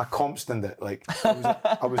pest. I compstoned it. Like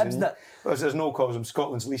there's no cause. I'm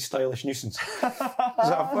Scotland's least stylish nuisance.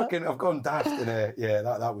 I've gone daft, and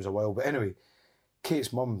that was a while. But anyway,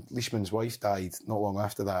 Kate's mum, Leishman's wife, died not long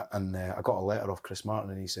after that, and I got a letter off Chris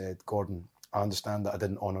Martin, and he said, "Gordon, I understand that I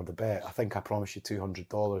didn't honour the bet. I think I promised you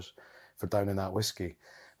 $200 for downing that whiskey.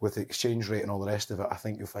 With the exchange rate and all the rest of it, I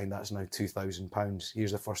think you'll find that's now £2,000.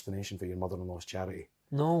 Here's the first donation for your mother-in-law's charity."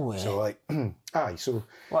 No way. So like, so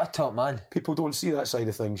what a top man. People don't see that side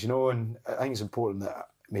of things, you know, and I think it's important that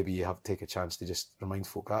maybe you have to take a chance to just remind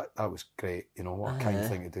folk that was great, you know, what a kind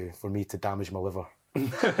thing to do for me to damage my liver. I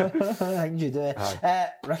think you do.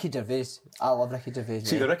 Ricky Gervais. I love Ricky Gervais.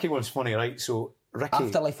 See, the Ricky one's funny, right? So Ricky,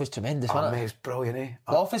 Afterlife was tremendous, wasn't it? Mate, it's brilliant, eh?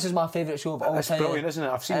 The Office is my favourite show of all time. It's brilliant, isn't it?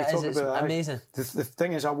 I've seen you talk about it. Amazing. The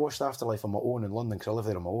thing is, I watched Afterlife on my own in London because I live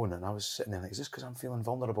there on my own, and I was sitting there like, is this because I'm feeling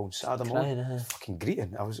vulnerable and sad? I'm fucking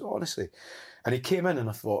greeting. I was, honestly. And he came in and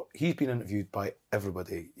I thought, he's been interviewed by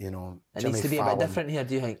everybody, you know. It Jimmy needs to be Fallon, a bit different here,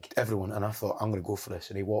 do you think? Everyone. And I thought, I'm going to go for this.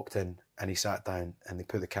 And he walked in and he sat down and they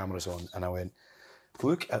put the cameras on and I went,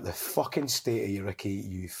 look at the fucking state of you, Ricky,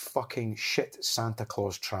 you fucking shit Santa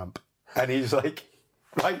Claus tramp. And he's like,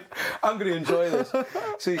 right, I'm going to enjoy this.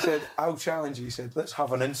 So he said, I'll challenge you. He said, let's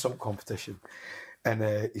have an insult competition.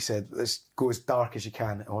 And he said, let's go as dark as you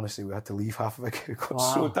can. And honestly, we had to leave half of it. It got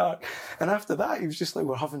so dark. And after that, he was just like,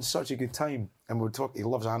 we're having such a good time. And we were talking, he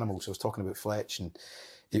loves animals. So I was talking about Fletch and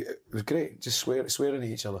it was great. Just swearing at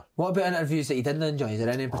each other. What about interviews that you didn't enjoy? Is there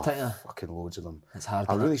any in particular? Fucking loads of them. It's hard.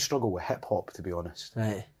 I really struggle with hip hop, to be honest.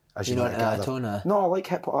 Right. As you know that tone? No, I like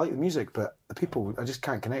hip hop. I like the music, but the people, I just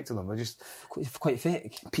can't connect to them. I just quite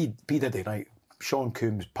fake. P Diddy, right? Sean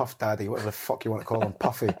Combs, Puff Daddy, whatever the fuck you want to call him,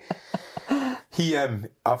 Puffy.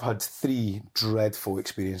 I've had 3 dreadful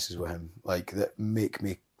experiences with him, like that make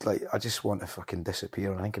me like I just want to fucking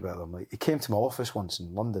disappear and think about them. Like he came to my office once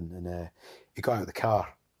in London, and he got out of the car,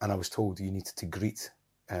 and I was told you needed to greet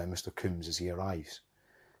Mr. Combs as he arrives.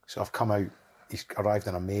 So I've come out. He's arrived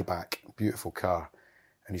in a Maybach, beautiful car,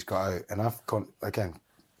 and he's got out, and I've gone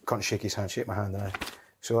to shake his hand, shake my hand, and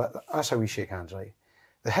so that's how we shake hands, right?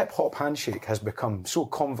 The hip-hop handshake has become so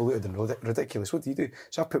convoluted and ridiculous. What do you do?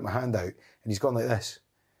 So I put my hand out, and he's gone like this.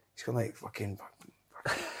 He's gone like, fucking.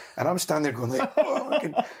 And I'm standing there going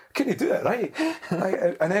like, can you do that, right?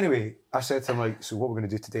 And anyway, I said to him, like, so what we're going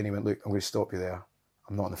to do today? And he went, look, I'm going to stop you there.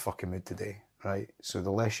 I'm not in the fucking mood today, right? So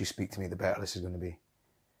the less you speak to me, the better this is going to be.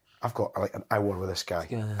 I've got like an hour with this guy,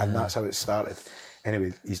 and that's how it started.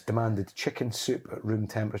 Anyway, he's demanded chicken soup at room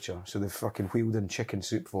temperature, so they've fucking wheeled in chicken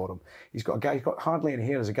soup for him. He's got hardly any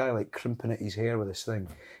hair. There's a guy like crimping at his hair with this thing.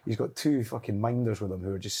 He's got 2 fucking minders with him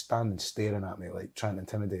who are just standing staring at me, like trying to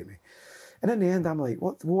intimidate me. And in the end, I'm like,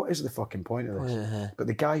 what is the fucking point of this? But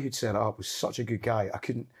the guy who'd set it up was such a good guy. I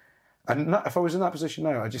couldn't. And if I was in that position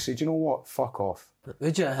now, I'd just say, do you know what? Fuck off.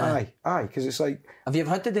 Would you? Aye, because it's like. Have you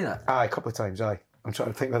ever had to do that? Aye, a couple of times. Aye. I'm trying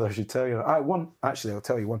to think whether I should tell you. One. Actually, I'll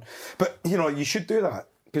tell you one. But, you know, you should do that.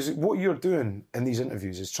 Because what you're doing in these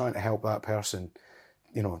interviews is trying to help that person,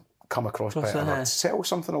 you know, come across better. Sell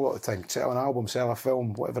something a lot of the time. Sell an album, sell a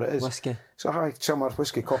film, whatever it is. Whiskey. So, sell my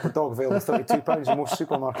whiskey, Copper Dog, available at £32 in most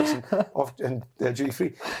supermarkets and duty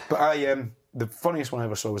free. But the funniest one I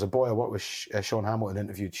ever saw was a boy I worked with, Sean Hamilton,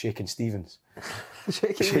 interviewed Shakin' Stevens.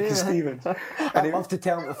 Shakin' Stevens. I'd love to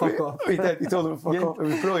tell him to fuck off. He did. He told him to fuck off. It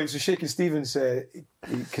was brilliant. So Shakin' Stevens,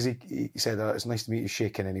 because he said, it's nice to meet you,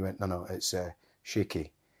 Shakin', and he went, no, it's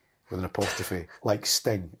Shaky, with an apostrophe, like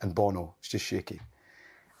Sting and Bono. It's just Shaky.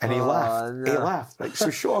 And he laughed. No. He laughed. Right? So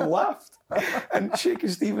Sean laughed. And Shakin'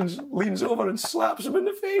 Stevens leans over and slaps him in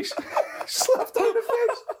the face. Slapped him in the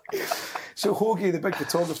face. So Hoagie, the big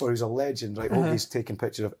photographer, who's a legend, right? Hoagie's taken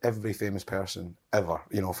pictures of every famous person ever,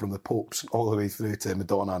 you know, from the popes all the way through to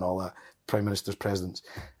Madonna and all that, prime ministers, presidents.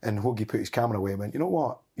 And Hoagie put his camera away and went, you know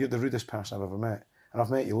what? You're the rudest person I've ever met. And I've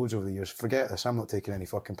met you loads over the years. Forget this. I'm not taking any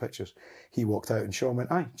fucking pictures. He walked out and Sean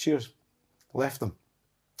went, aye, cheers. Left them.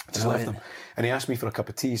 Just left him. And he asked me for a cup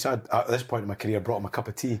of tea. So at this point in my career, I brought him a cup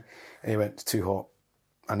of tea. And he went, it's too hot.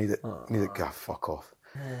 I need it. Fuck off.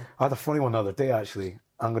 I had a funny one the other day, actually.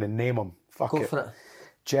 I'm going to name him. Fuck it. Go for it.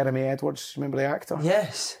 Jeremy Edwards. Remember the actor?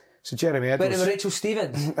 Yes. So Jeremy Edwards. But Rachel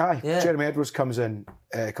Stevens. Aye. Yeah. Jeremy Edwards comes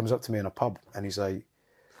up to me in a pub and he's like,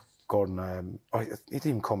 Gordon, he didn't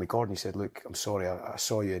even call me Gordon. He said, look, I'm sorry, I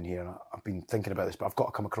saw you in here and I've been thinking about this, but I've got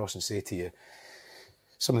to come across and say to you,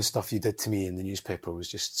 some of the stuff you did to me in the newspaper was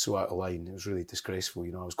just so out of line. It was really disgraceful.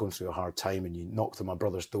 You know, I was going through a hard time and you knocked on my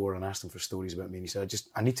brother's door and asked him for stories about me. And he said,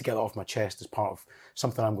 I need to get that off my chest as part of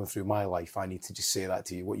something I'm going through in my life. I need to just say that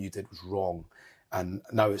to you. What you did was wrong. And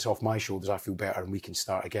now it's off my shoulders. I feel better and we can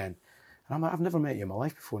start again. And And I'm like, I've never met you in my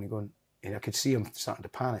life before. And I could see him starting to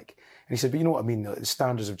panic. And he said, but you know what I mean? The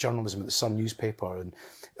standards of journalism at the Sun newspaper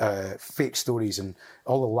and fake stories and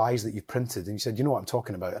all the lies that you've printed. And he said, you know what I'm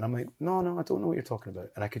talking about? And I'm like, no, I don't know what you're talking about.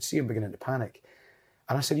 And I could see him beginning to panic.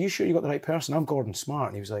 And I said, are you sure you got the right person? I'm Gordon Smart.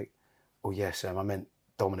 And he was like, oh yes, I meant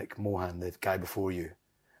Dominic Mohan, the guy before you. And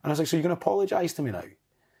I was like, so you're going to apologise to me now?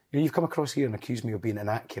 You know, you've come across here and accused me of being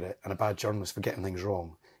inaccurate and a bad journalist for getting things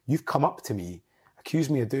wrong. You've come up to me,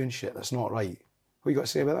 accused me of doing shit that's not right. What you got to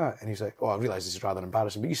say about that? And he's like, oh, I realise this is rather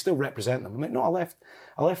embarrassing, but you still represent them. I'm like, no, I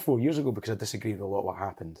left 4 years ago because I disagreed with a lot of what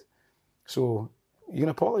happened. So you're going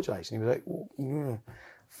to apologise? And he was like, well, yeah.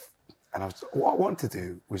 And what I wanted to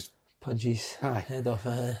do was punch his head off.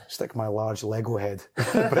 Stick my large Lego head in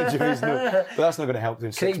the bridge of his nose. But that's not going to help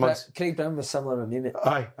in 6 months. Craig Brown was similar with me, mate.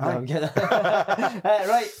 Aye. No, I'm kidding.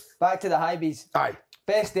 Right, back to the Highbees. Aye.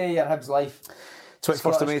 Best day of your Hibs life.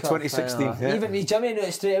 21st of May 2016. Yeah. Even me, Jimmy knew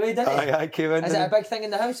it straight away, didn't he? I came in. Is it a big thing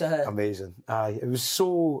in the house? Amazing. Aye. It was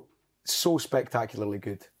so spectacularly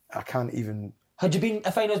good. I can't even... Had you been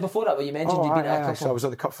at finals before that? Where you mentioned you'd been at a couple? So I was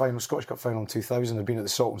at the cup final, Scottish Cup final in 2000. I'd been at the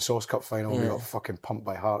Salt and Sauce Cup final. We got fucking pumped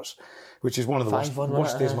by Hearts, which is one of the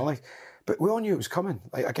worst days of my life. But we all knew it was coming.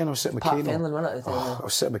 Like, again, I was sitting with Kano. Finland, wasn't it? I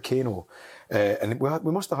was sitting with Kano, and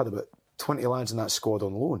we must have had about 20 lads in that squad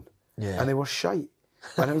on loan, and they were shite.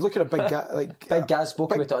 And I was looking at Big Gaz, Big Gaz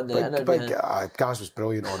spoke about it on the interview. Gaz was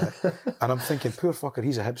brilliant on it, and I'm thinking, poor fucker,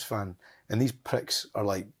 he's a Hibs fan, and these pricks are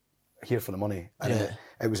like here for the money, and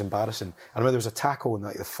it was embarrassing. I remember there was a tackle in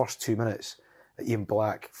like the first 2 minutes that Ian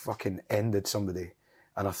Black fucking ended somebody,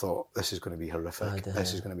 and I thought, this is going to be horrific.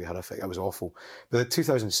 This is going to be horrific. It was awful. But the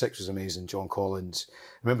 2006 was amazing. John Collins. I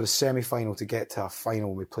remember the semi-final to get to a final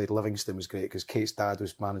when we played Livingston was great because Kate's dad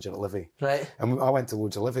was manager at Livy. Right. And I went to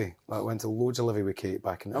loads of Livy. with Kate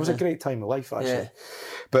back in. It was a great time of life, actually. Yeah.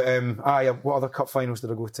 But what other cup finals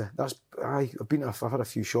did I go to? I've had a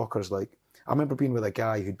few shockers. Like, I remember being with a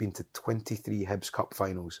guy who'd been to 23 Hibs Cup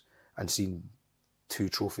finals and seen 2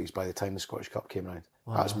 trophies by the time the Scottish Cup came round.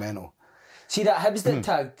 Wow. That's mental. See that Hibs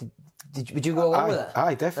tag? Would you go along with it?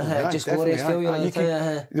 Aye, definitely. Just glorious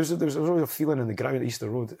failure. There was always a feeling in the ground at Easter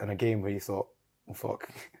Road in a game where you thought, oh fuck,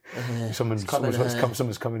 someone's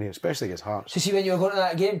coming here, especially against Hearts. So see, when you were going to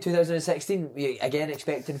that game, 2016, were you again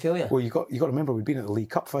expecting failure? Well, you got to remember we'd been at the League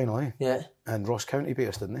Cup final, eh? Yeah. And Ross County beat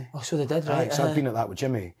us, didn't they? Oh, so they did, right? So I'd been at that with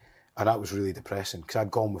Jimmy. And that was really depressing because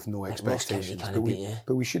I'd gone with no expectations.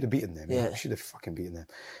 But we should have beaten them. Yeah. We should have fucking beaten them.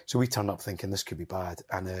 So we turned up thinking this could be bad.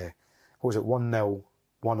 And what was it? 1-0,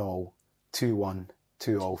 1-0, 2-1,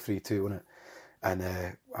 2-0, 3-2, wasn't it? And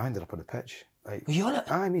I ended up on the pitch. Like, were you on it?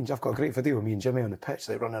 I mean, I've got a great video of me and Jimmy on the pitch,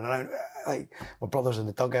 like running around, like my brother's in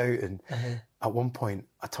the dugout. And at one point,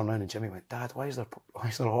 I turned around and Jimmy went, "Dad, why is there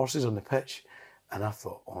horses on the pitch?" And I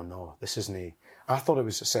thought, oh no, this isn't. I thought it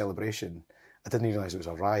was a celebration. I didn't realise it was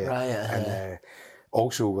a riot. And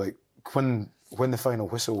also, like when the final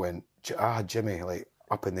whistle went, I had Jimmy like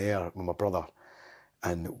up in the air with my brother,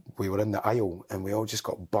 and we were in the aisle, and we all just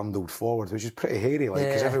got bundled forward, which was pretty hairy, like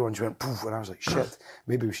because everyone just went poof, and I was like, shit,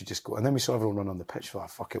 maybe we should just go. And then we saw everyone run on the pitch.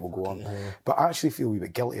 Thought, fuck it, we'll go on. But I actually feel a wee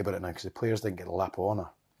bit guilty about it now because the players didn't get a lap of honour.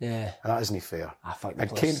 Yeah, and that isn't fair.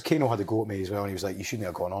 And Kano had a go at me as well, and he was like, "You shouldn't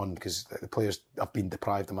have gone on because the players have been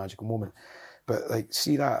deprived of a magical moment." But like,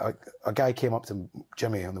 see that a guy came up to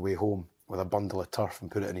Jimmy on the way home with a bundle of turf and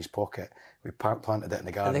put it in his pocket. We planted it in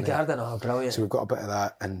the garden. In the garden, oh, brilliant! So we've got a bit of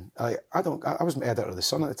that, and I was editor of the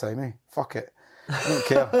Sun at the time. Eh? Fuck it, I don't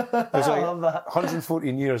care. It was like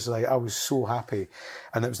 114 years. Like I was so happy,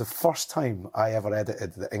 and it was the first time I ever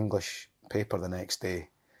edited the English paper the next day.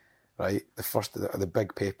 Right, the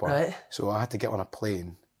big paper. Right. So I had to get on a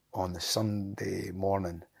plane on the Sunday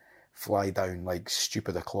morning, fly down like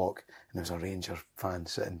stupid o'clock, and there was a Ranger fan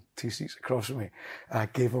sitting 2 seats across from me, and I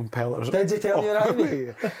gave him pelters. Did you tell you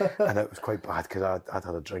that? And it was quite bad because I'd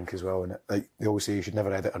had a drink as well, and like they always say you should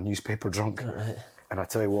never edit a newspaper drunk. Right. And I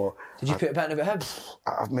tell you what, did you put it back in about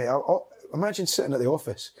Hibs? Imagine sitting at the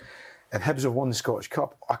office. And Hibs have won the Scottish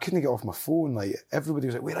Cup. I couldn't get off my phone. Like everybody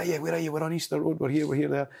was like, "Where are you? Where are you? We're on Easter Road. We're here,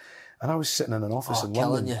 there." And I was sitting in an office in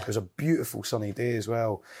London. It was a beautiful sunny day as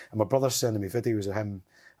well. And my brother's sending me videos of him.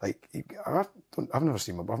 Like I haven't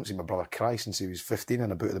seen my brother cry since he was 15,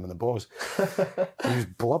 and I booted him in the balls. He was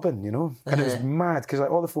blubbing, you know. And it was mad because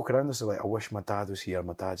like all the folk around us are like, "I wish my dad was here.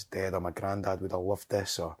 My dad's dead, or my granddad would have loved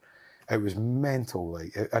this." Or it was mental,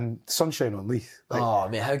 like, and Sunshine on Leith. Like, oh,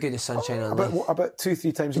 mate, how good is Sunshine on Leith? About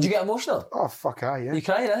 2-3 times. Did you get emotional? Oh, fuck, aye, yeah. You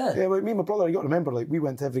cried, eh? Yeah, like me and my brother, you got to remember, like, we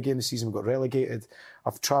went to every game this season, we got relegated.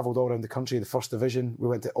 I've travelled all around the country, the First Division. We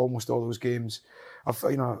went to almost all those games.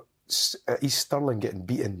 East Stirling getting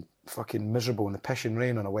beaten fucking miserable in the pissing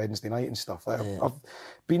rain on a Wednesday night and stuff. Like, I've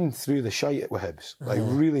been through the shite with Hibs, like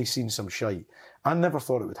really seen some shite. I never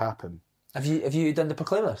thought it would happen. Have you done the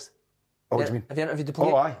Proclaimers? Oh, what do you mean? Have you interviewed the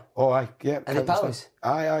players? Oh, aye. Yeah. Are they pals?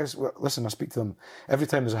 Aye. Listen, I speak to them every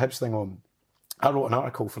time there's a Hibs thing on. I wrote an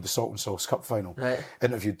article for the Salt and Sauce Cup final. Right.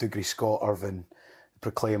 Interviewed Dougie Scott, Irvine,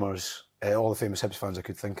 Proclaimers, all the famous Hibs fans I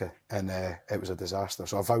could think of, and it was a disaster.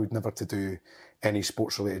 So I vowed never to do any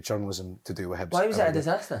sports-related journalism to do with Hibs. Why was it a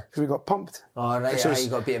disaster? Because we got pumped. Oh, right, so you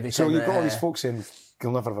got beat every time. So you've got all these folks saying,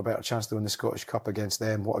 you'll never have a better chance to win the Scottish Cup against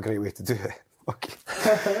them. What a great way to do it.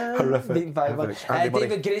 Horrific.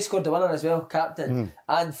 David Gray scored the winner as well, captain,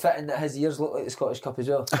 and fitting that his ears look like the Scottish Cup as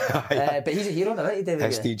well. But he's a hero now, isn't he, David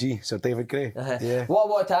Gray? SDG, Sir David Gray. Yeah. What I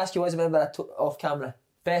wanted to ask you was, remember off camera,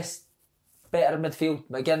 better midfield,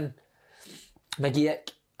 McGinn,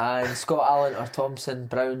 McGeoch, and Scott Allen or Thompson,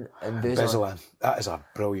 Brown and Bezelan. That is a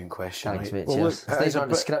brilliant question. Thanks, mate. Well, look, it's not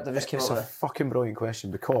the script I've just came up with. It's a fucking brilliant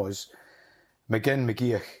question because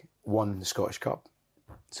McGeoch won the Scottish Cup.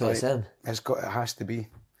 So it's him. It has to be.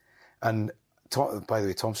 And by the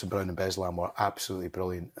way, Thompson, Brown and Bezelan were absolutely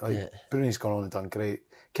brilliant. Bruni's gone on and done great.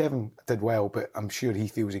 Kevin did well, but I'm sure he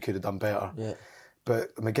feels he could have done better. Yeah.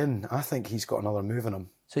 But McGinn, I think he's got another move in him.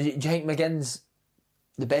 So do you think McGinn's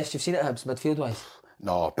the best you've seen at Hibs, midfield-wise?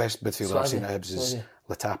 No, best midfielder I've seen at Hibs is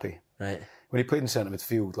Latapi. Right. When he played in centre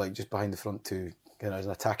midfield, like just behind the front two, as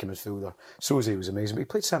an attacking midfielder, Soze was amazing. But he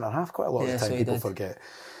played centre-half quite a lot of the time, people forget.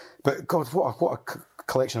 But God, what a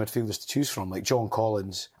collection of midfielders to choose from. Like John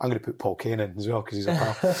Collins, I'm going to put Paul Kane in as well because he's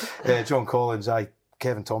a pal. John Collins,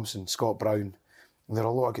 Kevin Thompson, Scott Brown. There are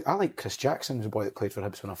a lot of good. I like Chris Jackson, who's a boy that played for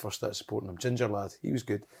Hibs when I first started supporting him. Ginger lad, he was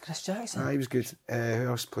good. Chris Jackson? He was good. Who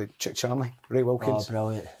else played? Chick Charnley, Ray Wilkins. Oh,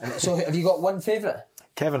 brilliant. So have you got one favourite?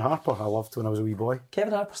 Kevin Harper, I loved when I was a wee boy.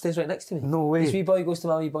 Kevin Harper stays right next to me. No way. His wee boy goes to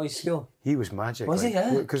my wee boy's school. He was magic. Was he,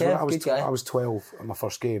 yeah? Because when I was 12 at my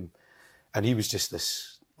first game, and he was just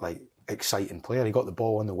this, exciting player. He got the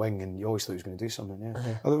ball on the wing and you always thought he was going to do something,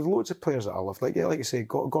 yeah. There were loads of players that I loved. Like I say,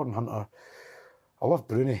 Gordon Hunter. I love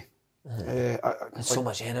Bruni. So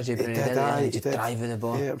much energy, Bruni. He did drive with the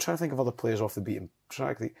ball. Yeah, I'm trying to think of other players off the beaten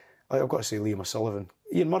track. I've got to say Liam O'Sullivan.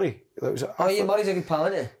 Ian Murray. Ian Murray's a good pal,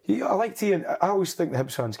 isn't he? I liked Ian. I always think the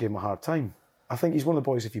Hibs fans gave him a hard time. I think he's one of the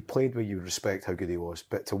boys, if you played with, you would respect how good he was.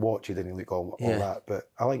 But to watch, he didn't look all that. But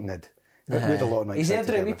I like Nid. We had a lot of nights. He's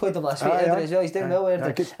Airdrie. We played him last week. Airdrie as well. He's doing well,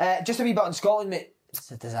 Airdrie. Just a wee bit on Scotland, mate. It's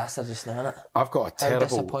a disaster just now, isn't it? I've got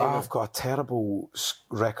a terrible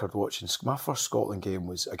record watching. My first Scotland game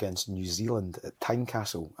was against New Zealand at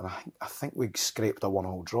Tynecastle, and I think we scraped a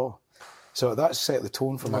 1-1 draw. So that set the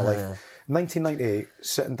tone for my life. 1998,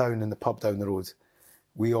 sitting down in the pub down the road,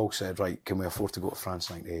 we all said, right, can we afford to go to France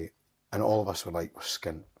 98? And all of us were like, we're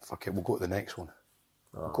skint. Fuck it, we'll go to the next one.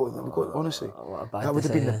 Honestly, that would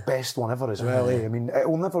have been the best one ever as well. I mean, it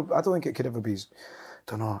will never. I don't think it could ever be.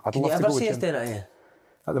 Don't know. I'd love to go with Jimmy.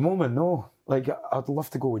 At the moment, no. I'd love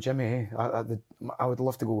to go with Jimmy. I would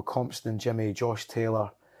love to go with Compston, Jimmy, Josh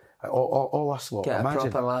Taylor, all us lot. Get Imagine,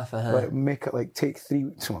 a proper laugh. Make it take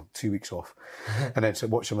 2 weeks off, and then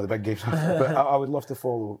watch some of the big games. But I would love to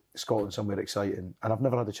follow Scotland somewhere exciting, and I've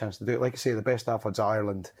never had a chance to do it. Like I say, the best I've had's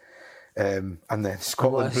Ireland. And then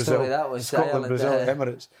Scotland, Brazil,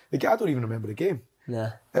 Emirates. I don't even remember the game.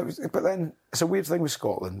 Yeah. But then it's a weird thing with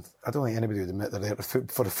Scotland. I don't think anybody would admit they're there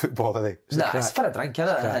for the football, are they? It's for a drink,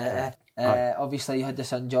 isn't it? Obviously, you had the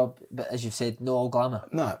Sun job, but as you've said, no all glamour.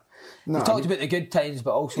 No. You've talked about the good times,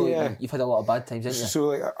 but also you've had a lot of bad times, haven't you?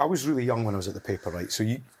 So I was really young when I was at the paper, right? So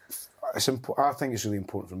I think it's really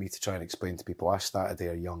important for me to try and explain to people. I started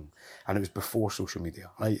there young, and it was before social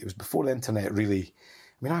media, right? It was before the internet really.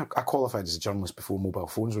 I mean, I qualified as a journalist before mobile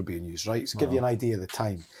phones were being used, right? So give you an idea of the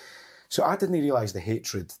time. So I didn't realise the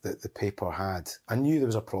hatred that the paper had. I knew there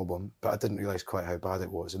was a problem, but I didn't realise quite how bad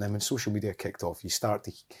it was. And then when social media kicked off,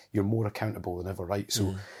 you're more accountable than ever, right?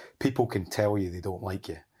 So people can tell you they don't like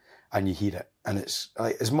you, and you hear it. And it's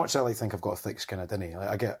as much as I think I've got a thick skin, I didn't.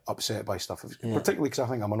 I get upset by stuff, particularly because I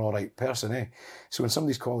think I'm an all right person, So when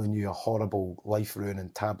somebody's calling you a horrible,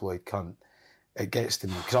 life-ruining tabloid cunt, it gets to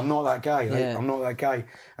me because I'm not that guy, right? Yeah. I'm not that guy.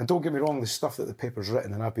 And don't get me wrong, the stuff that the paper's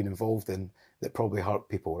written and I've been involved in that probably hurt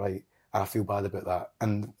people, right? I feel bad about that.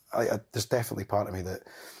 And there's definitely part of me that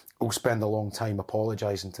will spend a long time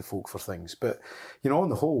apologising to folk for things. But, on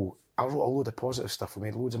the whole, I wrote a load of positive stuff. We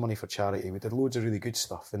made loads of money for charity. We did loads of really good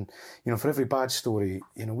stuff. And, for every bad story,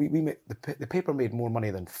 we made, the paper made more money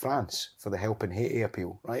than France for the Help in Haiti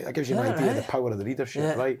appeal, right? That gives you an idea of the power of the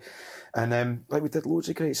readership, right? And we did loads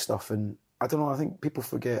of great stuff. And I don't know, I think people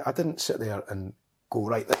forget. I didn't sit there and go,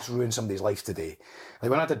 right, let's ruin somebody's life today. Like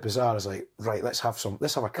when I did Bizarre, I was like, right, let's have a crack.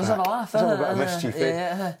 Let's have a laugh. Let's have a bit of mischief.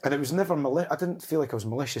 And it was never I didn't feel like I was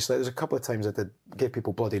malicious. Like, there's a couple of times I gave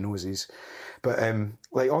people bloody noses. But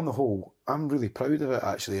like on the whole, I'm really proud of it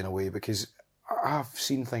actually in a way, because I've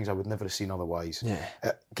seen things I would never have seen otherwise. Yeah.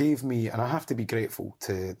 It gave me, and I have to be grateful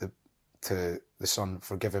to the Sun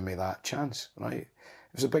for giving me that chance, right? It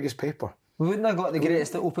was the biggest paper. We wouldn't have got the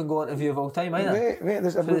greatest open goal interview of all time either.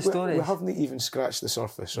 We haven't even scratched the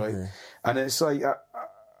surface, right? Mm-hmm. And it's like,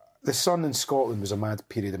 the Sun in Scotland was a mad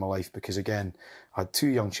period of my life because, again, I had 2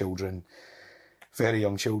 young children, very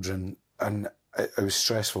young children, and it was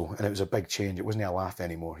stressful and it was a big change. It wasn't a laugh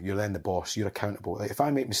anymore. You're then the boss, you're accountable. Like, if I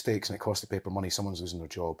make mistakes and it costs the paper money, someone's losing their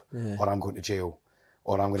job, or I'm going to jail,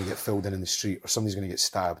 or I'm going to get filled in the street, or somebody's going to get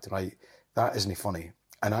stabbed, right? That isn't funny.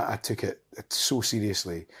 And I took it so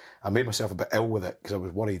seriously. I made myself a bit ill with it because I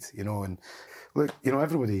was worried, and look,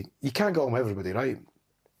 everybody, you can't get on with everybody, right?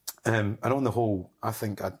 And on the whole, I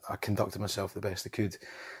think I conducted myself the best I could.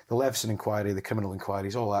 The Leveson inquiry, the criminal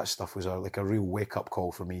inquiries, all that stuff was like a real wake-up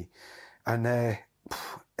call for me. And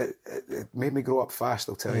it made me grow up fast,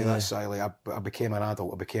 I'll tell you that, Si. Like, I became an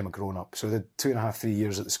adult, I became a grown-up. So I did 2.5, 3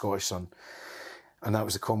 years at the Scottish Sun. And that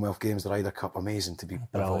was the Commonwealth Games, the Ryder Cup, amazing to be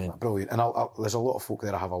involved. Brilliant. And there's a lot of folk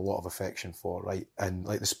there I have a lot of affection for, right? And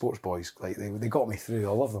like the sports boys, like they got me through.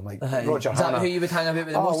 I love them. Like Roger Hanna. Is that who you would hang about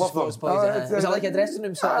with the most sports boys? Is it like a dressing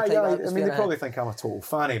room sort of type atmosphere? I mean, they probably think I'm a total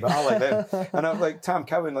fanny, but I like them. And like Tam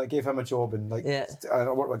Cowan, like gave him a job, and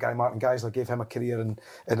I worked with Guy Martin Geisler, gave him a career, and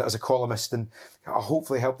as a columnist, and I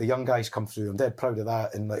hopefully helped the young guys come through. I'm dead proud of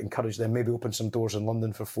that, and like encourage them, maybe open some doors in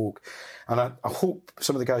London for folk. And I hope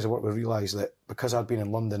some of the guys I work with realise that because I'd been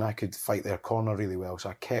in London, I could fight their corner really well. So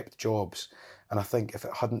I kept jobs. And I think if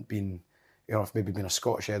it hadn't been, if maybe been a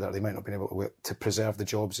Scottish editor, they might not have been able to preserve the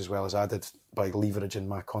jobs as well as I did by leveraging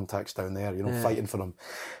my contacts down there, fighting for them.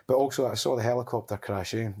 But also I saw the helicopter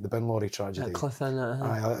crash, the bin lorry tragedy.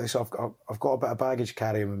 So I've got a bit of baggage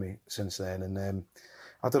carrying with me since then. And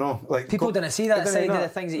I don't know. Like, people didn't see that side of the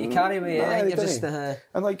things that you carry with you. I think you're just... And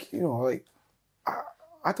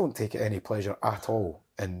I don't take any pleasure at all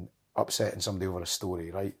in upsetting somebody over a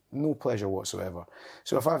story, right? No pleasure whatsoever.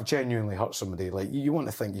 So if I've genuinely hurt somebody, like, you want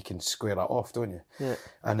to think you can square that off, don't you? Yeah.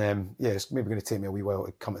 And it's maybe going to take me a wee while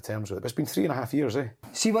to come to terms with it. But it's been 3.5 years, eh?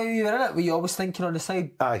 See, while you were in it, were you always thinking on the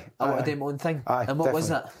side? I want to do my own thing. And what was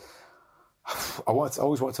that? I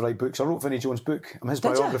always wanted to write books. I wrote Vinnie Jones' book. I'm his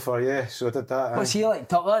biographer, so I did that. What's he like?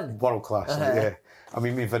 Top man? World class, yeah. I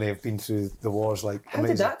mean, me and Vinnie have been through the wars, like, How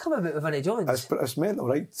did that come about with Vinnie Jones? It's mental,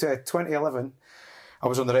 right? 2011, I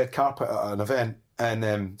was on the red carpet at an event,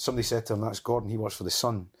 and somebody said to him, "That's Gordon, he works for The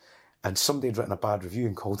Sun." And somebody had written a bad review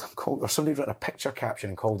and or somebody had written a picture caption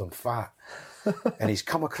and called him fat. And he's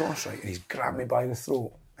come across, right, and he's grabbed me by the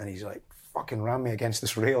throat, and he's like, fucking rammed me against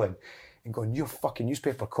this railing, and going, "Your fucking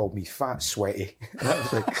newspaper called me fat, sweaty." And I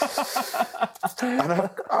was like,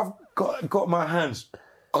 and I've got my hands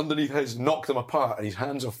underneath his, knocked him apart, and his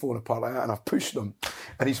hands are falling apart like that, and I've pushed him,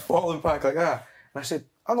 and he's falling back like that. And I said,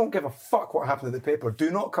 "I don't give a fuck what happened to the paper.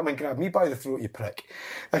 Do not come and grab me by the throat, you prick."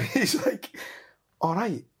 And he's like, "All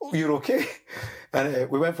right, you're okay." And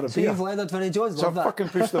we went for a beer. So you've leathered Vinnie Jones, so I fucking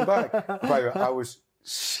pushed him back. I was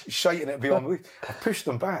shiting it beyond belief. I pushed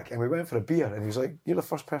him back, and we went for a beer, and he was like, "You're the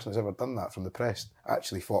first person that's ever done that from the press."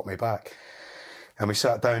 Actually fought me back. And we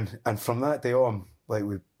sat down, and from that day on, like,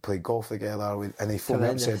 we played golf together, and they phoned me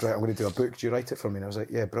up and said, "Right, I'm going to do a book. Do you write it for me?" And I was like,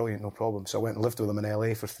 "Yeah, brilliant, no problem." So I went and lived with him in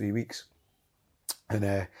LA for 3 weeks,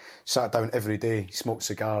 and sat down every day, smoked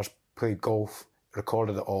cigars, played golf,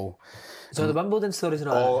 recorded it all. So the Wimbledon stories and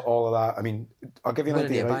all of that. I mean, I'll give you an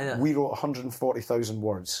idea. Right? We wrote 140,000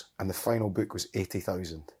 words, and the final book was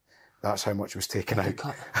 80,000. That's how much was taken out.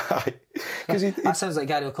 That sounds like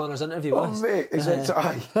Gary O'Connor's interview. Oh, mate, it was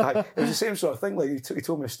the same sort of thing. Like, he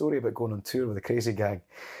told me a story about going on tour with the Crazy Gang,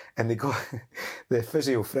 and they got the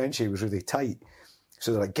physio Frenchie was really tight.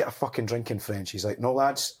 So they're like, "Get a fucking drink in French." He's like, "No,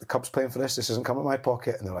 lads, the club's playing for this. This isn't coming out of my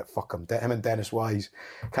pocket." And they're like, "Fuck him." Him and Dennis Wise,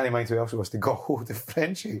 can't mind who else it was, they got hold of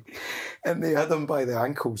Frenchie, and they had him by the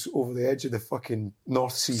ankles over the edge of the fucking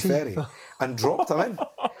North Sea ferry and dropped him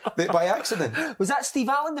in by accident. Was that Steve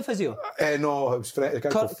Allen, the physio? No, it was a guy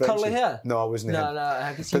called Frenchie. Curly hair? No, it wasn't him. No,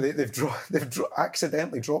 I can see. But they've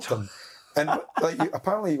accidentally dropped him. And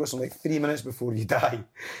apparently you got some 3 minutes before you die,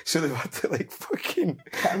 so they had to fucking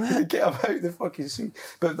get him out the fucking sea.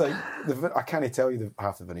 But I can't tell you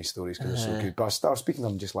half the Vinnie stories because they're so good. But I was speaking to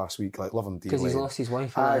him just last week, love him dearly. Because he's lost his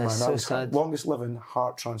wife. Aye, man, so sad. Longest living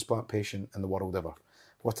heart transplant patient in the world ever.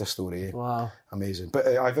 What a story, eh? Wow, amazing. But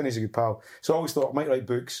Vinnie's a good pal, so I always thought I might write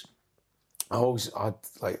books. I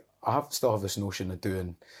still have this notion of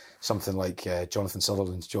doing something like Jonathan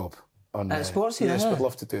Sutherland's job. On sports, yes, would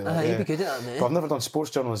love to do that. You'd be good at that, mate. But I've never done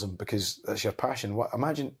sports journalism because that's your passion.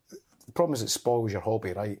 Imagine the problem is it spoils your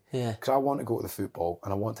hobby, right? Yeah. Because I want to go to the football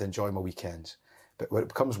and I want to enjoy my weekends, but when it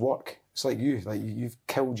becomes work, it's like you've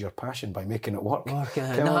killed your passion by making it work. No,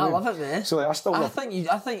 I love it, man. So I still love.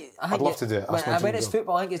 I'd love to do it. When it's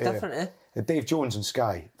football, I think it's different. Dave Jones and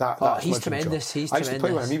Sky. That's he's tremendous. I used to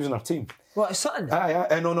play with him. He was on our team. What, Sutton?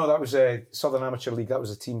 No, that was Southern Amateur League. That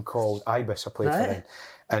was a team called Ibis. I played for them.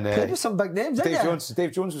 And played with some big names,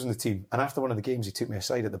 Dave Jones was in the team, and after one of the games, he took me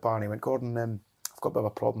aside at the bar and he went, "Gordon, I've got a bit of a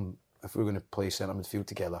problem. If we're going to play centre midfield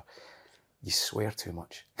together, you swear too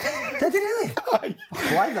much." Did he really?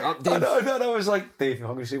 Why that up, Dave? I was like, Dave, I'm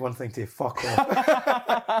going to say one thing to you. Fuck off.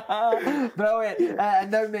 Brilliant. And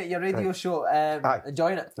now, mate, your radio show,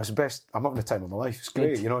 enjoying it? It's the best. I'm having the time of my life. It's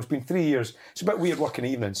great. You know, it's been 3 years. It's a bit weird working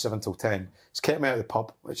evenings, 7 till 10. It's kept me out of the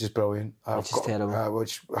pub, which is brilliant. Which is terrible.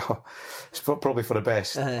 Which it's probably for the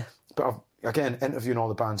best. But again, interviewing all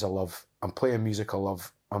the bands I love. I'm playing music I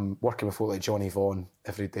love. I'm working with folk like Johnny Vaughan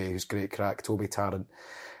every day, who's great crack, Toby Tarrant.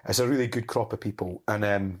 It's a really good crop of people.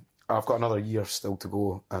 And I've got another year still to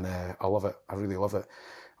go, and I love it. I really love it.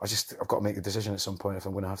 I've got to make a decision at some point if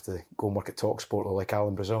I'm going to have to go and work at TalkSport or like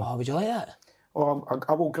Alan Brazil. Oh, would you like that? Oh,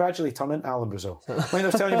 I will gradually turn into Alan Brazil. When I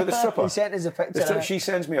was telling you about the stripper. He sent us a picture. She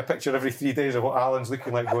sends me a picture every 3 days of what Alan's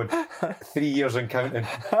looking like going, 3 years and counting.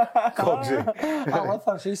 Cogsy. I love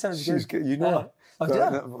her. She sounds good. She's good. You know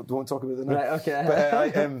her. Don't talk about it now. Right,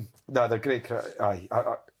 okay. But they're great.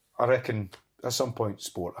 I reckon at some point,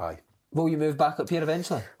 sport, Will you move back up here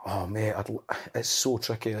eventually? Oh, mate, it's so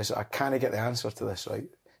tricky. I can't get the answer to this, right?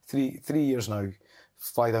 3 years now,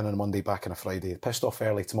 fly down on a Monday, back on a Friday. Pissed off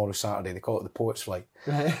early, tomorrow Saturday. They call it the Poets' Flight.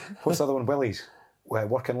 Right. What's the other one? Willies.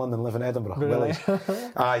 Work in London, live in Edinburgh. Really?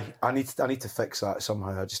 Willies. I need to fix that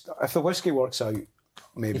somehow. If the whiskey works out,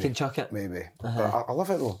 maybe. You can chuck it. Maybe. But I love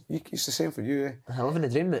it though. It's the same for you, eh? I'm living the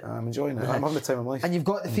dream, mate. I'm enjoying it. I'm having the time of my life. And you've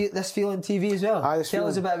got this feeling TV as well. Tell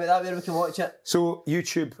us a bit about that, where we can watch it. So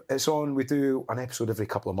YouTube, it's on. We do an episode every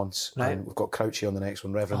couple of months. Right. And we've got Crouchy on the next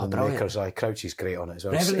one, Reverend and the Makers. Crouchy's great on it as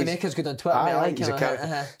well. Reverend and the Makers good on Twitter. I like he's him. A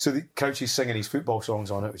character. So Crouchy's singing his football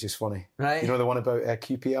songs on it, which is funny. Right. You know the one about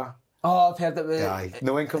QPR? Oh, I've heard it.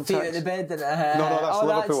 No income tax. Feet at the bed. No, that's the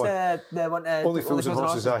Liverpool one. The one. Only Fools and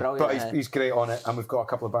Horses, But he's great on it, and we've got a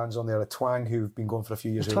couple of bands on there. A Twang, who've been going for a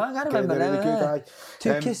few years. Twang, I remember them. Really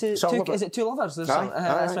good. Is it Two Lovers? That's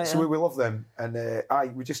right. So we love them, and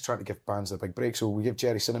we're just trying to give bands a big break. So we give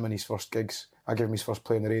Jerry Cinnamon his first gigs. I gave him his first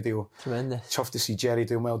play on the radio. Tremendous. Chuffed to see Jerry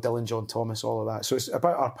doing well, Dylan, John Thomas, all of that. So it's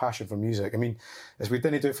about our passion for music. I mean, we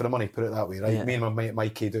didn't do it for the money, put it that way, right? Yeah. Me and my mate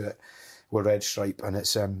Mikey do it. We're Red Stripe, and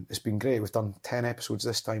it's been great. We've done 10 episodes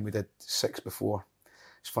this time. We did 6 before.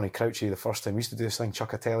 It's funny, Crouchy, the first time, we used to do this thing,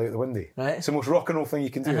 chuck a telly out the window. Right. It's the most rock and roll thing you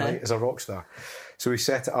can do, right, as a rock star. So we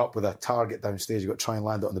set it up with a target downstage. You've got to try and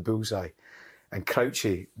land it on the bullseye. And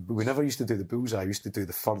Crouchy, we never used to do the bullseye, we used to do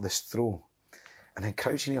the furthest throw. And then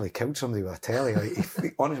Crouchy nearly killed somebody with a telly.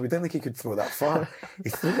 Honestly, we didn't think he could throw it that far. He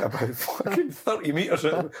threw it about fucking 30 metres.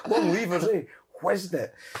 Long levers, whizzed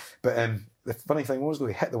it. But the funny thing was, though,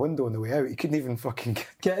 he hit the window on the way out. He couldn't even fucking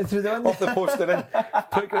get it through the window. Off the post and in.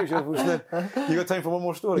 Put Crouchy off the post and in. You got time for one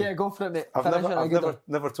more story? Yeah, go for it, mate. I've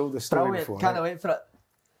never told this story before. Can't wait for it.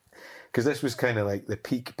 Because this was kind of like the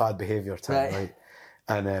peak bad behaviour time, right?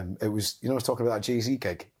 And it was, I was talking about that Jay-Z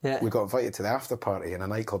gig. Yeah. We got invited to the after party in a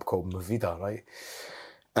nightclub called Movida, right?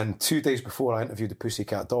 And 2 days before, I interviewed the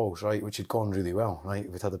Pussycat Dolls, right, which had gone really well, right?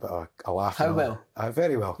 We'd had a bit of a laugh. How well?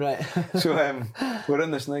 Very well. Right. So we're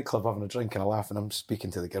in this nightclub having a drink and a laugh, and I'm speaking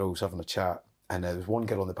to the girls, having a chat. And there was one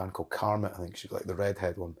girl in the band called Carmet, I think she's like the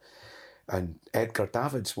redhead one. And Edgar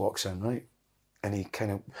Davids walks in, right? And he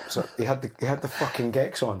kind of, he had the fucking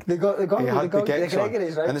Gex on. He had the Gex on.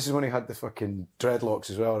 Right? And this is when he had the fucking dreadlocks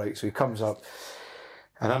as well, right? So he comes up.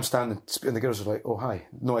 And I'm standing, and the girls are like, "Oh, hi."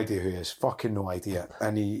 No idea who he is. Fucking no idea.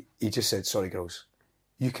 And he just said, "Sorry, girls,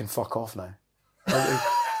 you can fuck off now."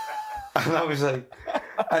 And I was like,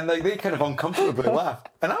 and like they kind of uncomfortably laughed.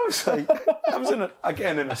 And I was like, I was in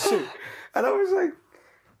a suit. And I was like,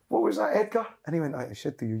 "What was that, Edgar?" And he went, "I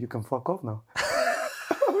said to you, you can fuck off now."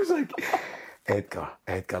 I was like, Edgar,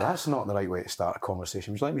 that's not the right way to start a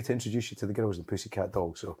conversation. Would you like me to introduce you to the girls in Pussycat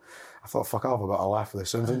Dolls? So I thought, fuck off, about a laugh with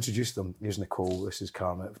this. So I've introduced them. Here's Nicole, this is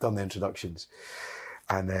Carmet. We've done the introductions.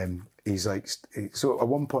 And he's like, so at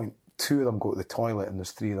one point, 2 of them go to the toilet and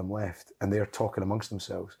there's 3 of them left and they're talking amongst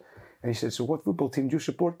themselves. And he said, "So what football team do you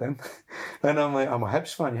support then?" And I'm like, "I'm a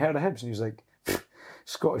Hibs fan. You heard of Hibs?" And he's like,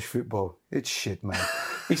 "Scottish football, it's shit, man."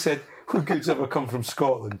 He said, "Who good's ever come from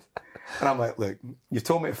Scotland?" And I'm like, look, you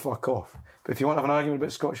told me to fuck off. But if you want to have an argument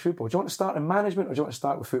about Scottish football, do you want to start in management or do you want to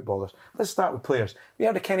start with footballers? Let's start with players. We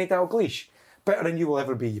had a Kenny Dalglish. Better than you will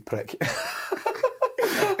ever be, you prick.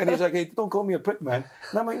 And he's like, hey, don't call me a prick, man.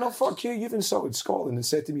 And I'm like, no, fuck you. You've insulted Scotland and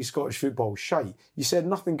said to me Scottish football shite. You said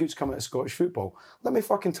nothing good's coming out of Scottish football. Let me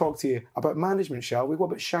fucking talk to you about management, shall we? What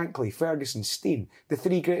about Shankly, Ferguson, Steen, the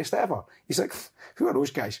 3 greatest ever? He's like, who are those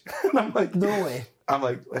guys? And I'm like, no way. I'm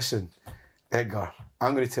like, listen, Edgar,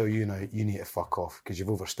 I'm going to tell you now, you need to fuck off because you've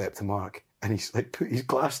overstepped the mark. And he's like, put his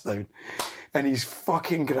glass down and he's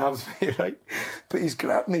fucking grabbed me, right? But he's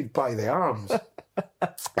grabbed me by the arms.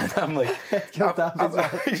 And I'm like,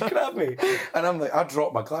 he's grabbed me. And I'm like, I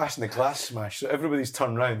dropped my glass and the glass smashed. So everybody's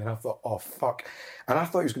turned around and I thought, oh, fuck. And I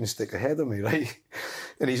thought he was going to stick the head on me, right?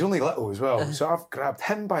 And he's only little as well. So I've grabbed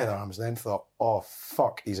him by the arms and then thought, oh,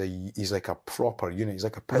 fuck, he's like a proper unit. He's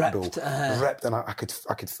like a pit bull. Ripped. And I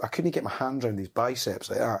couldn't get my hand around his biceps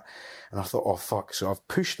like that. And I thought, oh, fuck. So I've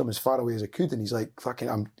pushed him as far away as I could. And he's like,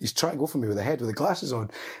 he's trying to go for me with the head with the glasses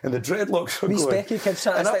on. And the dreadlocks are going. Specky kid's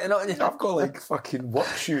trying to stick it on you. I've got like fucking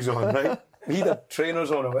work shoes on, right? He had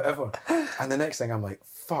trainers on or whatever. And the next thing I'm like,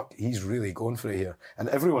 fuck, he's really going for it here. And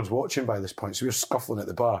everyone's watching by this point. So we're scuffling at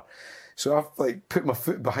the bar. So I've like put my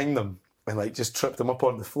foot behind them and like just tripped him up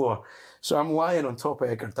on the floor. So I'm lying on top of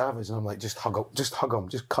Edgar Davids and I'm like, just hug him, just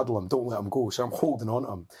cuddle him, don't let him go. So I'm holding on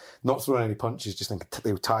to him, not throwing any punches, just thinking,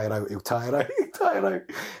 he'll tire out.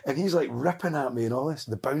 And he's like ripping at me and all this.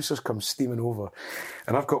 The bouncers come steaming over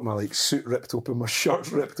and I've got my like suit ripped open, my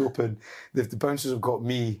shirt's ripped open. The bouncers have got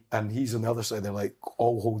me and he's on the other side. They're like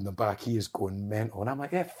all holding him back. He is going mental. And I'm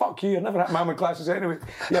like, yeah, fuck you. I never had man with glasses anyway.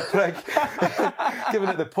 Yeah, prick. Giving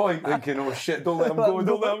it the point, thinking, oh shit, don't let him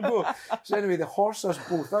go. So anyway, they horse us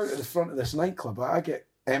both out at the front of this nightclub. I get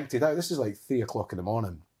emptied out. This is like 3 o'clock in the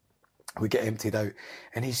morning. We get emptied out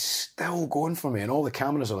and he's still going for me and all the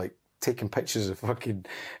cameras are like taking pictures of fucking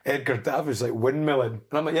Edgar Davids like windmilling.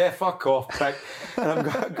 And I'm like, yeah, fuck off, prick. And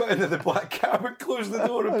I got into the black cab and closed the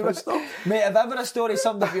door and pissed off. Mate, if ever a story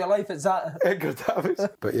summed up your life, it's that. Edgar Davids.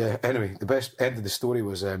 But yeah, anyway, the best end of the story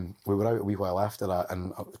was we were out a wee while after that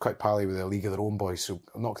and I was quite pally with the League of Their Own boys, so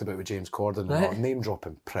I knocked about with James Corden. Right. Name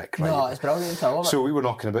dropping prick. Right? No, it's brilliant. I love it. So we were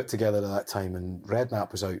knocking about together at that time and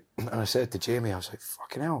Redknapp was out and I said to Jamie, I was like,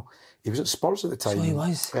 fucking hell. He was at Spurs at the time. So he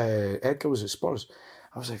was. Edgar was at Spurs.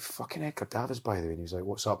 I was like, fucking Edgar Davids, by the way. And he was like,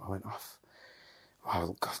 what's up? I went, I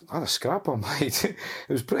had a scrap on my It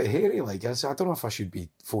was pretty hairy. Like, I don't know if I should be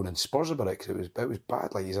phoning Spurs about it because it was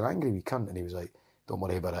bad. Like, he's an angry wee cunt. And he was like, don't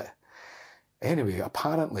worry about it. Anyway,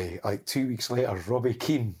 apparently, like 2 weeks later, Robbie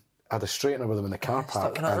Keane had a straightener with him in the car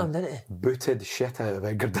park and booted shit out of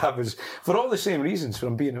Edgar Davids for all the same reasons for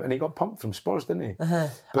him being, and he got pumped from Spurs, didn't he? But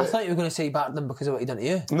I thought you were going to say he backed them because of what he done to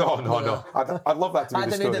you. No. I'd love that to be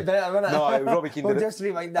the story. I'd have made it better, wouldn't it? No, Robbie Keane did it. Just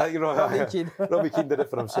rewind that. Robbie Keane did it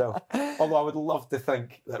for himself. Although I would love to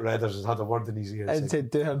think that Redders has had a word in his ear and said,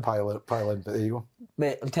 do him. Pile in, but there you go.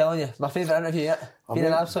 Mate, I'm telling you, my favourite interview yet. Been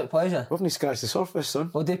an absolute pleasure. We haven't scratched the surface,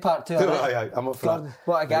 son. We'll do part 2. I'm up for that.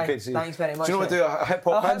 What a guy. Thanks very much. Do you know what I do? A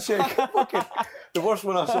hip-hop handshake. The worst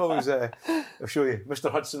one I saw was, I'll show you, Mr.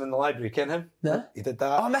 Hudson in the library. Ken him? No. He did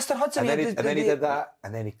that. Oh, Mr. Hudson. And then he did that,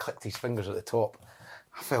 and then he clicked his fingers at the top.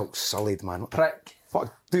 I felt sullied, man. Prick.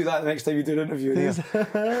 Fuck, do that the next time you do an interview.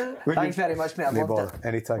 Thanks very much, mate. I loved it.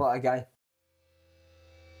 Anytime. What a guy.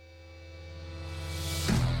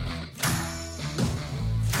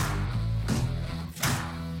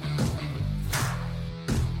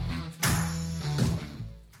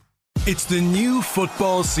 It's the new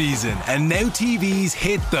football season, and now TV's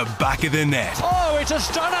hit the back of the net. Oh, it's a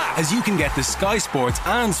stunner! As you can get the Sky Sports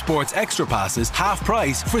and Sports Extra passes half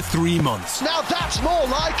price for 3 months. Now that's more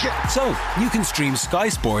like it! So, you can stream Sky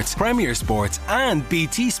Sports, Premier Sports and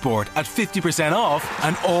BT Sport at 50% off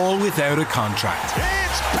and all without a contract.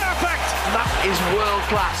 It's perfect! That is world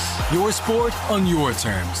class. Your sport on your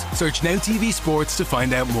terms. Search Now TV Sports to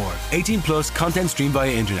find out more. 18 plus, content streamed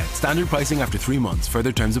via internet. Standard pricing after 3 months.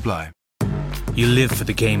 Further terms apply. You live for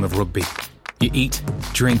the game of rugby. You eat,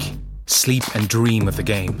 drink, sleep and dream of the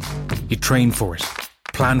game. You train for it,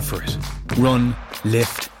 plan for it, run,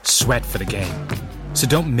 lift, sweat for the game. So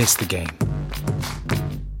don't miss the game.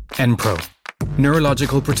 Enpro.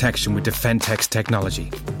 Neurological protection with Defentex technology.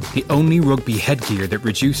 The only rugby headgear that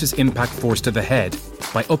reduces impact force to the head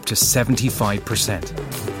by up to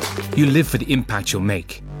 75%. You live for the impact you'll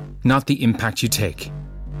make, not the impact you take.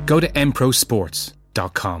 Go to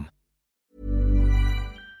enprosports.com.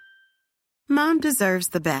 Mom deserves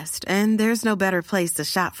the best, and there's no better place to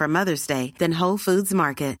shop for Mother's Day than Whole Foods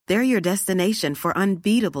Market. They're your destination for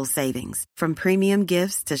unbeatable savings, from premium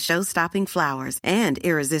gifts to show-stopping flowers and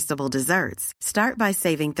irresistible desserts. Start by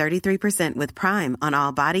saving 33% with Prime on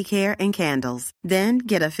all body care and candles. Then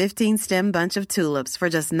get a 15-stem bunch of tulips for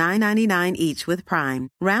just $9.99 each with Prime.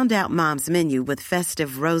 Round out Mom's menu with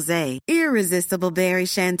festive rosé, irresistible berry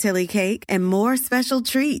chantilly cake, and more special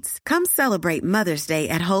treats. Come celebrate Mother's Day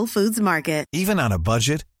at Whole Foods Market. Even on a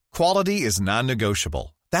budget, quality is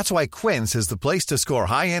non-negotiable. That's why Quince is the place to score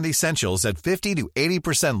high-end essentials at 50 to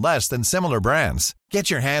 80% less than similar brands. Get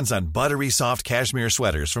your hands on buttery soft cashmere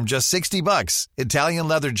sweaters from just $60, Italian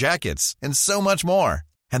leather jackets, and so much more.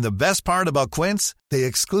 And the best part about Quince, they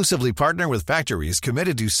exclusively partner with factories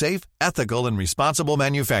committed to safe, ethical, and responsible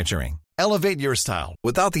manufacturing. Elevate your style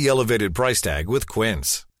without the elevated price tag with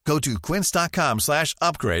Quince. Go to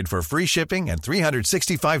quince.com/upgrade for free shipping and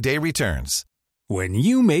 365-day returns. When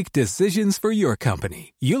you make decisions for your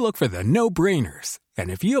company, you look for the no-brainers. And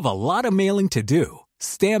if you have a lot of mailing to do,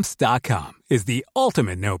 Stamps.com is the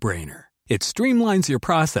ultimate no-brainer. It streamlines your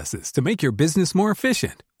processes to make your business more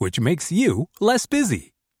efficient, which makes you less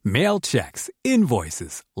busy. Mail checks,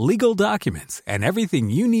 invoices, legal documents, and everything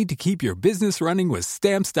you need to keep your business running with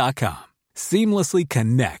Stamps.com. Seamlessly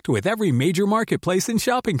connect with every major marketplace and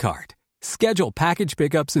shopping cart. Schedule package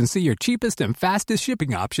pickups and see your cheapest and fastest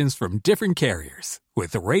shipping options from different carriers.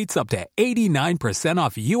 With rates up to 89%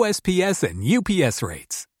 off USPS and UPS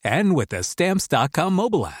rates. And with the Stamps.com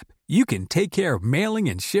mobile app, you can take care of mailing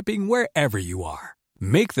and shipping wherever you are.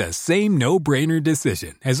 Make the same no-brainer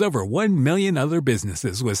decision as over 1 million other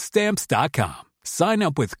businesses with Stamps.com. Sign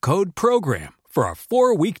up with code PROGRAM for a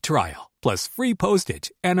 4-week trial, plus free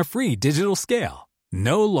postage and a free digital scale.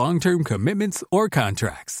 No long-term commitments or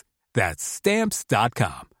contracts. That's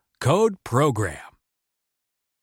Stamps.com. Code PROGRAM.